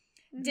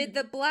 Did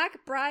the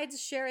black brides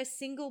share a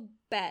single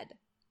bed,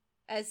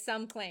 as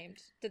some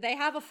claimed? Did they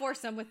have a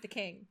foursome with the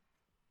king?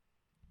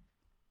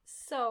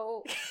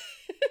 So,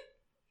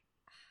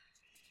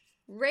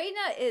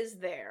 Rhaena is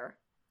there.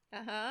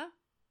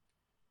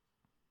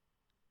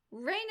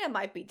 Rhaena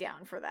might be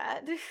down for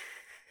that.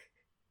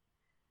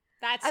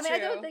 That's true.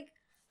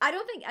 I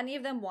don't think any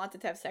of them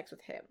wanted to have sex with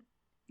him.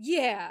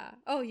 Yeah.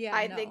 Oh, yeah.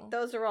 I think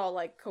those are all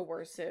like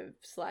coercive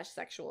 /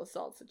 sexual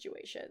assault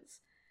situations.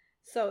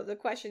 So the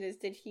question is,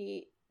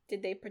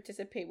 did they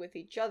participate with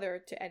each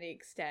other to any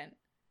extent?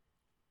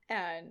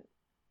 And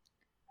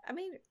I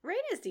mean,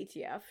 Rhaena's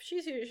DTF.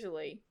 She's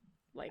usually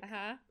like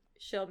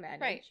she'll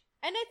manage. Right.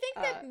 And I think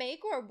that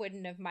Maegor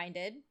wouldn't have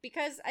minded,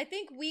 because I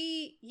think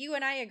you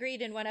and I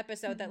agreed in one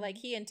episode that like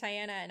he and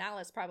Tiana and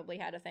Alice probably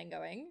had a thing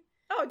going.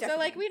 Oh, definitely. So,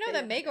 like, we know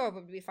that Maegor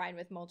would be fine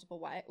with multiple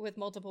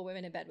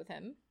women in bed with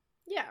him.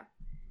 Yeah.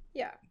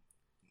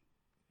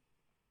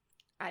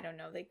 I don't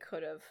know. They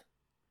could have.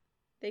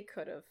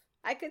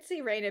 I could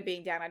see Rhaena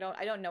being down. I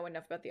don't know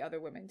enough about the other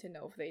women to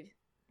know if they'd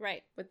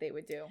what they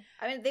would do.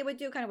 I mean, they would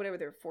do kind of whatever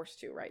they're forced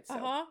to, right?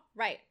 So.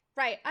 Right.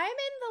 I'm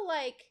in the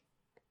like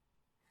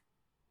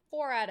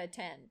 4 out of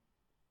 10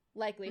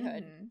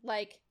 likelihood.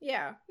 Like,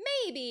 yeah,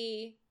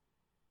 maybe,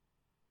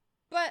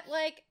 but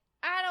like,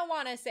 I don't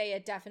want to say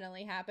it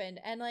definitely happened.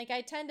 And, like,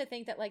 I tend to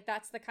think that, like,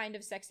 that's the kind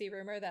of sexy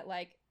rumor that,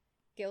 like,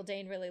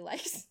 Gildane really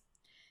likes.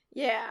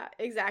 Yeah,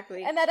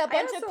 exactly. And that a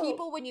bunch of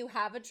people, when you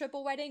have a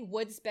triple wedding,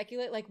 would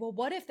speculate, like, well,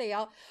 what if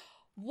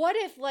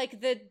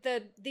like,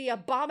 the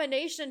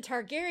abomination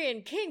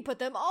Targaryen king put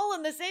them all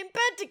in the same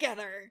bed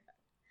together?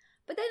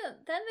 But then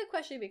the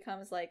question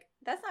becomes, like,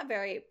 that's not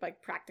very,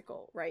 like,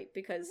 practical, right?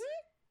 Because,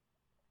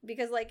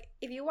 like,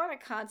 if you want to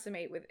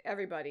consummate with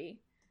everybody,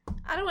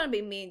 I don't want to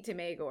be mean to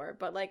Maegor,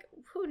 but, like,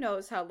 who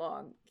knows how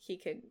long he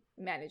could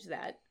manage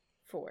that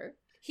for.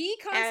 He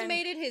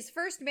consummated his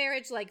first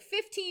marriage like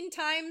 15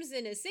 times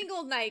in a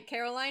single night,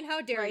 Caroline.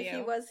 How dare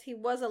you? He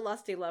was a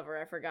lusty lover,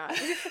 I forgot.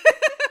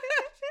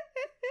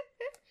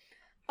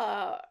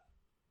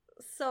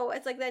 So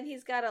it's like, then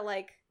he's gotta,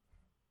 like,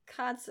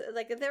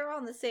 like, if they're all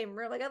in the same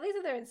room, like, at least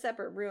if they're in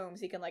separate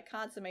rooms, he can, like,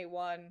 consummate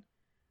one,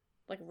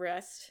 like,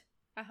 rest,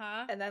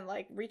 and then,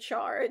 like,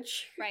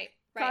 recharge, right,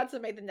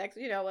 consummate the next,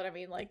 you know what I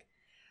mean? Like,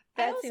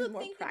 that seems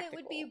more practical. That it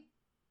would be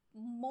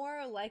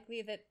more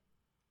likely that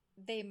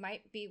they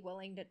might be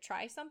willing to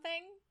try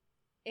something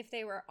if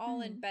they were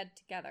all in bed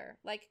together.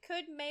 Like,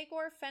 could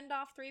Maegor fend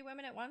off 3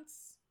 women at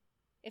once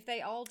if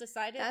they all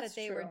decided that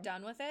they were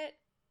done with it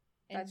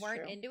and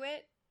weren't into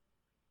it?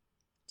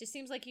 Just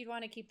seems like you'd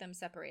want to keep them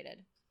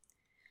separated.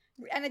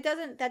 And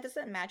that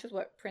doesn't match with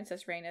what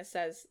Princess Rhaena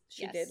says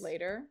she did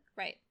later.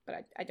 Right.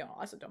 But I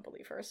also don't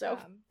believe her, so.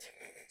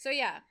 So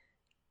yeah.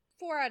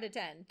 4 out of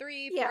 10.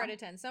 3, 4 out of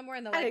 10. Somewhere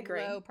in the, like,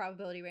 low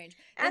probability range.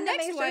 And the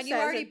next one you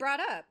already brought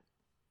up.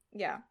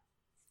 Yeah.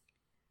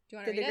 Do you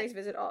want to read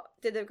it?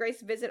 Did the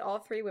Grace visit all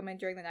 3 women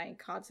during the night and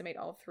consummate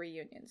all 3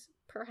 unions?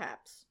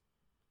 Perhaps.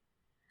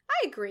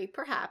 I agree,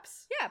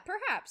 perhaps. Yeah,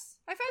 perhaps.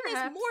 I find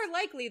this more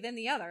likely than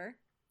the other.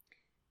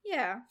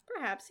 Yeah,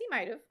 perhaps. He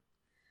might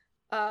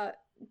have.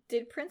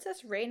 Did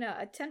Princess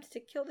Rhaena attempt to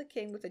kill the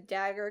king with a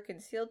dagger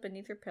concealed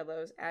beneath her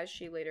pillows, as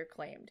she later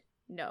claimed?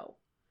 No.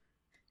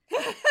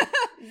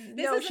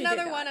 This is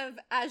another one of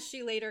as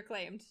she later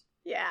claimed.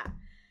 Yeah.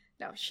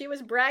 No, she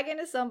was bragging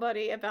to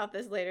somebody about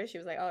this later. She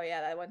was like, oh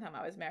yeah, that one time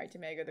I was married to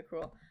Maegor the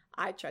Cruel,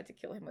 I tried to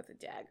kill him with a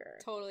dagger.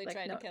 Totally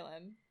tried to kill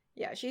him.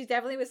 Yeah, she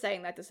definitely was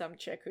saying that to some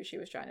chick who she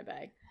was trying to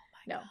bag.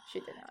 No, she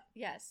did not.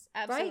 Yes,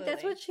 absolutely. Right,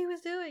 that's what she was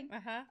doing.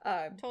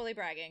 Totally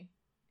bragging.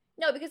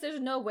 No, because there's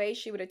no way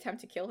she would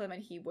attempt to kill him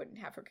and he wouldn't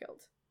have her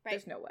killed. Right.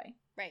 There's no way.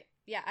 Right.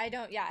 Yeah, I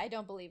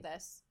don't believe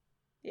this.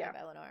 Yeah. Of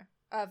Eleanor.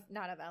 Of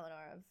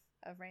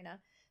Rhaena.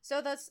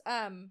 So that's,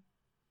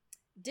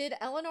 did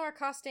Eleanor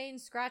Costain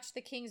scratch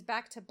the king's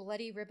back to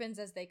bloody ribbons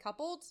as they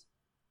coupled?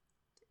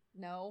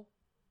 No.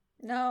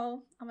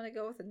 No. I'm gonna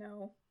go with a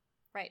no.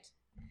 Right.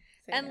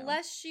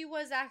 Unless she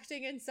was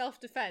acting in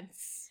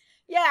self-defense.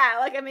 Yeah,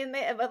 like, I mean,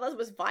 unless it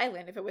was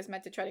violent, if it was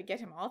meant to try to get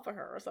him off of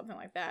her or something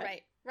like that.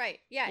 Right.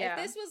 Yeah, if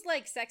this was,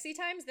 like, sexy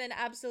times, then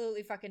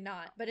absolutely fucking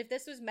not. But if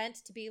this was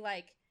meant to be,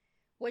 like,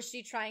 was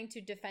she trying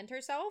to defend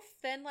herself,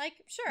 then, like,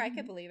 sure, I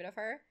could believe it of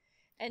her.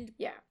 And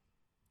yeah.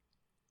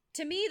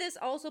 To me, this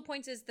also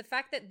points is the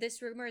fact that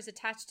this rumor is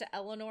attached to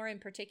Eleanor in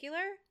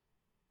particular,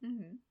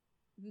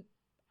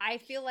 I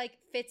feel like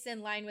fits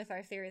in line with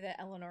our theory that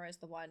Eleanor is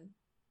the one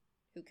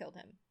who killed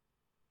him.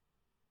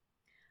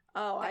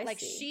 Oh, that, I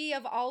see. She,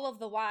 of all of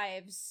the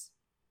wives,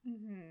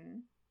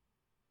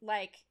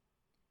 like,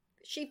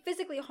 she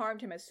physically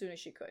harmed him as soon as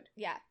she could.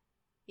 Yeah.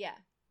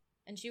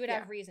 And she would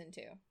have reason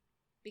to,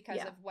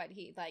 because of what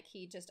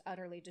he just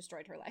utterly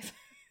destroyed her life.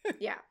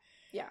 Yeah,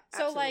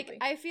 so, absolutely. Like,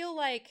 I feel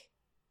like,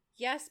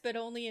 yes, but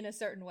only in a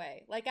certain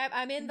way. Like,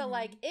 I'm in the,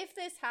 like, if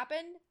this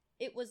happened,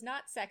 it was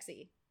not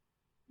sexy.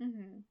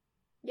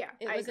 Yeah,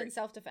 it was in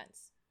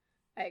self-defense.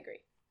 I agree.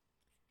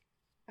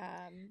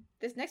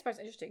 This next part's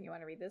interesting. You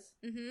want to read this?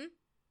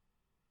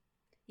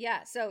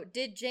 Yeah, so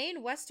did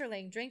Jane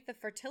Westerling drink the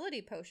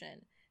fertility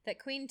potion that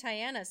Queen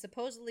Tiana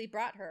supposedly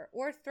brought her,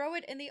 or throw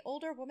it in the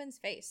older woman's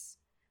face?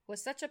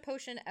 Was such a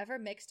potion ever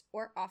mixed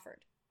or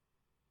offered?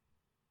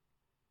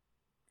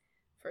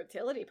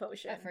 Fertility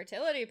potion. A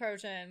fertility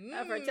potion.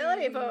 A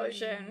fertility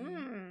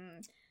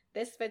potion.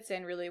 This fits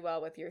in really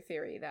well with your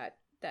theory that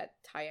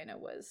Tiana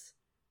was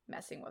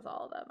messing with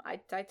all of them.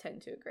 I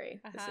tend to agree.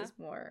 This is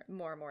more and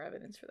more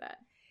evidence for that.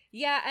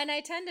 Yeah, and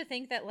I tend to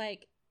think that,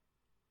 like,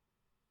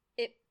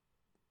 it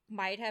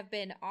might have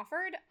been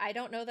offered. I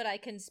don't know that I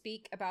can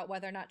speak about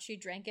whether or not she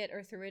drank it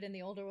or threw it in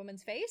the older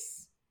woman's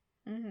face.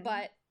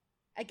 But,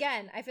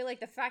 again, I feel like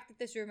the fact that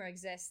this rumor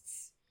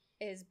exists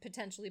is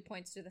potentially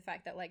points to the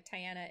fact that, like,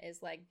 Tiana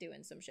is, like,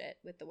 doing some shit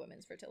with the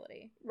women's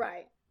fertility.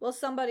 Right. Well,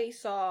 somebody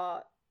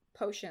saw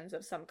potions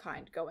of some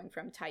kind going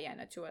from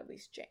Tiana to at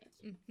least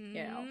Jane.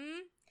 You know?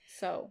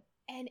 So...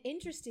 And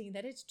interesting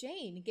that it's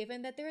Jane,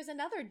 given that there is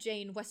another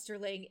Jane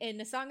Westerling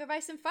in A Song of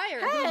Ice and Fire,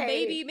 who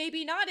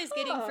maybe not is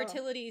getting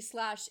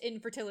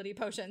fertility/infertility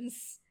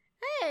potions.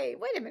 Hey,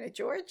 wait a minute,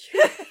 George.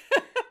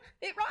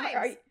 It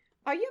rhymes.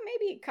 Are you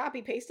maybe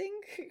copy-pasting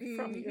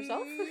from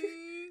yourself?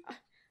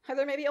 Are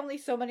there maybe only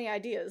so many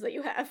ideas that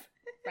you have?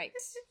 Right.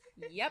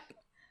 Yep.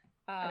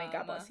 I mean,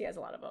 God bless, he has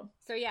a lot of them.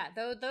 So yeah,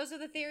 those are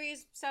the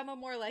theories. Some are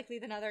more likely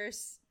than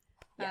others.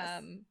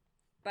 Yes.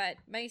 but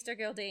Maester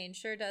Gildane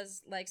sure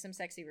does like some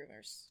sexy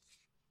rumors.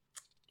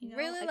 You know,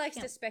 Really I likes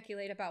to can't-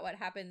 speculate about what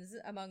happens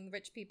among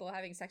rich people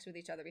having sex with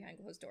each other behind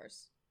closed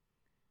doors.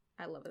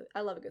 I love it.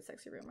 I love a good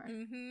sexy rumor.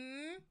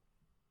 Mm-hmm.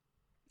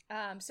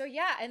 So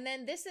yeah, and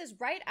then this is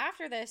right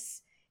after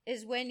this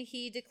is when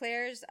he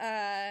declares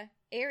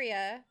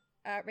Arya,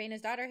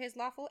 Rhaena's daughter, his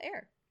lawful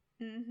heir.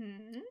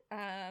 Mm-hmm.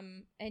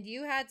 And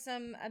you had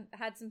some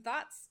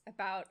thoughts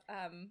about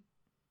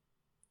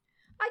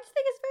I just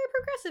think it's very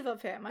progressive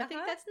of him. I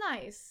think Uh-huh. that's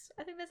nice.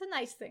 I think that's a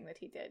nice thing that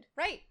he did.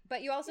 right,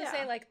 but you also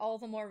say Yeah. like all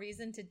the more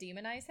reason to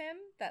demonize him.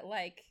 That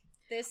like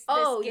this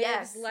Oh gives,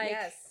 yes, like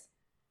yes.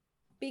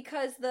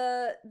 Because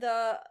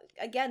the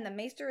again, the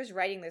Maester is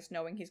writing this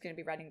knowing he's going to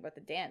be writing about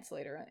the dance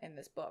later in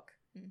this book,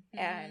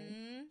 and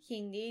Mhm.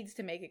 he needs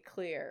to make it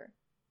clear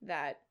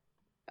that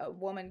a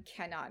woman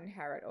cannot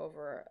inherit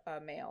over a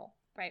male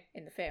right.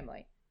 in the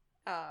family.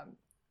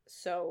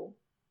 So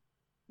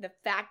the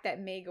fact that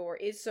Maegor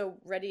is so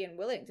ready and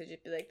willing to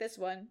just be like, this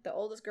one, the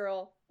oldest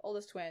girl,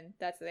 oldest twin,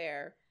 that's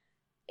there,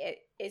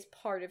 it is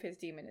part of his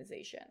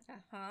demonization.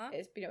 Uh-huh.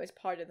 It's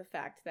part of the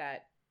fact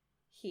that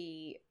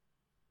he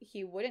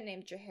wouldn't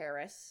name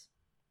Jaehaerys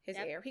his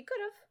Yep. heir. He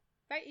could have.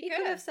 Right, He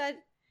could have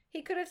said.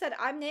 He could have said,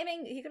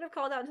 he could have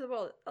called out into the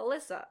world,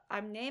 Alyssa,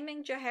 I'm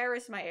naming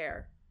Jaehaerys my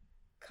heir.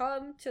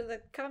 Come to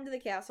the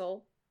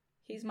castle.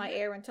 He's my Mhm.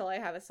 heir until I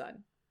have a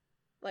son.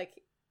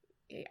 Like,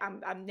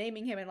 I'm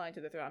naming him in line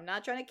to the throne. I'm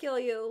not trying to kill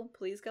you.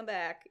 Please come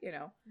back.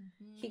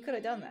 He could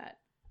have done that,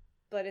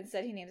 but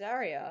instead he names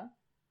Arya,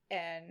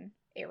 and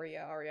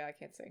Arya. I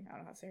can't say. I don't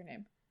know how to say her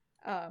name.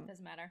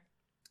 Doesn't matter.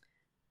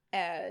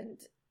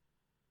 And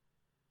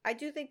I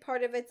do think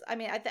part of it's. I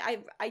mean,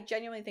 I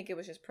genuinely think it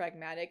was just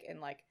pragmatic,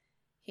 and like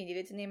he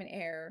needed to name an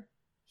heir.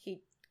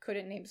 He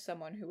couldn't name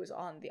someone who was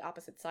on the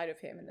opposite side of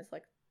him in this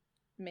like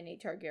mini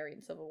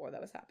Targaryen civil war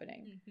that was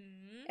happening.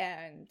 Mm-hmm.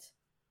 And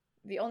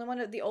the only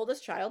one, the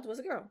oldest child, was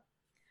a girl.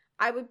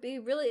 I would be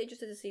really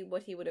interested to see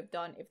what he would have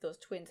done if those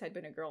twins had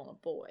been a girl and a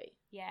boy.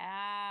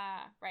 Yeah,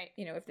 right.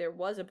 If there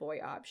was a boy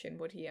option,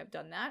 would he have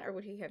done that, or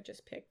would he have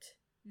just picked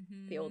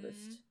the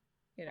oldest?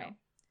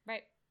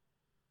 Right.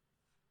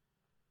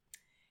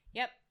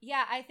 Yep.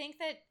 Yeah, I think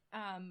that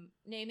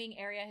naming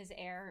Arya his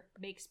heir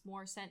makes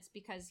more sense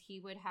because he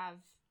would have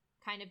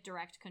kind of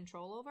direct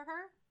control over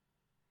her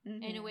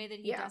in a way that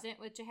he doesn't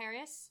with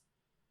Jaehaerys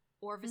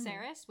or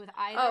Viserys, with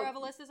either of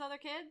Alyssa's other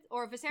kids.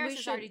 Or Viserys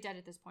is already dead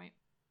at this point.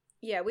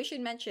 Yeah, we should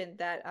mention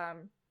that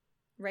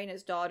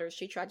Rhaena's daughters,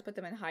 she tried to put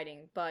them in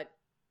hiding, but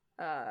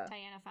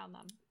Tyanna found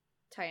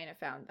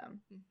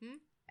them. Mm-hmm.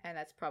 And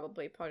that's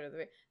probably part of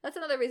the... That's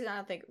another reason I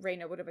don't think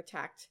Rhaena would have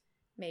attacked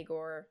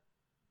Maegor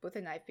with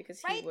a knife,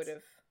 because he would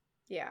have...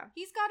 Yeah.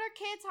 He's got her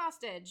kids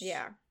hostage.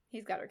 Yeah.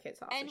 He's got her kids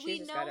hostage. And we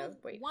know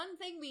one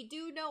thing we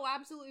do know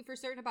absolutely for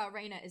certain about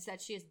Rhaena is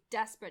that she is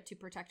desperate to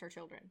protect her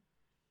children.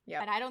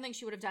 Yeah. And I don't think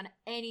she would have done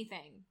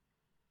anything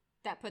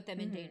that put them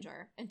in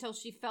danger until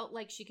she felt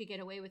like she could get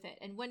away with it.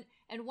 And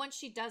once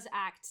she does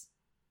act,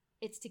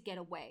 it's to get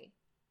away.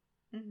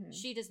 Mm-hmm.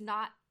 She does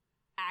not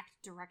act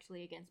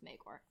directly against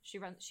Maegor.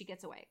 She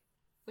gets away.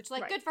 Which,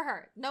 good for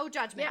her. No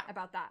judgment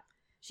about that.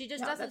 She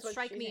just doesn't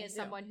strike me as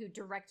someone who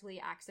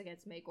directly acts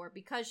against Maegor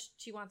because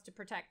she wants to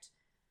protect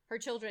her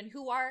children,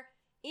 who are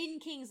in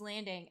King's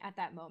Landing at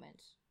that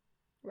moment.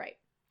 Right.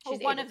 Well,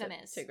 one of them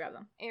is. To grab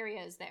them.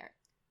 Arya is there.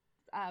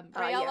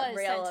 Rhaella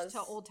is sent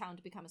to Old Town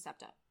to become a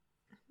septa.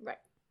 Right.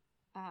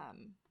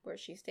 Where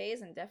she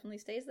stays and definitely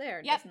stays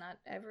there. Yep. Does not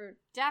ever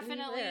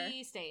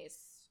definitely stays.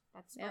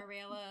 That's where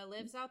Rhaella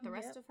lives out the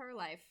rest of her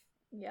life.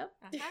 Yep.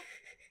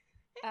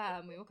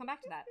 Uh-huh. We will come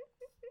back to that.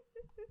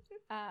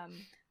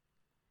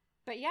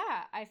 But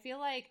yeah, I feel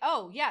like...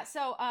 Oh, yeah,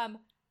 so, how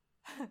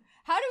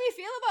do we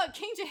feel about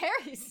King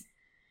Jaehaerys?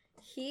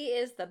 He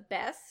is the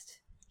best.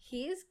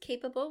 He is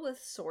capable with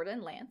sword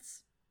and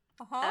lance.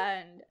 Uh-huh.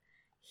 And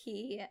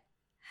he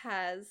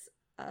has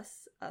a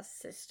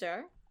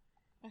sister.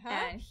 Uh-huh.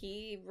 And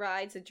he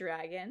rides a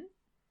dragon.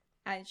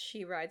 And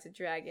she rides a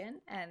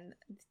dragon. And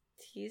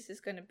he's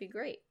just going to be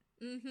great.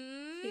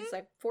 Mm-hmm. He's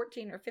like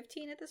 14 or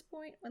 15 at this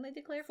point when they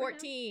declare for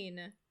 14.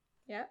 Him.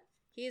 Yep.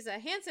 He is a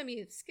handsome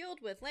youth,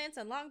 skilled with lance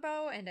and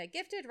longbow, and a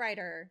gifted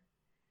rider.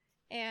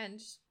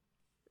 And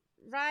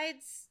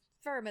rides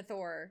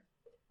Vermithor.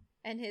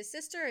 And his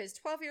sister is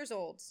 12 years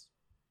old.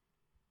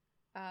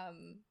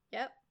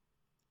 Yep.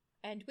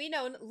 And we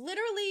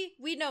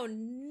know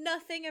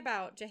nothing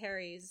about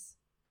Jaehaerys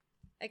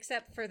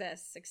except for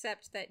this,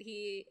 except that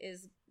he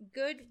is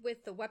good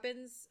with the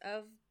weapons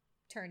of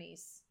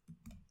tourneys.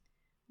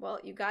 Well,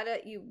 we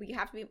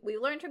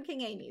learned from King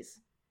Aenys.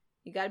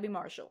 You gotta be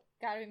martial.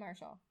 Gotta be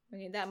martial. We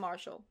need that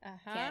martial.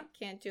 Uh-huh.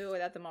 Can't do it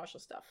without the martial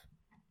stuff.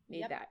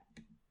 Need that.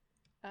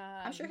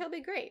 I'm sure he'll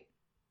be great.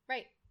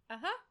 Right.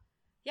 Uh-huh.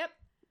 Yep.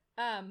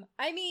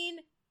 I mean,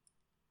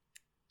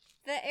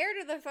 the heir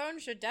to the throne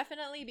should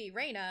definitely be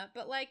Rhaena,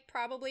 but,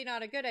 probably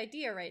not a good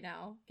idea right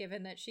now,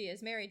 given that she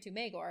is married to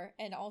Maegor,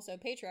 and also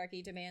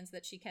patriarchy demands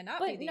that she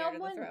cannot be the heir to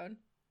the throne.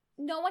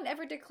 No one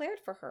ever declared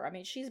for her. I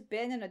mean, she's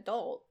been an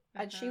adult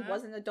and she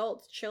was an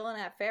adult chilling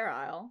at Fair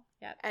Isle.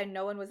 Yep. And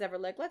no one was ever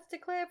like, let's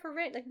declare for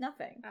Rhaena, like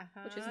nothing,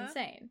 which is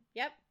insane.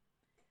 Yep.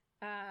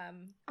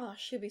 Oh,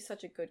 she'd be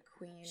such a good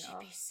queen. She'd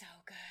be so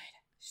good.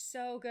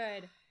 So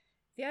good.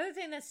 The other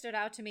thing that stood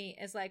out to me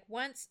is like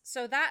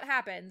so that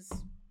happens.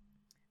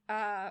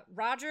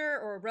 Roger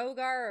or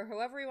Rogar or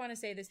however you want to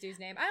say this dude's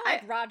name. I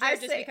like Roger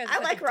because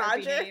it's like a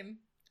Roger name.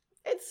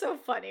 It's so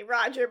funny,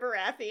 Roger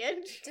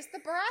Baratheon. Just the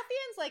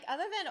Baratheons, like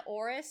other than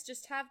Oris,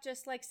 just have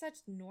like such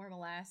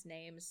normal ass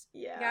names.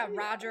 Yeah, you got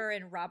Roger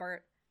and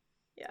Robert.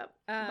 Yep.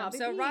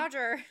 So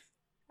Roger,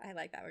 I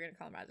like that. We're gonna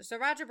call him Roger. So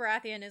Roger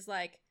Baratheon is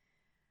like,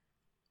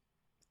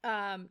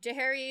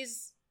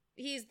 Jaehaerys.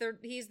 He's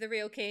the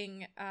real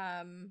king.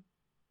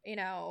 You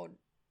know,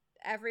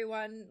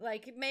 everyone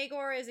like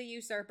Maegor is a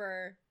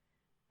usurper.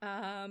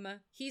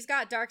 He's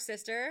got Dark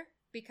Sister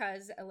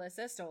because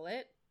Alyssa stole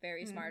it.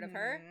 Very smart of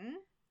her.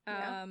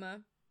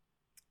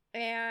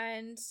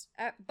 And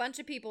a bunch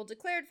of people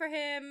declared for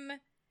him,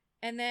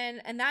 and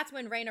that's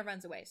when Rhaena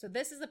runs away. So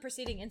this is the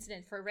preceding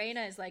incident for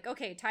Rhaena is like,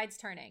 okay, tide's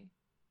turning.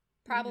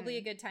 Probably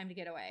a good time to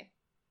get away.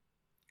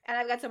 And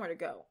I've got somewhere to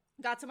go.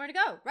 Got somewhere to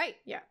go, right.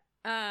 Yeah.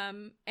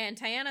 And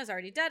Tyanna's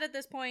already dead at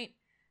this point.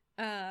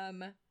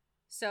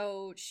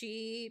 So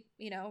she,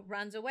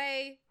 runs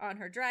away on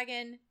her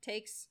dragon,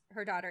 takes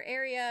her daughter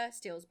Arya,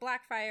 steals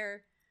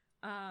Blackfire.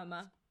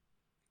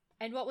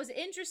 And what was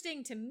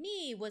interesting to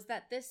me was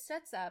that this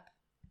sets up,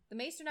 the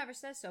Maester never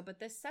says so, but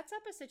this sets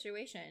up a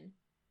situation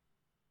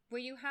where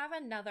you have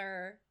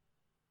another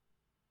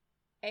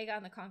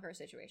Aegon the Conqueror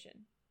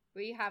situation.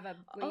 Where you have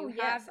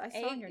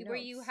where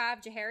you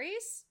have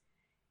Jaehaerys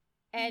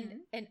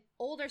and an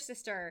older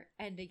sister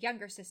and a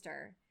younger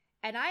sister.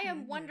 And I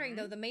am wondering,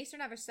 though the Maester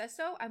never says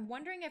so, I'm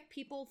wondering if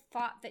people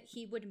thought that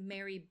he would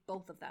marry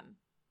both of them.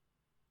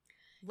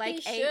 Like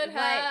he should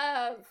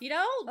have.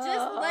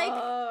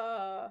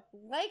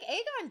 Like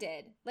Aegon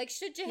did. Like,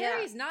 should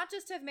Jaehaerys not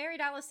just have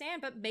married Alysanne,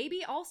 but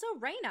maybe also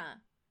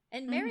Rhaena?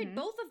 And married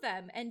both of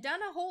them and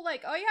done a whole,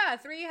 like, oh yeah,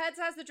 3 heads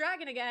has the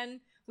dragon again.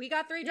 We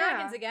got 3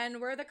 dragons again.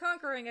 We're the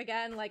conquering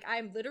again. Like,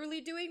 I'm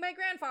literally doing my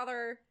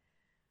grandfather.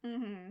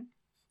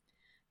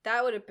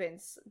 That would have been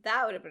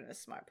a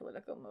smart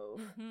political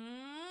move. I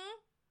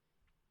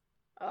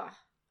don't know.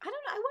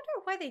 I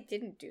wonder why they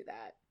didn't do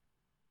that.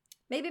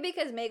 Maybe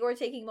because Maegor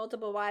taking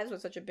multiple wives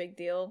was such a big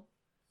deal.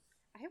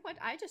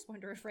 I just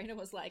wonder if Rhaena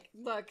was like,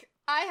 look,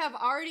 I have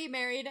already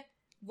married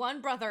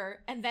one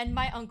brother and then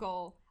my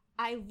uncle.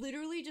 I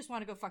literally just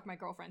want to go fuck my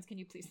girlfriends. Can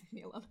you please leave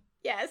me alone?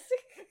 Yes.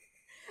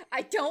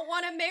 I don't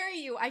want to marry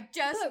you. I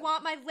just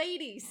want my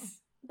ladies.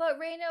 But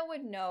Rhaena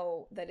would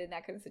know that in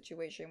that kind of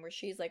situation where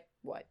she's like,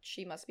 what?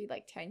 She must be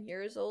like 10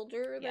 years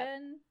older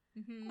than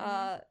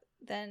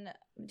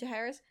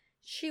Jaehaerys.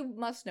 She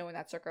must know in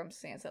that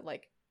circumstance that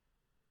like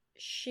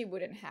she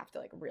wouldn't have to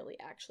like really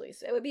actually.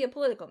 So it would be a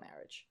political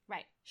marriage,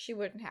 right? She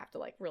wouldn't have to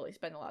like really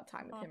spend a lot of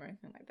time with him or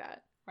anything like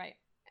that, right?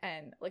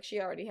 And like she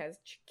already has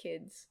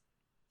kids,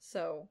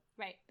 so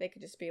right, they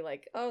could just be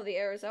like, oh, the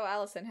heirs. Oh,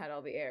 Alicent had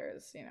all the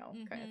heirs,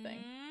 kind of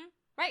thing.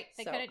 Right?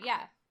 They couldn't.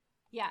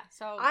 Yeah.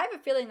 So I have a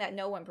feeling that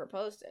no one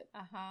proposed it.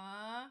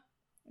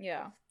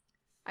 Yeah,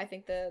 I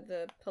think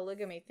the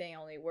polygamy thing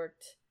only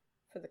worked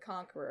for the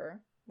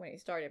Conqueror when he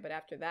started, but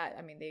after that,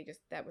 I mean,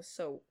 that was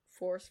so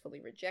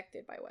forcefully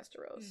rejected by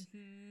Westeros.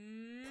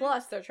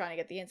 Plus, they're trying to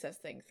get the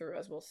incest thing through,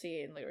 as we'll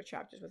see in later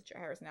chapters with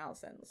Jaehaerys and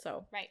Alicent.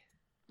 So right,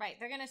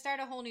 they're gonna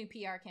start a whole new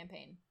PR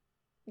campaign.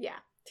 Yeah,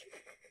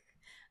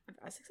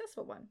 a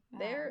successful one.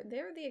 They're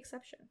the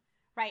exception.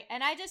 Right,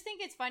 and I just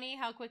think it's funny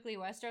how quickly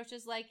Westeros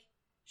is like,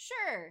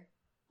 sure,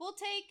 we'll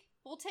take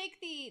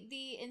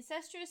the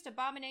incestuous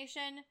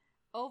abomination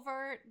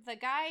over the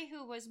guy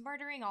who was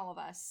murdering all of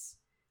us.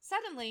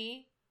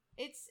 Suddenly,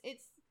 it's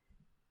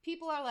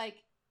people are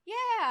like,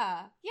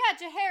 yeah,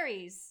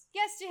 Jaehaerys.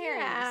 Yes, Jaehaerys.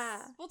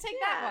 Yeah, we'll take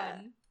that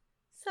one.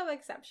 So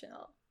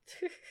exceptional.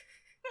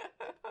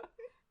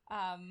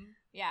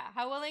 Yeah,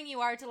 how willing you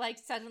are to like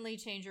suddenly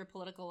change your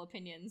political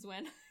opinions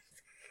when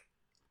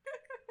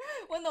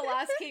when the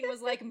last king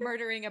was like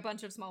murdering a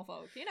bunch of small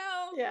folk,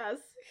 Yes.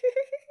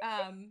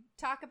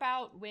 Talk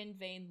about wind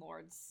vane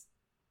lords.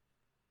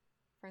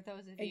 For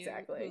those of you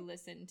who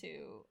listen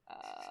to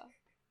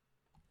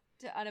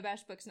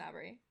Unabashed Book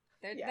Snobbery.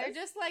 They're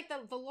just like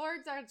the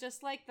lords are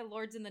just like the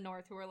lords in the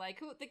north who are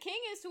like, the king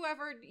is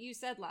whoever you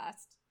said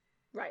last.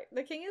 Right.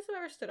 The king is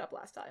whoever stood up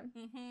last time.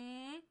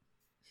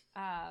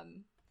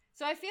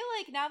 So I feel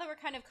like now that we're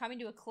kind of coming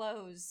to a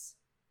close,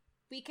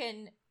 we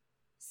can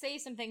say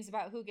some things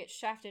about who gets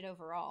shafted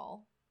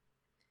overall.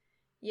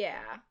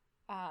 Yeah.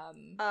 I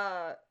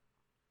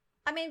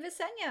mean,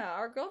 Visenya,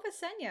 our girl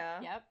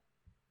Visenya. Yep.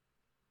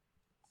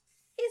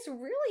 Is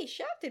really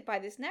shafted by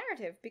this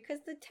narrative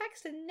because the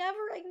text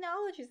never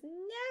acknowledges.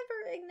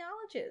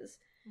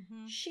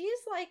 She's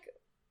like,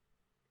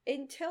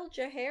 until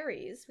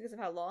Jaehaerys, because of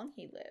how long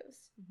he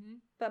lives,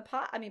 but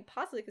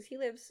possibly because he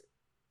lives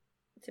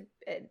to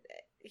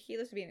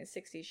be in his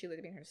 60s, she lived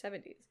to be in her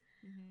 70s.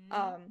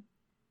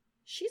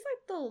 She's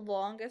like the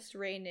longest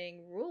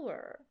reigning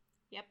ruler.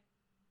 Yep.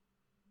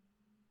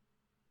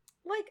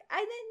 Like, I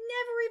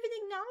never even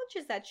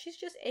acknowledges that. She's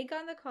just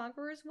Aegon the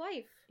Conqueror's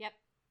wife. Yep.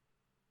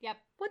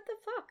 What the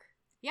fuck?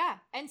 Yeah,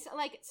 and so,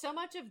 like, so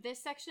much of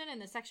this section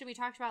and the section we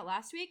talked about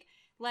last week,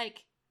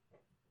 like,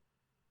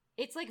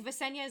 it's like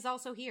Visenya is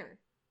also here.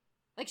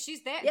 Like,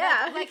 she's there.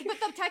 Yeah. But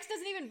the text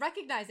doesn't even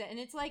recognize it, and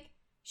it's like,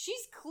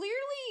 she's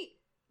clearly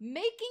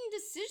making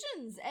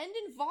decisions and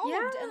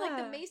involved, and, like,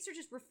 the Maester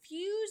just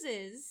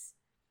refuses,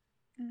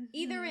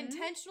 either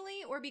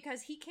intentionally or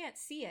because he can't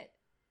see it,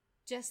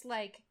 just,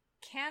 like,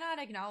 cannot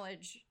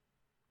acknowledge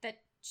that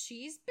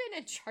she's been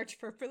in charge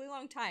for a really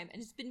long time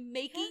and has been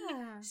making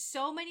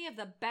so many of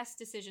the best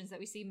decisions that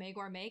we see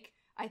Maegor make.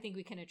 I think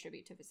we can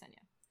attribute to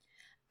Visenya.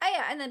 Oh,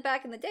 yeah, and then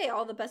back in the day,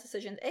 all the best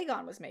decisions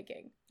Aegon was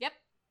making. Yep.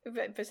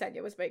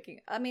 Visenya was making.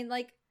 I mean,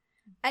 like,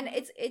 and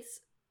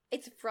it's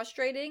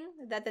frustrating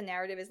that the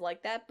narrative is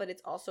like that, but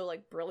it's also,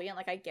 like, brilliant.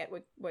 Like, I get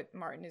what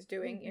Martin is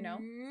doing, you know?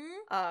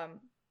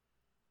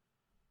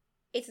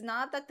 It's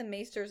not that the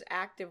Maester's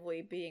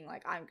actively being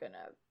like, I'm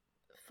gonna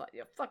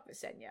fuck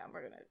Visenya, and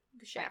we're gonna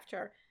shaft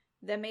her.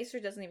 The Maester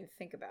doesn't even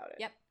think about it.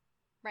 Yep.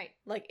 Right.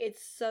 Like,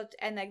 it's so,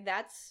 and like,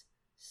 that's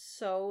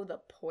so the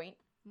point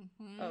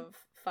of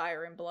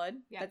Fire and Blood.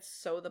 Yep. That's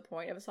so the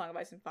point of A Song of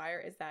Ice and Fire,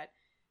 is that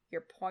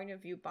your point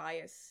of view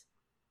bias,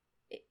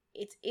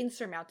 it's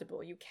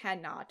insurmountable. You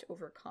cannot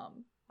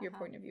overcome your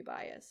point of view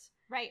bias.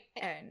 Right.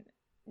 And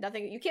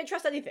nothing, you can't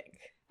trust anything.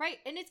 Right.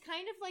 And it's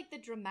kind of like the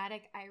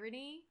dramatic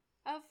irony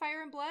of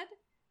Fire and Blood,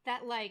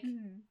 that, like,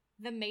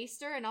 the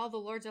Maester and all the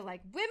lords are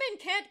like, women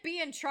can't be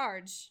in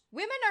charge.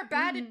 Women are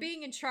bad at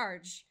being in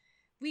charge.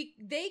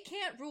 They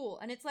can't rule.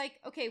 And it's like,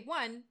 okay,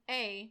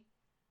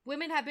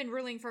 women have been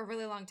ruling for a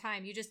really long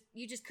time. You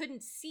just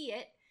couldn't see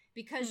it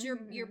because your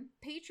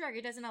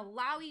patriarchy doesn't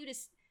allow you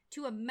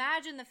to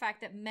imagine the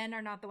fact that men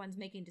are not the ones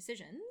making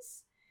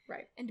decisions.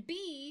 Right. And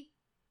B,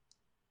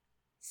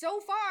 so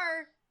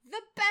far,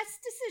 the best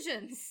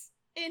decisions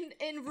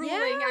in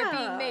ruling are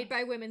being made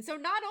by women. So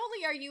not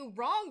only are you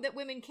wrong that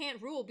women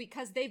can't rule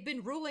because they've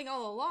been ruling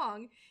all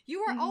along, you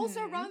are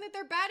also wrong that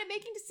they're bad at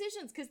making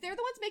decisions because they're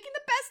the ones making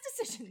the best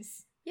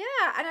decisions.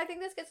 Yeah, and I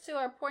think this gets to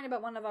our point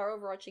about one of our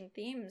overarching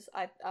themes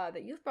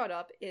that you've brought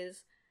up,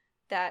 is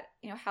that,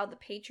 you know, how the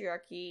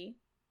patriarchy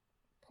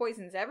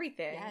poisons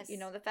everything. Yes. You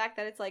know, the fact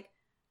that it's like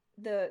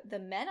the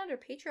men under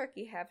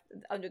patriarchy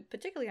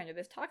particularly under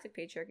this toxic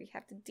patriarchy,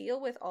 have to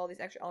deal with all these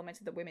extra elements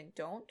that the women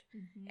don't,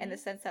 in the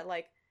sense that,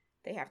 like,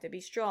 they have to be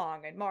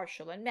strong and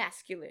martial and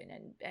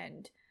masculine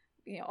and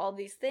you know, all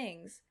these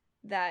things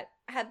that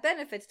have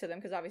benefits to them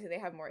because obviously they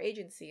have more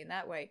agency in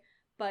that way,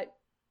 but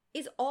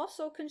is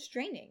also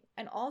constraining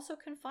and also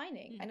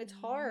confining. And it's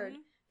hard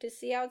to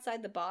see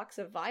outside the box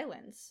of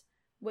violence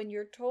when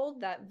you're told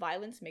that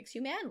violence makes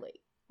you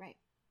manly. Right.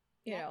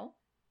 You know?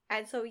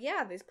 And so,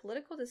 yeah, these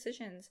political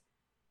decisions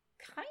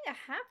kind of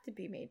have to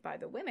be made by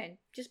the women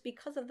just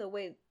because of the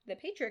way the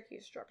patriarchy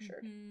is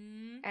structured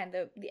and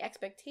the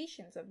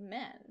expectations of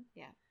men.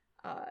 Yeah.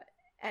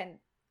 And,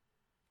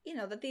 you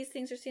know, that these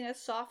things are seen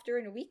as softer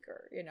and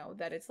weaker, you know,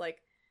 that it's like,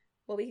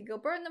 well, we could go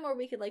burn them, or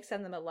we could, like,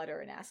 send them a letter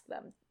and ask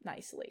them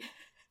nicely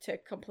to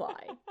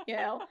comply, you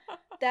know?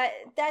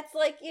 That's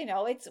like, you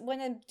know, it's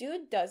when a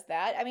dude does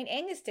that. I mean,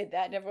 Aengus did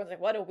that and everyone's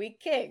like, what a weak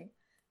king.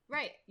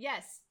 Right.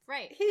 Yes.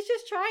 Right. He's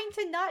just trying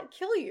to not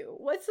kill you.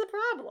 What's the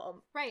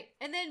problem? Right.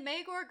 And then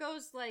Maegor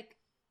goes, like,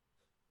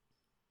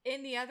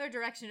 in the other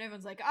direction.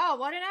 Everyone's like, oh,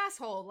 what an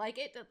asshole. Like,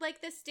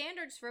 the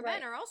standards for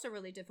men are also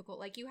really difficult.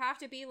 Like, you have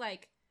to be,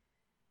 like,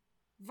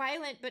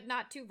 violent but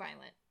not too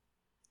violent.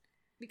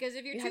 Because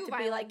if you're too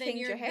violent, like, then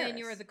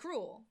you're the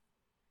cruel.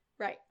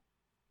 Right.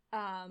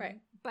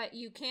 But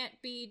you can't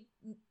be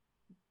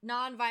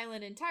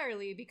non-violent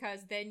entirely, because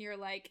then you're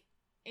like,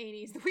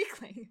 Aenys the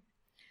weakling.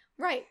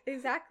 Right,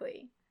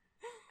 exactly.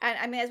 And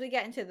I mean, as we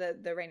get into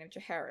the reign of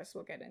Jaehaerys,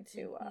 we'll get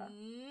into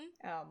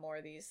more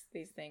of these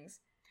things.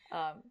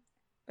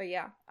 But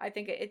yeah, I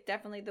think it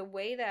definitely, the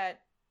way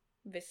that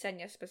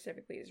Visenya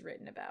specifically is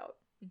written about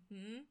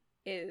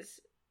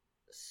is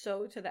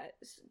so to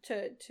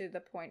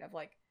the point of,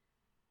 like,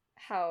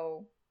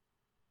 how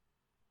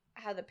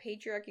the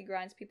patriarchy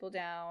grinds people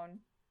down,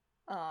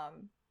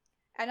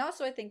 and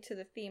also I think to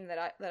the theme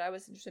that I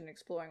was interested in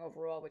exploring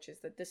overall, which is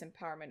the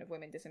disempowerment of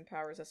women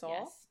disempowers us all.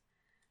 Yes.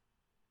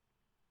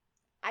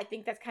 I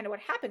think that's kind of what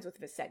happens with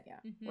Visenya,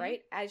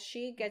 right? As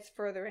she gets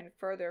further and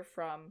further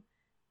from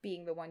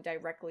being the one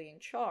directly in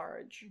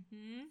charge,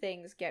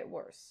 things get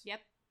worse. Yep.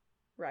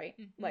 Right?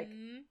 Like,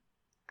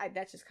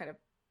 that's just kind of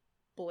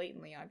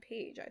blatantly on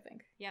page, I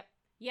think. Yep.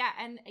 Yeah,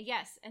 and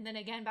yes, and then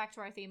again, back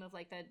to our theme of,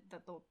 like,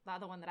 the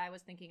other one that I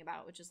was thinking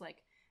about, which is,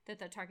 like, that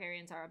the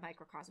Targaryens are a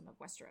microcosm of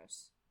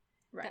Westeros.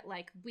 Right. That,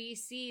 like, we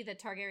see the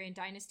Targaryen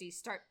dynasty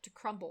start to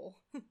crumble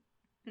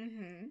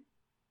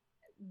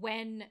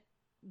when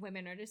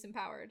women are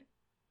disempowered.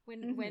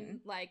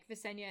 When, like,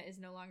 Visenya is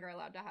no longer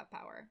allowed to have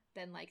power,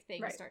 then, like,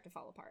 things start to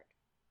fall apart.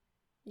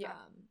 Yeah.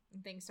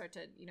 Things start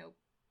to, you know,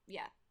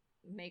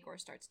 Maegor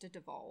starts to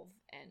devolve,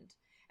 and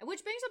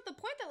which brings up the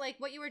point that, like,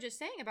 what you were just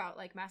saying about,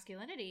 like,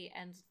 masculinity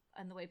and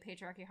the way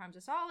patriarchy harms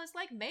us all is,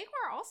 like,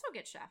 Maegor also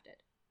gets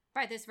shafted.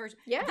 by this version.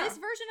 Yeah. This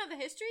version of the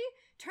history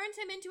turns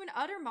him into an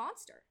utter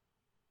monster.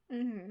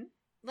 Mm-hmm.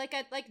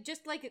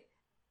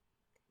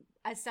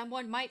 As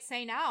someone might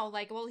say now,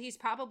 like, well, he's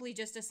probably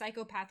just a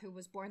psychopath who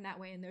was born that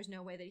way, and there's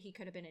no way that he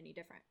could have been any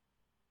different.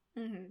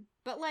 Mm-hmm.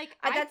 But, like,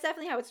 that's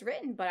definitely how it's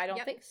written, but I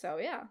don't think so,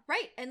 yeah.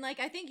 Right, and, like,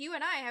 I think you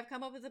and I have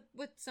come up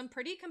with some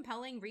pretty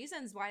compelling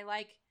reasons why,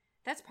 like,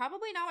 that's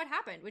probably not what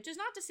happened, which is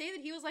not to say that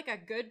he was, like, a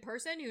good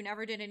person who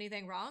never did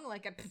anything wrong.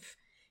 Like,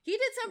 he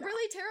did some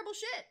really terrible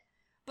shit.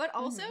 But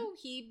also,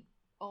 he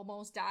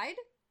almost died,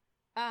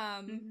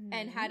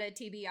 and had a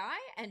TBI,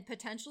 and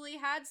potentially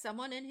had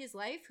someone in his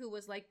life who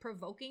was, like,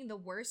 provoking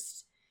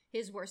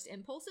his worst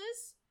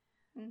impulses.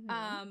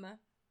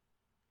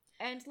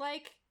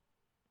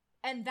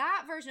 And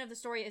that version of the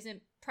story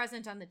isn't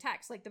present on the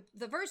text. Like,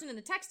 the version in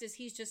the text is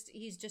he's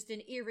just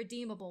an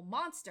irredeemable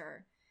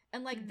monster.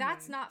 And, like,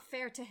 that's not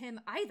fair to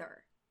him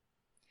either.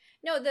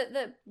 No,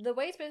 the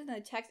way it's presented in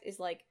the text is,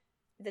 like,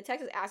 the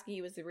text is asking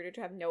you as the reader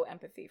to have no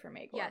empathy for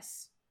Magor.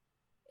 Yes.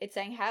 It's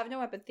saying have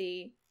no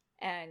empathy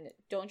and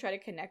don't try to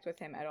connect with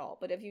him at all.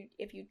 But if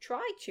you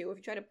try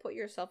to put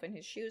yourself in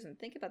his shoes and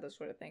think about those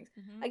sort of things,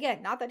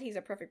 again, not that he's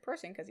a perfect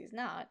person, because he's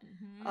not,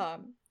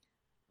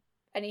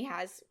 and he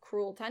has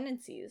cruel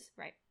tendencies.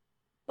 Right.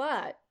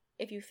 But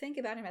if you think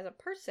about him as a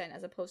person,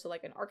 as opposed to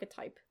like an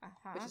archetype,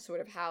 which is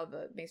sort of how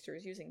the Maester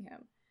is using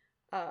him,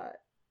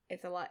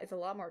 it's a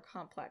lot more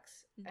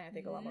complex, and I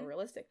think a lot more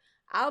realistic.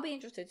 I'll be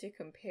interested to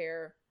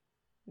compare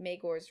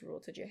Magor's rule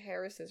to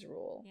Jaehaerys's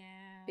rule. Yeah.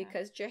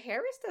 Because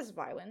Jaehaerys does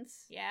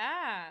violence.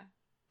 Yeah.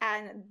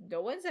 And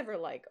no one's ever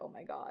like, oh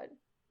my god,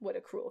 what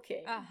a cruel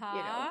king. You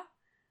know?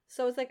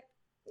 So it's like,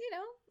 you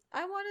know,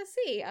 I want to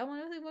see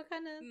what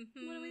kind of,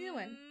 what are we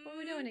doing? What are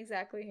we doing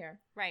exactly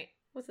here? Right.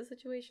 What's the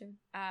situation?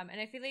 And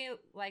I feel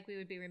like we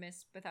would be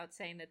remiss without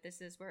saying that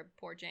this is where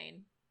poor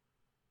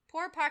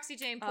Poxy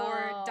Jane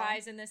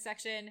dies in this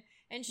section.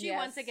 And she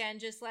once again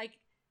just like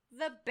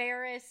the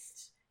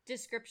barest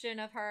description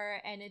of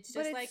her, and it's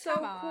just like, so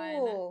come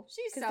cool. on,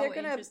 she's so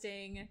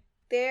interesting.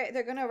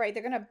 They're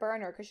gonna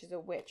burn her because she's a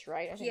witch,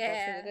 right? I think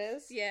that's what it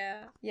is.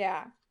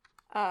 Yeah.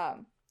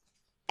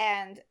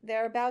 And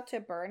they're about to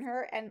burn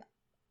her, and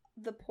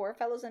the poor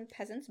fellows and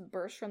peasants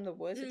burst from the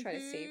woods to try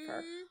to save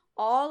her.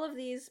 All of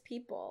these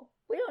people,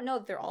 we don't know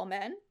that they're all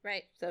men,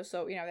 right?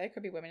 So you know, there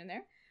could be women in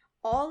there.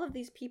 All of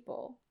these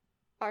people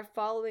are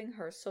following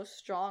her so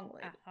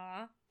strongly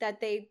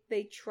that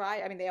they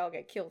try. I mean, they all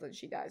get killed and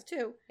she dies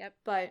too. Yep.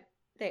 But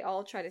they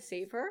all try to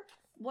save her.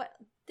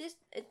 This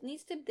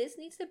needs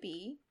to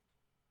be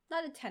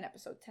not a 10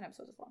 episodes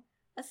is long.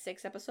 A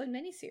 6-episode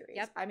miniseries.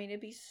 Yep. I mean,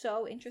 it'd be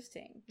so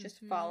interesting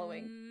just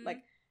following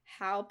like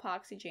how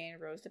Poxy Jane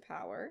rose to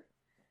power,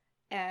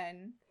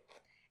 and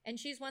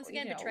she's once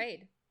again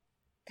betrayed.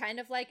 Kind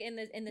of like in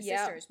the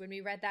Sisters, when we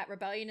read that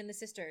Rebellion in the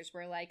Sisters,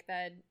 where like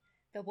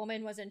the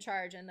woman was in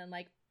charge, and then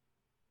like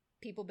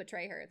people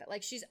betray her. That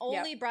like she's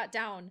only brought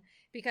down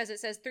because it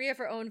says 3 of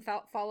her own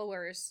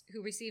followers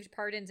who received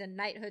pardons and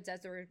knighthoods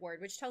as a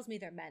reward, which tells me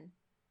they're men.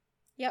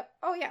 Yep.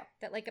 Oh yeah.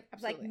 That like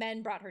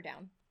men brought her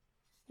down.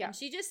 Yeah. And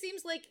she just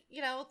seems like,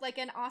 you know, like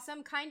an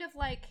awesome kind of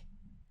like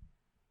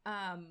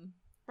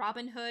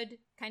Robin Hood,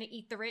 kind of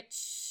eat the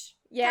rich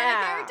kind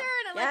of character,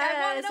 and I'm like,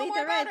 I want to know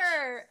more about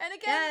her. And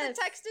again, the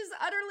text is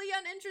utterly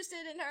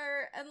uninterested in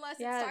her unless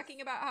it's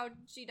talking about how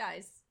she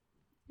dies.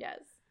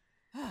 Yes.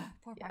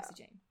 Poor Poxy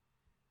Jane.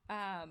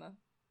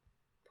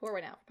 Pour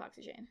one out for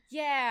Poxy Jane.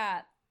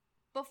 Yeah.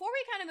 Before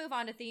we kind of move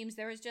on to themes,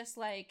 there was just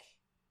like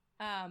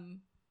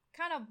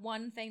kind of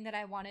one thing that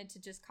I wanted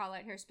to just call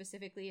out here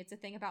specifically. It's a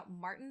thing about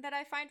Martin that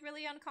I find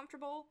really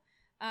uncomfortable.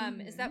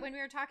 Is that when we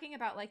were talking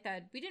about like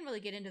we didn't really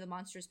get into the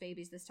monstrous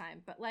babies this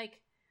time, but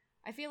like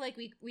I feel like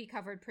we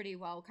covered pretty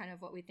well kind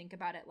of what we think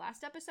about it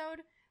last episode.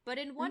 But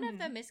in one of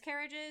the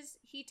miscarriages,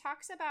 he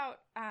talks about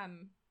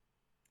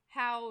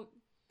how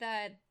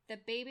the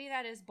baby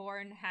that is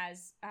born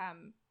has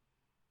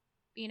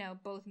you know,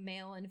 both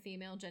male and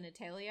female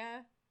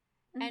genitalia.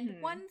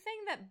 And one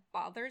thing that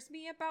bothers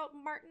me about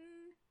Martin,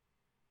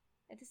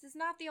 and this is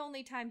not the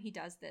only time he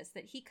does this,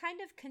 that he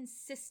kind of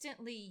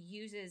consistently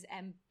uses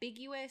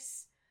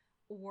ambiguous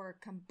or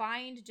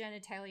combined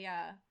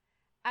genitalia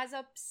as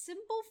a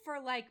symbol for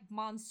like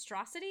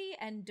monstrosity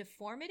and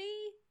deformity.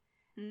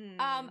 And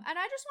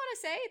I just want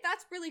to say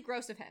that's really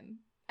gross of him.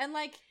 And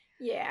like,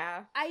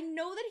 yeah, I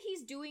know that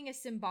he's doing a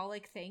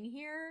symbolic thing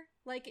here.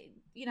 Like,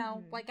 you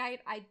know, like I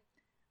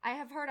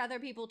have heard other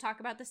people talk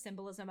about the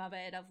symbolism of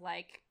it, of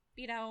like,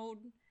 you know,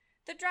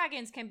 the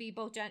dragons can be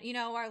both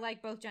are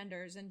like both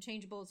genders and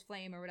changeable as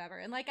flame or whatever.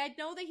 And like, I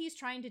know that he's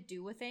trying to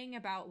do a thing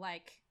about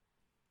like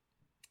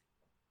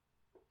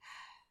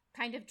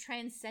kind of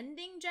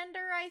transcending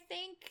gender, I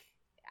think.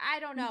 I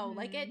don't know.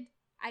 Like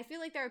I feel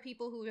like there are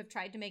people who have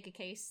tried to make a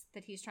case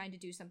that he's trying to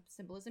do some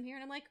symbolism here.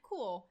 And I'm like,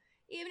 cool.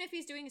 Even if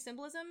he's doing a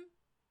symbolism,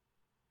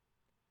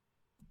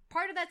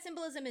 part of that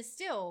symbolism is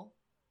still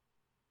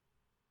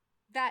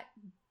that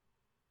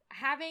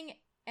having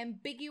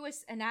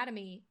ambiguous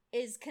anatomy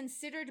is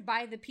considered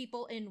by the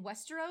people in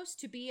Westeros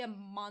to be a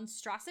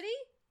monstrosity.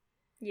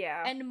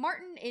 Yeah. And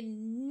Martin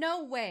in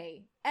no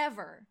way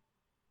ever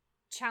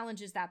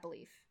challenges that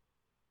belief.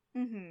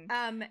 Mm-hmm.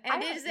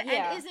 And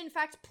is in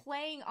fact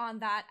playing on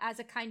that as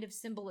a kind of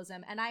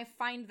symbolism, and I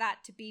find that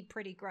to be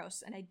pretty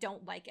gross, and I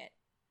don't like it.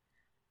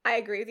 I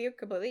agree with you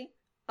completely.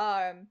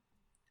 I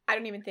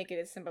don't even think it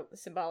is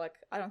symbolic.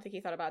 I don't think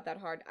he thought about it that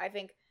hard. I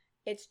think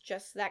it's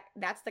just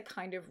that's the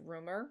kind of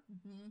rumor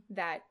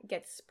that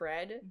gets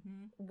spread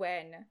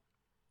when,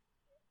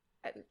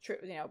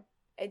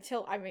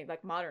 until, I mean,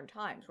 like, modern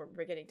times, we're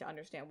beginning to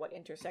understand what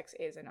intersex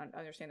is and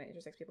understand that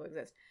intersex people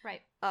exist.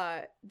 Right.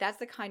 That's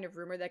the kind of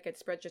rumor that gets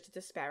spread just to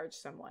disparage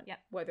someone. Yep.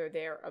 Whether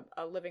they're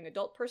a living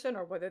adult person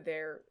or whether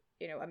they're,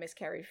 a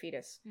miscarried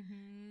fetus.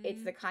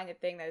 It's the kind of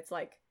thing that it's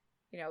like,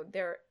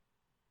 they're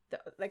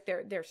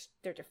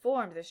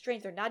deformed, they're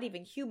strange, they're not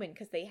even human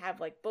because they have,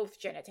 like, both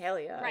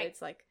genitalia. Right.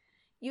 It's like,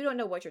 you don't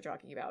know what you're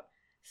talking about.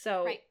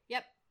 So, right.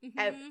 Yep.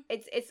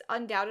 It's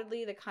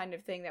undoubtedly the kind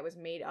of thing that was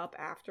made up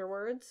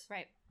afterwards.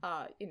 Right.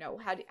 How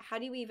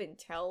do you even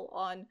tell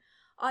on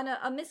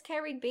a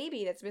miscarried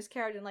baby that's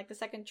miscarried in, like, the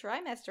second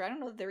trimester? I don't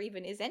know if there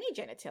even is any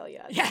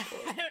genitalia. Yeah.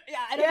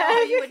 I don't know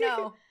how you would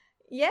know.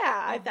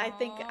 Yeah, I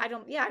think I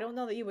don't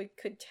know that you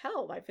could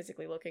tell by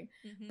physically looking.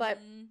 But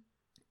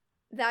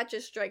that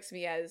just strikes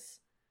me as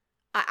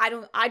I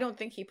don't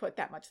think he put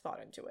that much thought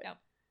into it. No.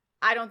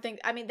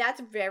 I mean,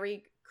 that's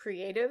very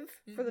creative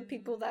for the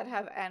people that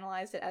have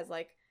analyzed it as,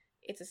 like,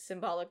 it's a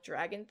symbolic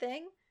dragon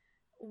thing.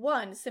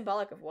 One,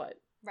 symbolic of what?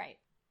 Right.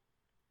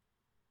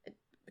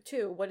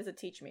 Two, what does it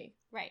teach me?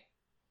 Right.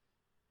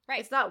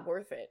 It's not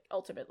worth it,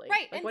 ultimately.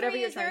 Right. Like, and whatever three,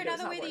 you're is there trying to do,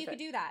 another way that you could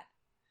do that?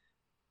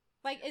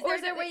 Like,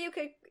 is there a way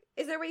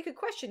you could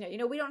question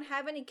it? We don't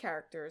have any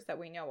characters that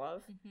we know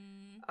of.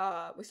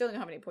 We still don't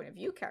have any point of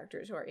view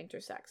characters who are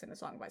intersex in A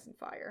Song of Ice and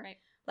Fire. Right.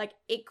 Like,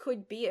 it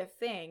could be a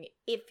thing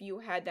if you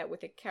had that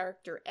with a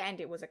character and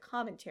it was a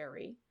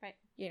commentary. Right.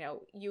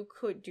 You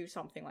could do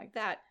something like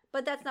that.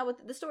 But that's not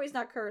what the story's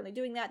not currently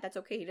doing that. That's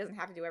okay. He doesn't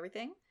have to do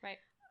everything. Right.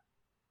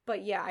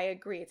 But yeah, I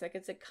agree. It's like,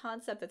 it's a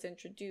concept that's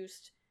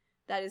introduced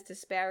that is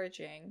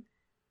disparaging,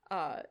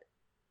 that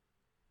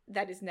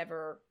is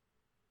never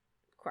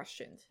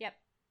questioned. Yep.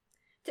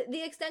 To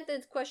the extent that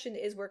it's questioned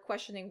is we're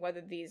questioning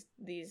whether these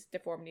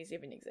deformities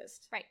even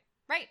exist. Right.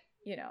 Right.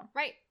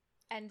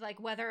 And,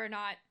 like, whether or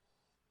not...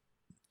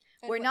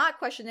 We're not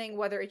questioning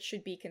whether it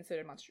should be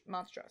considered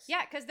monstrous.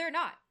 Yeah, because they're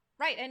not.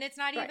 Right, and it's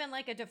not even,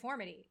 like, a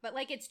deformity. But,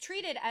 like, it's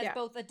treated as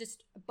both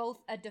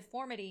a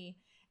deformity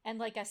and,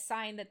 like, a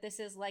sign that this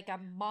is, like, a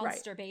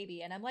monster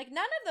baby. And I'm like,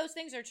 none of those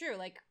things are true.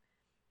 Like,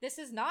 this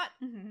is not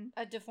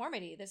a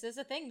deformity. This is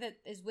a thing that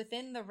is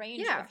within the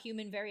range of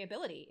human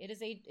variability. It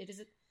is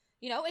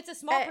it's a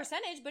small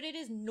percentage, but it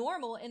is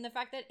normal in the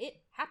fact that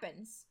it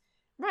happens.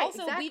 Right,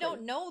 also, we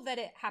don't know that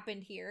it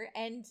happened here,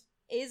 and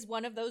is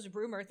one of those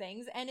rumor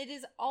things, and it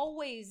is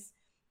always,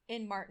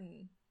 in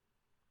Martin,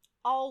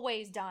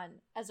 always done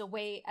as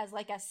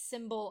like a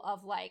symbol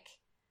of, like,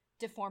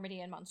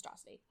 deformity and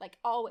monstrosity. Like,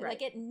 always.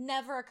 Like, it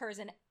never occurs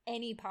in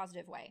any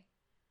positive way.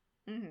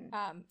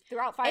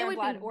 Throughout Fire and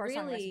Blood or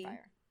Song of Ice and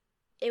Fire.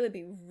 It would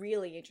be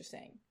really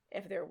interesting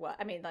if there was...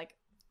 I mean, like,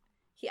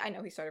 I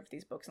know he started with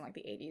these books in, like,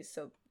 the 80s,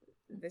 so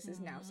this is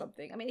now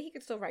something... I mean, he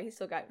could still write. He's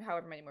still got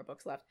however many more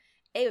books left.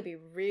 It would be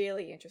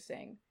really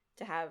interesting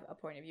to have a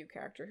point of view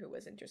character who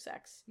was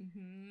intersex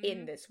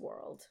in this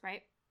world.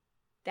 Right.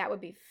 That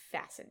would be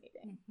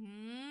fascinating.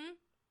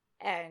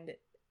 And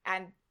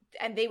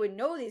they would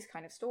know these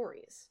kind of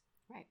stories.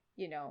 Right.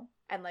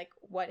 And, like,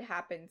 what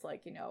happens,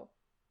 like,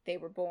 they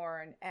were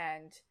born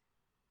and,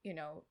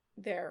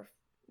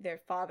 their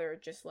father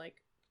just, like,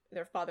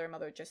 their father and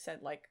mother just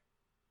said, like,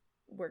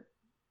 we're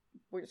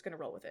just gonna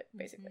roll with it,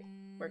 basically.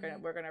 We're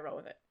gonna roll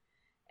with it.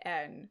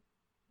 And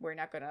we're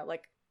not gonna,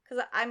 like,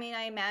 because, I mean,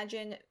 I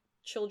imagine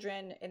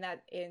children in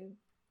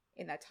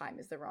that time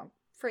is the wrong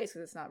phrase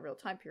because it's not a real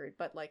time period,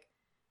 but, like,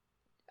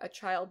 a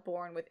child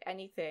born with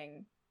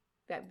anything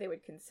that they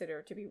would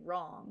consider to be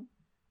wrong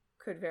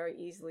could very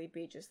easily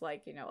be just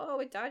like, oh,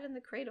 it died in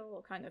the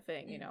cradle kind of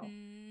thing,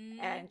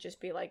 and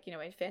just be like,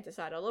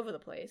 infanticide all over the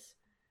place.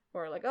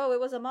 Or like, oh, it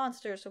was a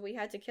monster, so we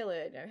had to kill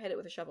it, or hit it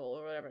with a shovel,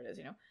 or whatever it is,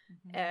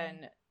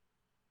 And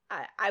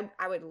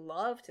I would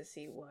love to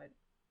see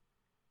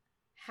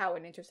how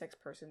an intersex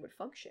person would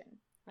function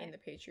in the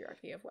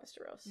patriarchy of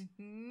Westeros.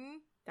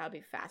 That would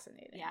be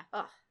fascinating. Yeah.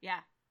 Ugh. Yeah.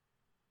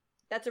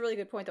 That's a really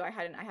good point, though. I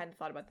hadn't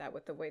thought about that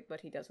with the way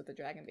what he does with the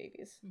dragon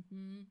babies.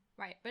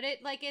 Right, but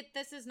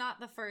this is not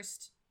the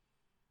first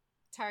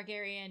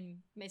Targaryen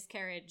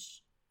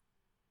miscarriage,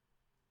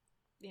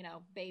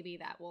 baby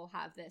that will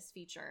have this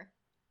feature.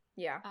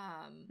 Yeah.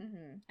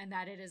 And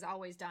that it is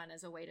always done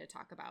as a way to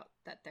talk about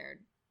that they're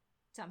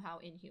somehow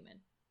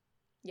inhuman.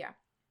 Yeah.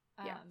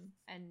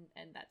 And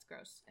that's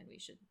gross, and we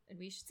should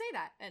say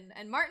that.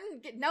 And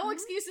Martin, no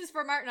excuses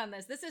for Martin on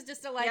this. This is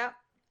just a, like,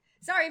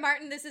 sorry,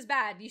 Martin, this is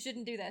bad. You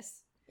shouldn't do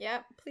this.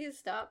 Yeah, please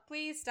stop.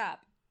 Please stop.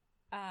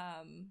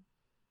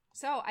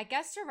 So I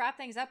guess to wrap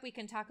things up, we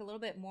can talk a little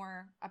bit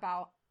more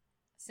about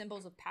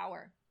symbols of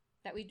power.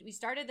 That we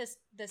started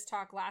this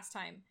talk last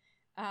time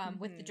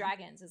with the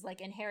dragons, is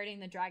like inheriting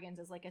the dragons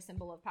as like a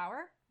symbol of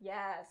power.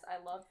 Yes,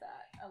 I love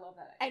that. I love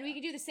that idea. And we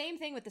could do the same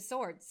thing with the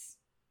swords.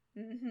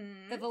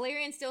 Mm-hmm. The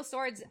Valyrian steel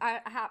swords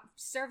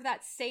serve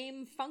that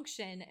same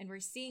function, and we're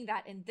seeing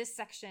that in this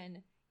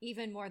section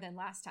even more than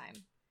last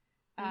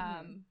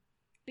time.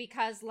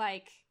 Because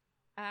like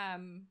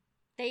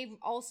they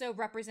also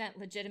represent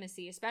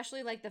legitimacy,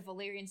 especially like the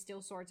Valyrian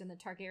steel swords in the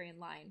Targaryen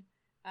line.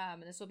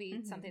 And this will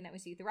be something that we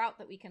see throughout,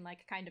 that we can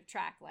like kind of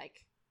track,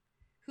 like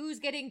who's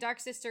getting Dark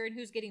Sister and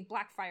who's getting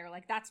Blackfire.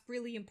 Like that's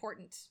really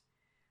important.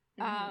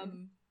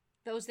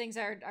 Those things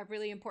are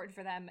really important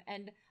for them.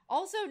 And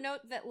also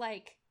note that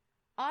like,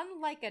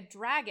 unlike a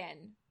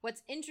dragon,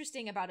 what's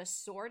interesting about a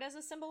sword as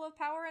a symbol of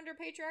power under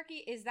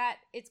patriarchy is that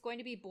it's going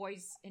to be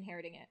boys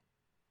inheriting it.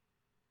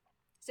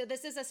 So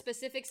this is a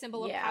specific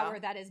symbol of power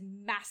that is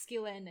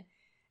masculine,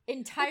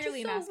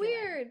 entirely masculine. Which is so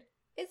weird.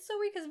 It's so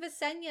weird because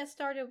Visenya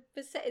started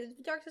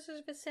Dark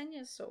Sister's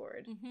Visenya's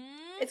sword.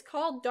 It's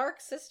called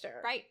Dark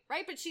Sister. Right.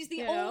 But she's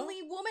the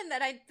only woman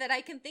that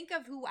I can think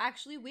of who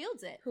actually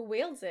wields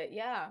it.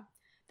 Yeah.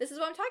 This is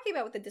what I'm talking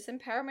about with the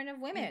disempowerment of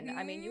women.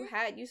 I mean,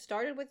 you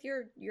started with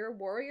your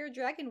warrior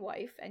dragon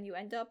wife, and you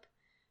end up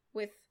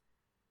with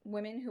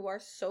women who are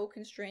so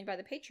constrained by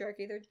the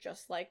patriarchy, they're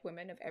just like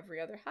women of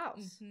every other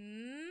house.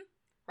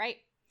 Right.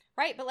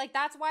 But like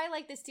that's why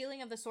like the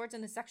stealing of the swords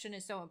in this section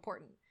is so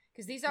important,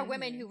 because these are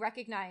women who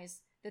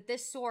recognize that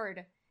this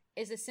sword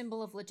is a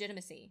symbol of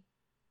legitimacy.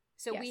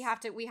 So we have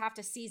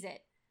to seize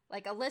it.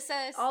 Like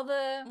Alyssa, all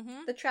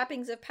the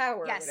trappings of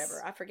power, or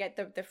whatever. I forget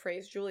the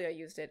phrase. Julia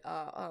used it.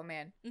 Oh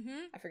man,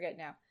 I forget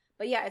now.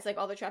 But yeah, it's like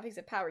all the trappings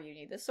of power. You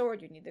need the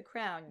sword, you need the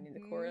crown, you need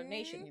the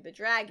coronation, you need the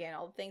dragon.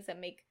 All the things that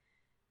make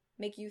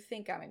you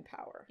think I'm in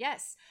power.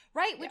 Yes,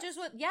 right. Which is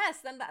what. Yes,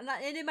 and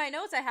in my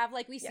notes I have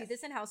like we see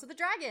this in House of the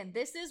Dragon.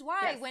 This is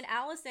why when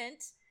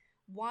Alicent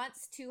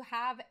wants to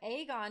have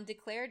Aegon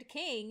declared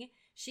king,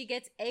 she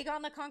gets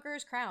Aegon the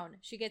Conqueror's crown.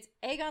 She gets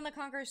Aegon the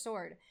Conqueror's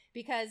sword,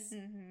 because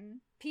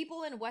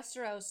people in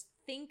Westeros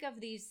think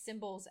of these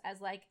symbols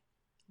as like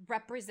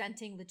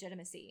representing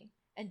legitimacy.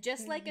 And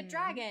just like a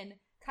dragon,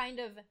 kind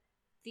of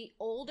the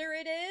older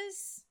it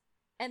is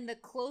and the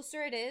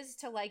closer it is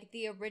to like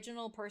the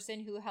original person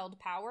who held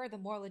power, the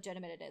more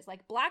legitimate it is.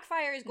 Like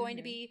Blackfire is going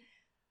to be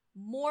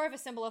more of a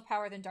symbol of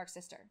power than Dark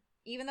Sister.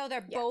 Even though they're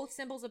both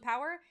symbols of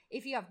power,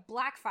 if you have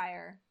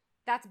Blackfire,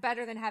 that's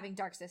better than having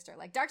Dark Sister.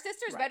 Like, Dark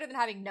Sister is better than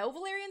having no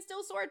Valyrian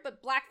steel sword,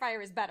 but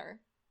Blackfire is better.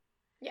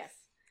 Yes.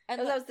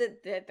 And that was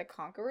the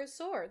Conqueror's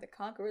sword, the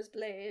Conqueror's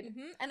blade.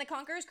 And the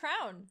Conqueror's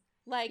crown.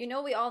 Like, you know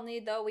what we all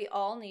need, though? We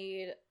all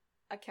need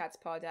a cat's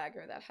paw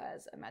dagger that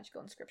has a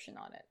magical inscription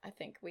on it. I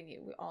think we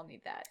all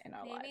need that in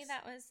our lives. Maybe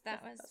that was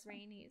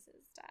Rhaenys'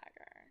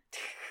 dagger.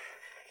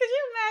 Could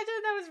you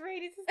imagine that was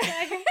Rhaenys'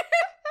 dagger?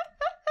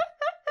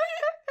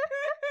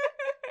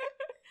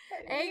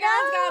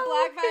 Aegon's got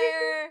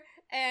Blackfire,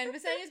 and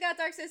Visenya's got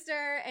Dark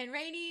Sister, and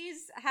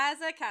Rhaenys has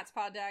a cat's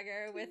paw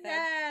dagger with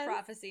a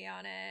prophecy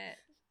on it.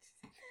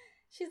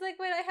 She's like,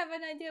 wait, I have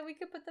an idea. We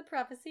could put the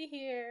prophecy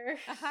here.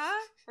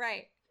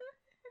 Right.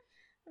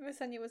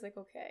 Visenya was like,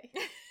 okay,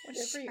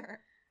 whatever you.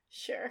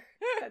 Sure,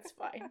 that's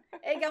fine.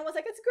 Aegon was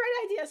like, it's a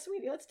great idea,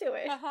 sweetie. Let's do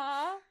it.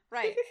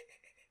 Right.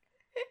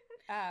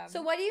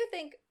 So why do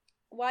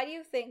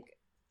you think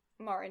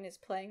Martin is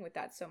playing with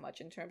that so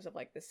much in terms of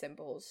like the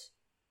symbols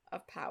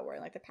of power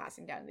and like the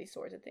passing down of these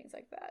swords and things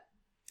like that?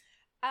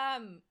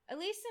 At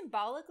least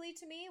symbolically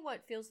to me,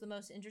 what feels the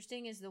most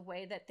interesting is the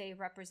way that they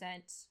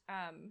represent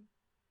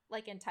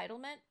like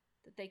entitlement,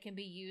 that they can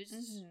be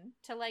used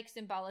to like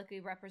symbolically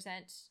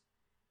represent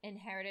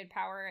inherited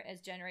power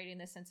as generating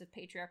this sense of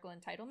patriarchal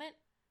entitlement.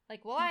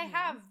 Like, well, I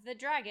have the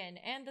dragon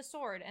and the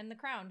sword and the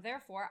crown,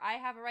 therefore I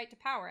have a right to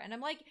power. And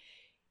I'm like,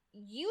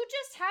 you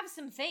just have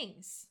some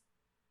things.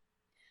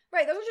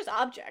 Right, those are just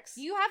objects.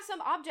 You have some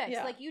objects.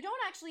 Like, you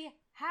don't actually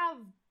have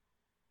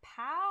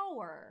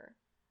power.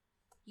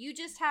 You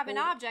just have an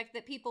object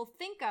that people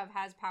think of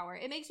has power.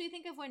 It makes me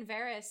think of when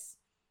Varys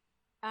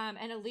and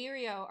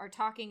Illyrio are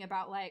talking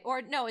about, like,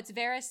 or no, it's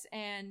Varys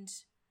and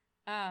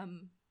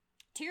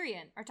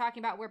Tyrion are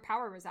talking about where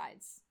power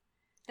resides.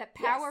 That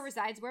power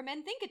resides where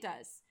men think it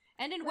does.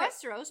 And in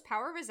Westeros,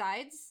 power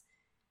resides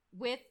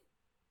with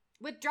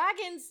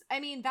dragons. I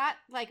mean, that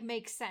like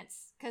makes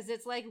sense because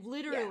it's like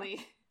literally.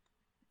 Yeah.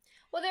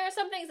 Well, there are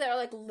some things that are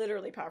like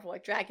literally powerful,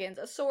 like dragons.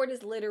 A sword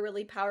is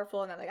literally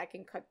powerful, and then like I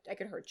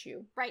can hurt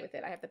you with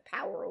it. I have the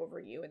power over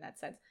you in that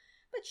sense.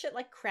 But shit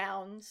like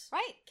crowns,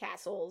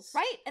 castles,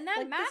 and that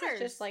like, matters. This is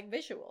just like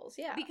visuals,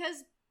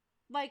 because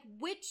like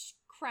which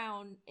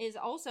crown is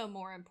also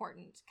more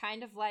important.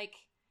 Kind of like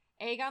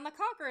Aegon the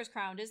Conqueror's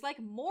crown is like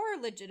more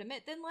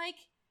legitimate than like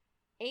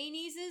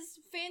Aenys'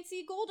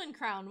 fancy golden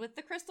crown with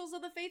the crystals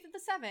of the Faith of the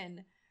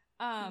Seven.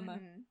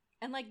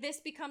 And like this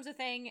becomes a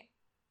thing,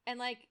 and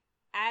like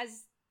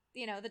as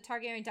you know the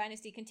Targaryen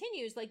dynasty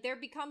continues, like there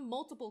become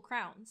multiple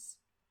crowns.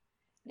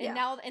 And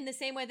now in the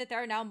same way that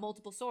there are now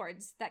multiple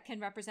swords that can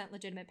represent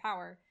legitimate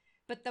power,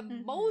 but the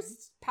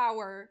most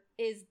power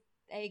is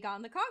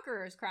Aegon the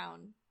Conqueror's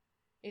crown.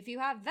 If you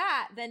have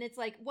that, then it's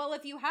like, well,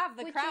 if you have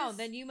the crown,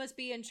 then you must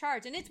be in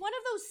charge. And it's one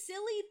of those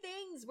silly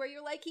things where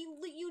you're like,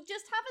 you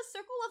just have a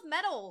circle of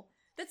metal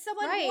that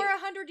someone wore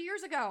 100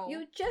 years ago.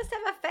 You just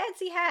have a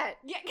fancy hat.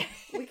 Yeah.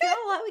 we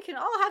can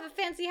all have a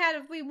fancy hat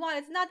if we want.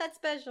 It's not that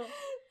special.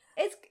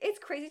 It's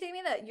crazy to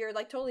me that you're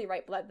like totally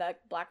right.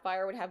 That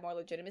Blackfire would have more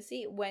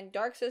legitimacy when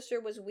Dark Sister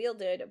was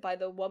wielded by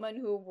the woman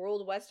who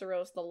ruled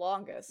Westeros the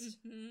longest.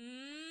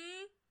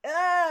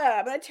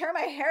 I'm gonna tear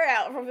my hair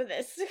out over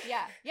this.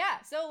 Yeah.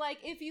 So, like,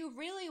 if you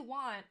really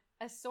want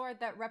a sword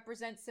that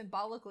represents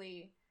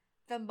symbolically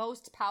the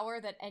most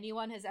power that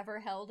anyone has ever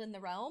held in the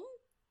realm,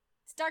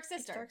 it's Dark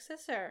Sister. It's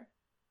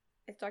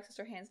Dark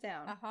Sister, hands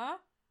down.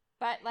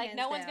 But, like,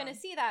 no one's gonna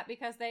see that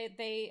because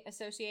they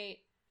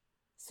associate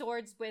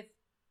swords with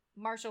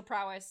martial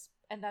prowess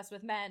and thus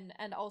with men,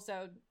 and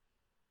also,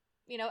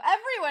 you know,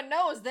 everyone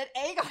knows that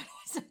Aegon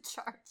was in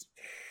charge.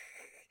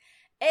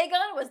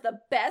 Aegon was the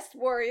best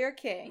warrior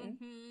king.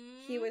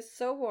 He was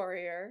so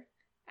warrior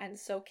and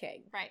so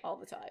king. Right. All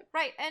the time.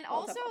 Right. And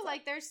all also,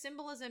 like, there's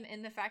symbolism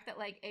in the fact that,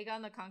 like,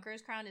 Aegon the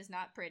Conqueror's crown is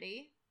not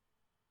pretty.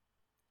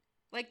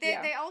 Like,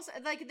 they also,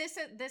 like, this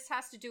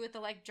has to do with the,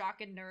 like, jock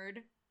and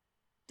nerd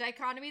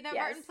dichotomy that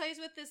Martin plays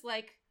with. This,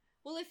 like,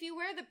 well, if you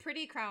wear the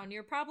pretty crown,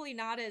 you're probably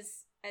not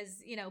as,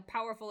 you know,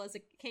 powerful as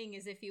a king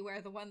as if you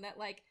wear the one that,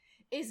 like,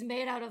 is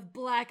made out of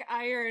black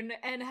iron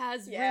and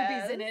has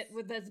rubies in it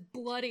with this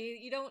bloody.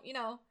 You don't, you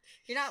know,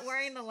 you're not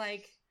wearing the,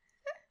 like,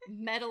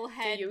 metal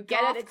head. Do you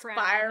get it? It's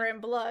fire and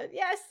blood.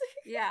 Yes.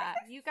 Yeah,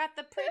 you got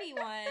the pretty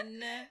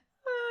one.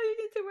 Oh,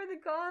 you need to wear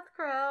the goth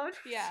crown.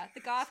 Yeah, the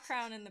goth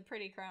crown and the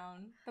pretty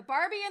crown. The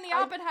Barbie and the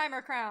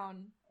Oppenheimer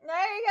crown.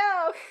 There you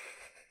go.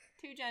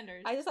 Two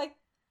genders.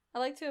 I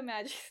like to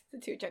imagine the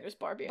two genders,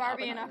 Barbie and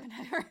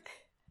Oppenheimer.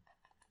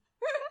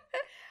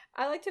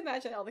 I like to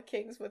imagine all the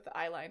kings with the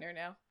eyeliner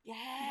now.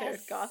 Yes. Their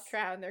goth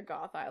crown, their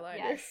goth eyeliner.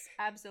 Yes,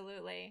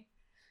 absolutely.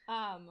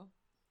 And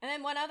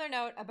then one other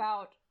note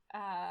about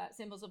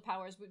symbols of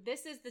powers.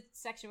 This is the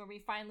section where we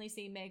finally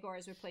see Maegor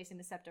is replacing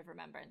the Sept of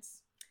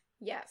Remembrance.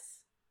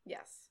 Yes.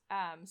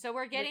 So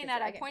we're getting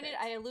that.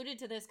 I alluded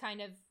to this kind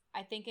of,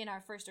 I think, in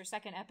our first or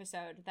second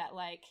episode, that,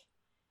 like,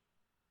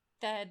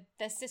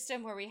 the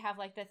system where we have,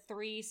 like, the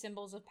three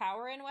symbols of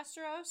power in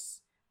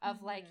Westeros,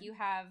 of like, you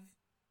have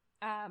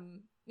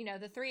you know,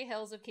 the three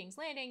hills of King's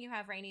Landing. You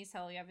have Rhaenys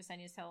Hill, you have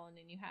Visenya's Hill, and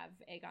then you have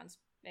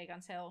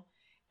Aegon's Hill.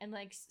 And,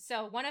 like,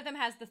 so one of them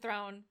has the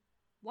throne,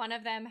 one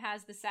of them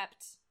has the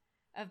Sept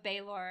of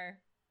Baelor,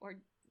 or,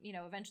 you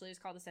know, eventually it's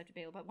called the Sept of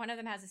Baelor, but one of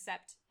them has a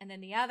Sept, and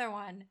then the other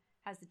one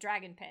has the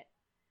Dragon Pit.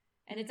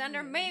 And it's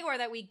under Maegor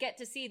that we get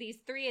to see these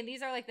three, and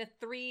these are, like, the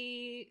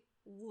three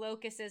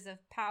locuses of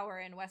power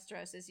in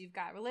Westeros. Is you've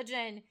got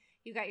religion,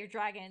 you've got your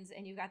dragons,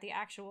 and you've got the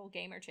actual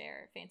gamer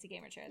chair, fancy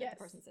gamer chair that the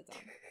person sits on.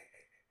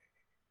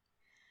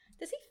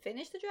 Does he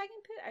finish the Dragon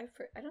Pit?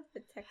 I don't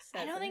think the text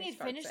says. I don't think he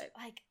finished it.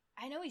 Like,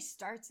 I know he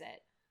starts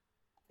it,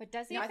 but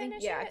does he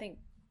finish it?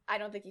 I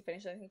don't think he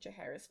finished it. I think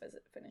Jaehaerys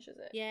finishes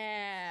it.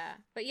 Yeah,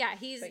 but yeah,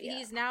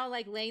 he's now,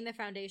 like, laying the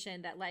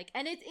foundation that, like,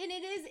 and it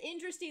is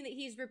interesting that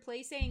he's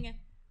replacing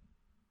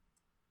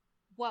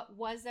what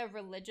was a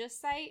religious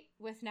site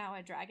with now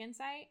a dragon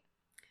site.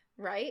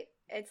 Right?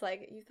 It's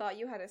like, you thought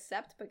you had a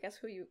sept, but guess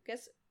who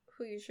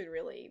you should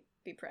really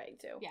be praying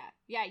to.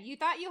 Yeah, you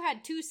thought you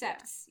had two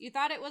septs. You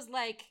thought it was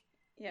like,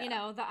 you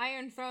know, the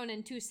Iron Throne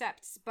and two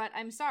septs, but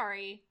I'm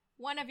sorry,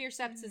 one of your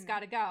septs has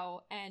got to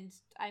go, and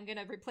I'm going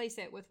to replace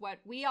it with what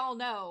we all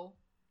know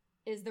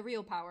is the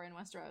real power in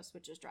Westeros,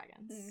 which is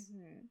dragons.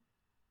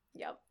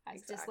 Yep,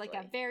 it's just like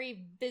a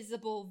very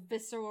visible,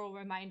 visceral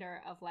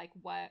reminder of, like,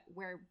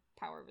 where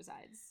power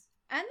resides.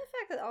 And the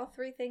fact that all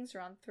three things are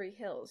on three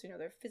hills, you know,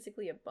 they're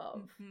physically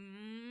above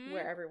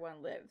where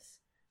everyone lives.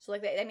 So,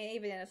 like,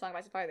 even in A Song of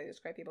Ice and Fire, they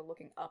describe people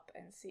looking up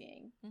and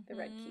seeing the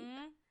Red Keep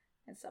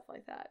and stuff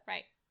like that.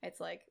 Right. It's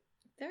like,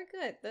 they're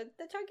good. The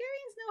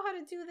Targaryens know how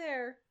to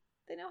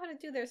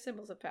do their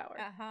symbols of power.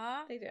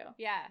 They do.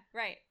 Yeah,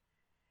 right.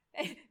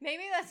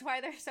 Maybe that's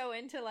why they're so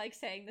into, like,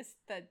 saying this,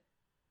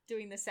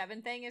 doing the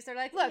 7 thing, is they're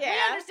like, look, we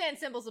understand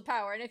symbols of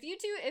power, and if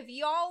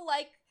y'all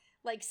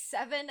like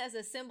 7 as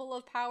a symbol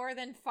of power,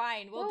 then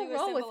fine, we'll do a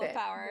symbol of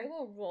power.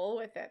 We'll roll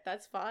with it.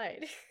 That's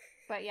fine.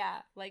 But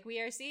yeah, like,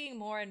 we are seeing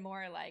more and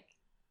more, like,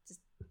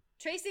 just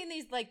tracing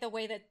these, like, the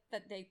way that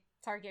the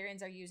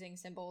Targaryens are using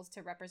symbols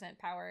to represent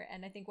power.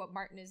 And I think what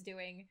Martin is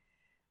doing,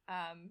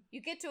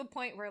 you get to a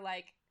point where,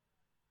 like,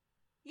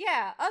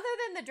 yeah, other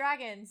than the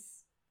dragons,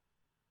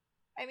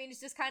 I mean, it's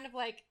just kind of,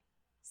 like,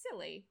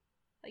 silly.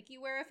 Like,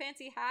 you wear a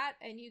fancy hat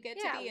and you get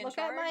to be in charge.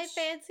 Yeah, look at my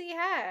fancy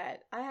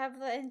hat. I have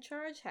the in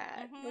charge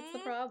hat. What's the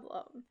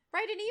problem?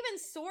 Right, and even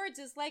swords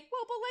is like,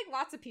 well, but, like,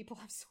 lots of people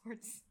have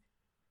swords.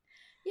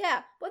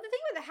 Yeah, but the thing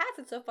with the hats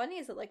that's so funny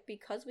is that, like,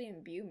 because we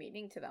imbue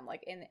meaning to them,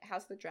 like in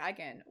House of the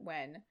Dragon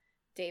when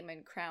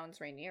Daemon crowns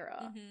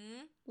Rhaenyra,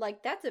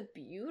 like, that's a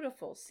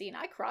beautiful scene.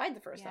 I cried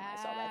the first time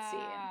I saw that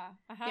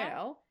scene. You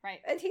know? Right.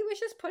 And he was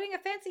just putting a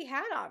fancy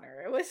hat on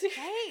her. It was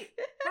right.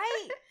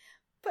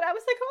 But I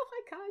was like, oh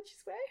my god,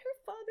 she's wearing her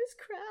father's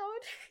crown.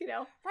 You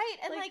know? Right,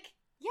 and like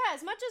Yeah,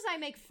 as much as I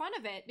make fun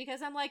of it,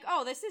 because I'm like,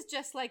 oh, this is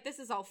just like, this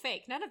is all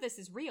fake. None of this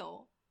is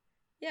real.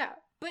 Yeah.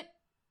 But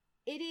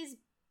it is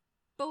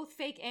both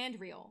fake and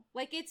real.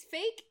 Like, it's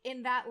fake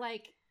in that,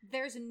 like,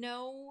 there's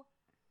no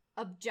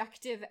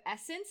objective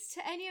essence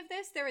to any of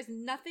this. There is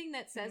nothing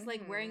that says,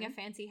 like, wearing a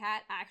fancy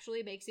hat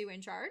actually makes you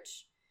in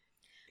charge.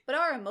 But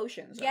our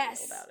emotions are real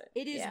about it.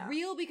 It is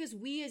real because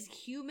we as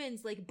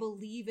humans, like,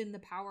 believe in the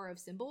power of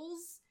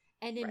symbols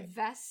and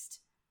invest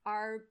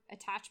our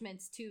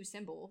attachments to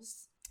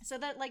symbols. So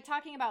that, like,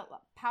 talking about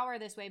power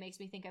this way makes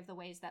me think of the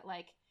ways that,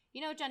 like,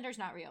 you know, gender's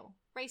not real.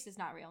 Race is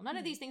not real. None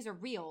of these things are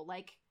real.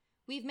 Like,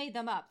 we've made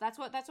them up. That's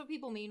what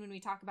people mean when we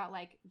talk about,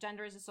 like,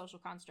 gender is a social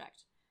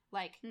construct.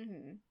 Like,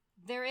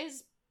 there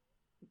is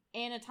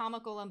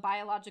anatomical and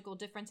biological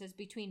differences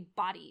between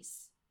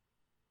bodies.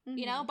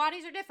 You know,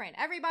 bodies are different.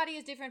 Every body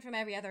is different from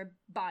every other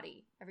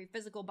body, every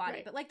physical body.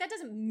 Right. But, like, that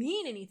doesn't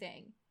mean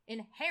anything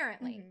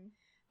inherently.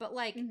 But,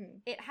 like,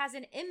 it has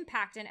an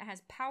impact and it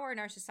has power in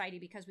our society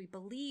because we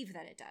believe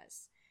that it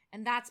does.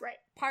 And that's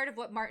part of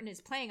what Martin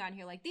is playing on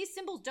here. Like, these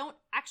symbols don't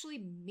actually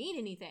mean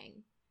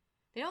anything.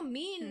 They don't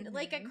mean,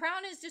 like, a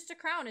crown is just a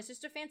crown. It's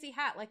just a fancy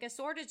hat. Like, a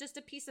sword is just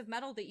a piece of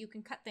metal that you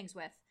can cut things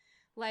with.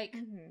 Like,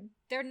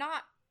 they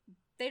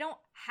don't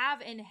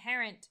have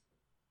inherent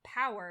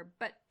power,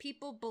 but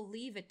people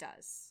believe it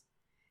does.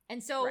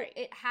 And so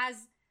it has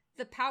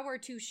the power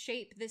to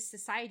shape this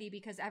society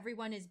because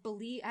everyone has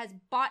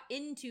bought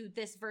into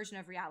this version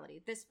of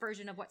reality, this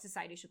version of what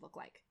society should look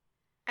like.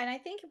 And I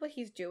think what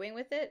he's doing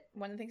with it,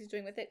 one of the things he's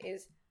doing with it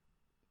is,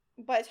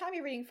 by the time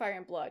you're reading Fire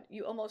and Blood,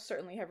 you almost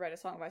certainly have read A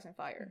Song of Ice and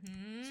Fire.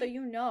 So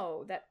you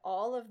know that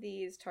all of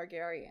these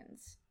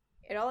Targaryens,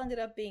 it all ended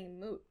up being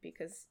moot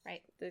because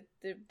the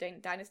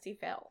dynasty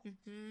fell.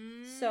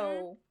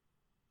 So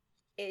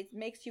it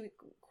makes you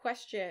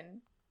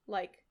question,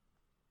 like,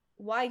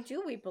 why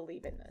do we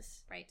believe in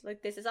this? Right.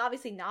 Like, this is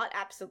obviously not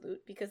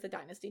absolute because the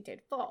dynasty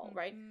did fall,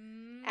 right?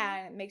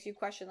 And it makes you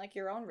question, like,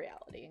 your own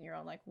reality and your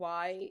own, like,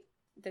 why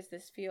does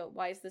this feel,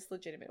 why is this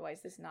legitimate? Why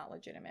is this not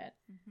legitimate?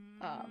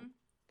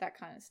 That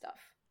kind of stuff,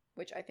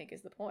 which I think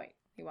is the point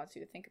he wants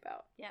you to think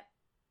about. Yep.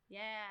 Yeah.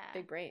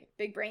 Big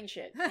brain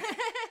shit.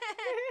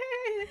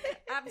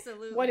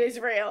 Absolutely. What is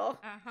real?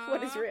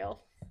 What is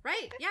real?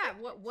 Right. Yeah.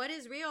 What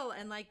is real?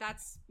 And, like,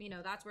 that's, you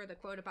know, that's where the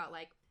quote about,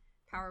 like,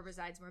 power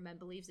resides where men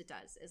believes it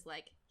does is,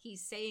 like,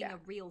 he's saying a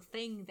real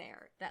thing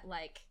there that,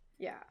 like,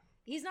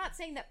 he's not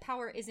saying that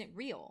power isn't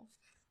real.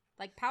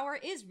 Like, power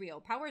is real.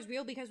 Power is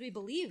real because we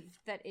believe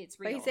that it's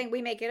real. But he's saying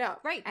we make it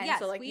up. Right. And yes,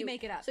 so, like, we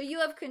make it up. So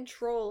you have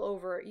control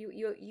over,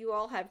 you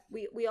all have,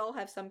 we all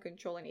have some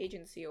control and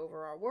agency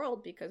over our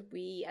world because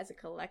we as a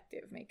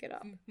collective make it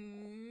up.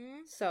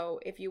 So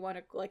if you want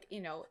to, like,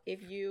 you know,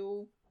 if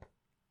you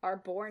are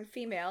born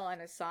female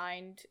and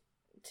assigned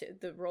to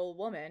the role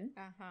woman,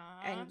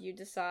 and you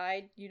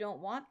decide you don't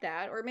want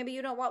that, or maybe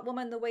you don't want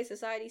woman the way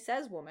society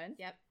says woman.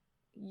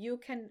 You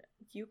can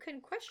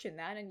question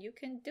that and you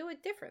can do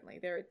it differently.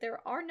 There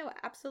are no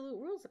absolute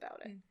rules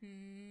about it.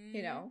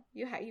 You know,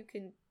 you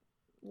can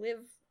live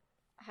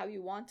how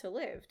you want to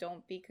live.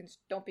 Don't be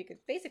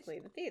basically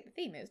the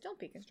theme is don't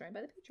be constrained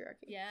by the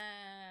patriarchy.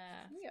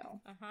 Yeah. You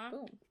know.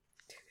 Boom.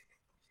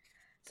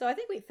 So I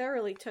think we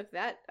thoroughly took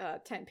that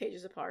 10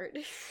 pages apart.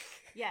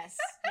 Yes.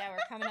 Yeah, we're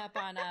coming up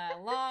on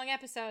a long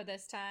episode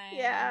this time.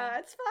 Yeah,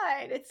 it's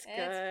fine. It's good.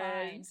 It's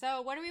fine.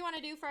 So what do we want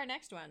to do for our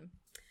next one?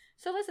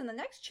 So listen, the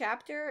next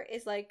chapter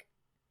is, like,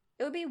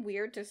 it would be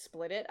weird to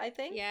split it, I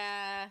think.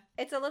 Yeah.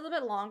 It's a little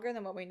bit longer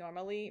than what we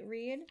normally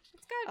read.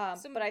 It's got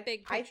some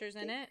big pictures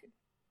in it.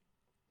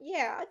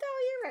 Yeah, no,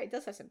 you're right. It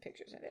does have some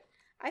pictures in it.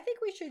 I think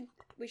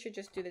we should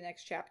just do the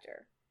next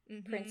chapter.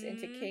 Prince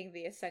into King,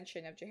 the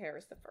Ascension of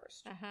Jaehaerys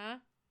I.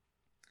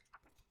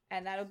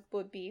 And that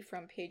would be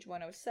from page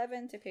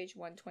 107 to page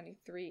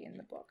 123 in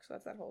the book. So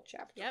that's that whole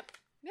chapter. Yep.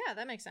 Yeah,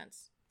 that makes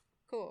sense.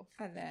 Cool.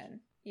 And then,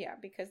 yeah,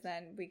 because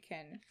then we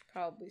can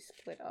probably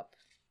split up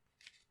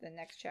the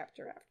next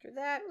chapter after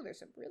that. Oh, there's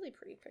some really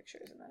pretty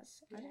pictures in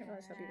this. I didn't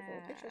realize how beautiful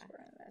the pictures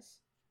were in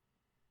this.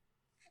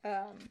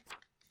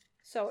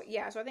 So,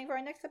 yeah, so I think for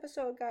our next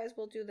episode, guys,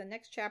 we'll do the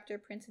next chapter,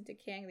 Prince into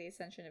King, the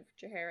Ascension of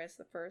Jaehaerys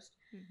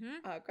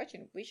I.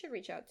 Gretchen, we should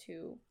reach out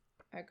to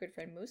our good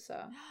friend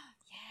Musa.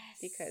 Yes.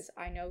 Because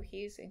I know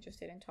he's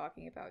interested in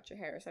talking about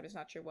Jaehaerys. I'm just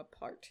not sure what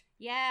part.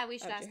 Yeah, we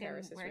should ask him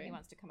where he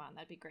wants to come on.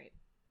 That'd be great.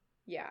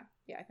 Yeah,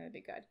 I think that'd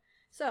be good.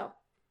 So,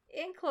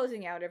 in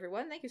closing out,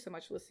 everyone, thank you so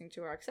much for listening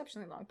to our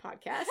exceptionally long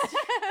podcast.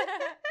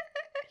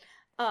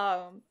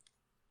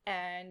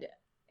 And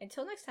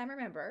until next time,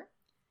 remember,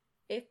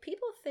 if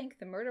people think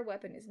the murder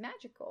weapon is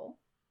magical,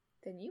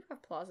 then you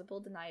have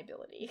plausible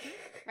deniability.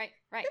 Right.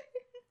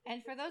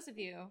 And for those of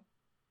you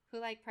who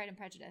like Pride and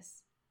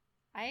Prejudice,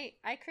 I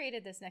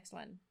created this next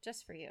one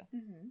just for you.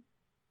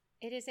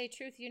 It is a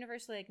truth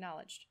universally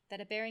acknowledged that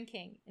a barren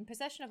king in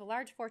possession of a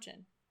large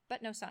fortune,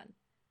 but no son,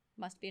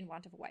 must be in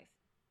want of a wife.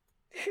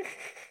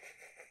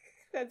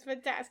 That's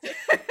fantastic.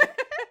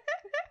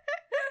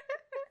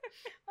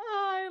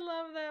 Oh, I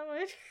love that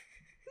one.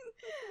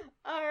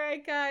 All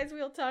right, guys,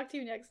 we'll talk to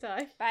you next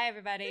time. Bye,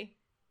 everybody.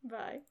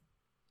 Bye.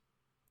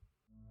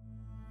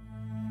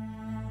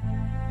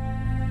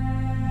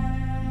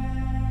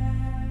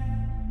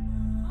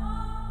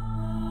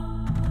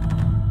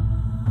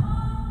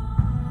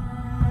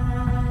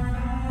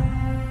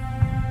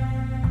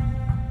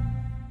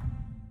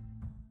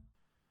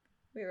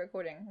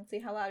 recording. Let's see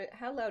how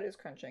loud is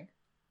crunching.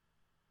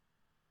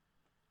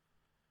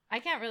 I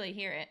can't really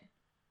hear it.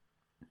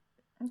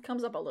 It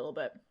comes up a little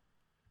bit.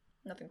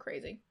 Nothing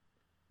crazy.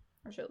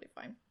 I'm sure it'll be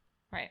fine.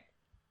 Right.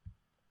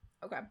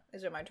 Okay.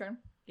 Is it my turn?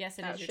 Yes,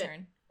 it is your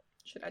turn.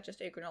 Should I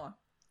just ate granola?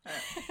 All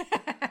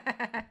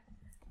right.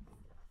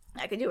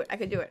 I could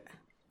do it.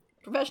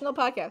 Professional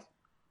podcast.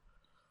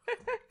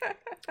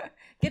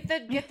 Get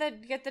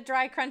the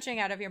dry crunching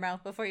out of your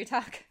mouth before you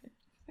talk.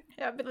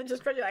 Yeah, but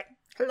just crunching like,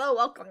 hello,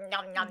 welcome,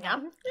 yum, yum,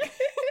 yum.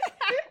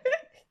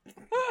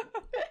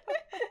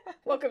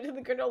 Welcome to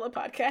the granola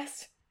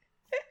podcast.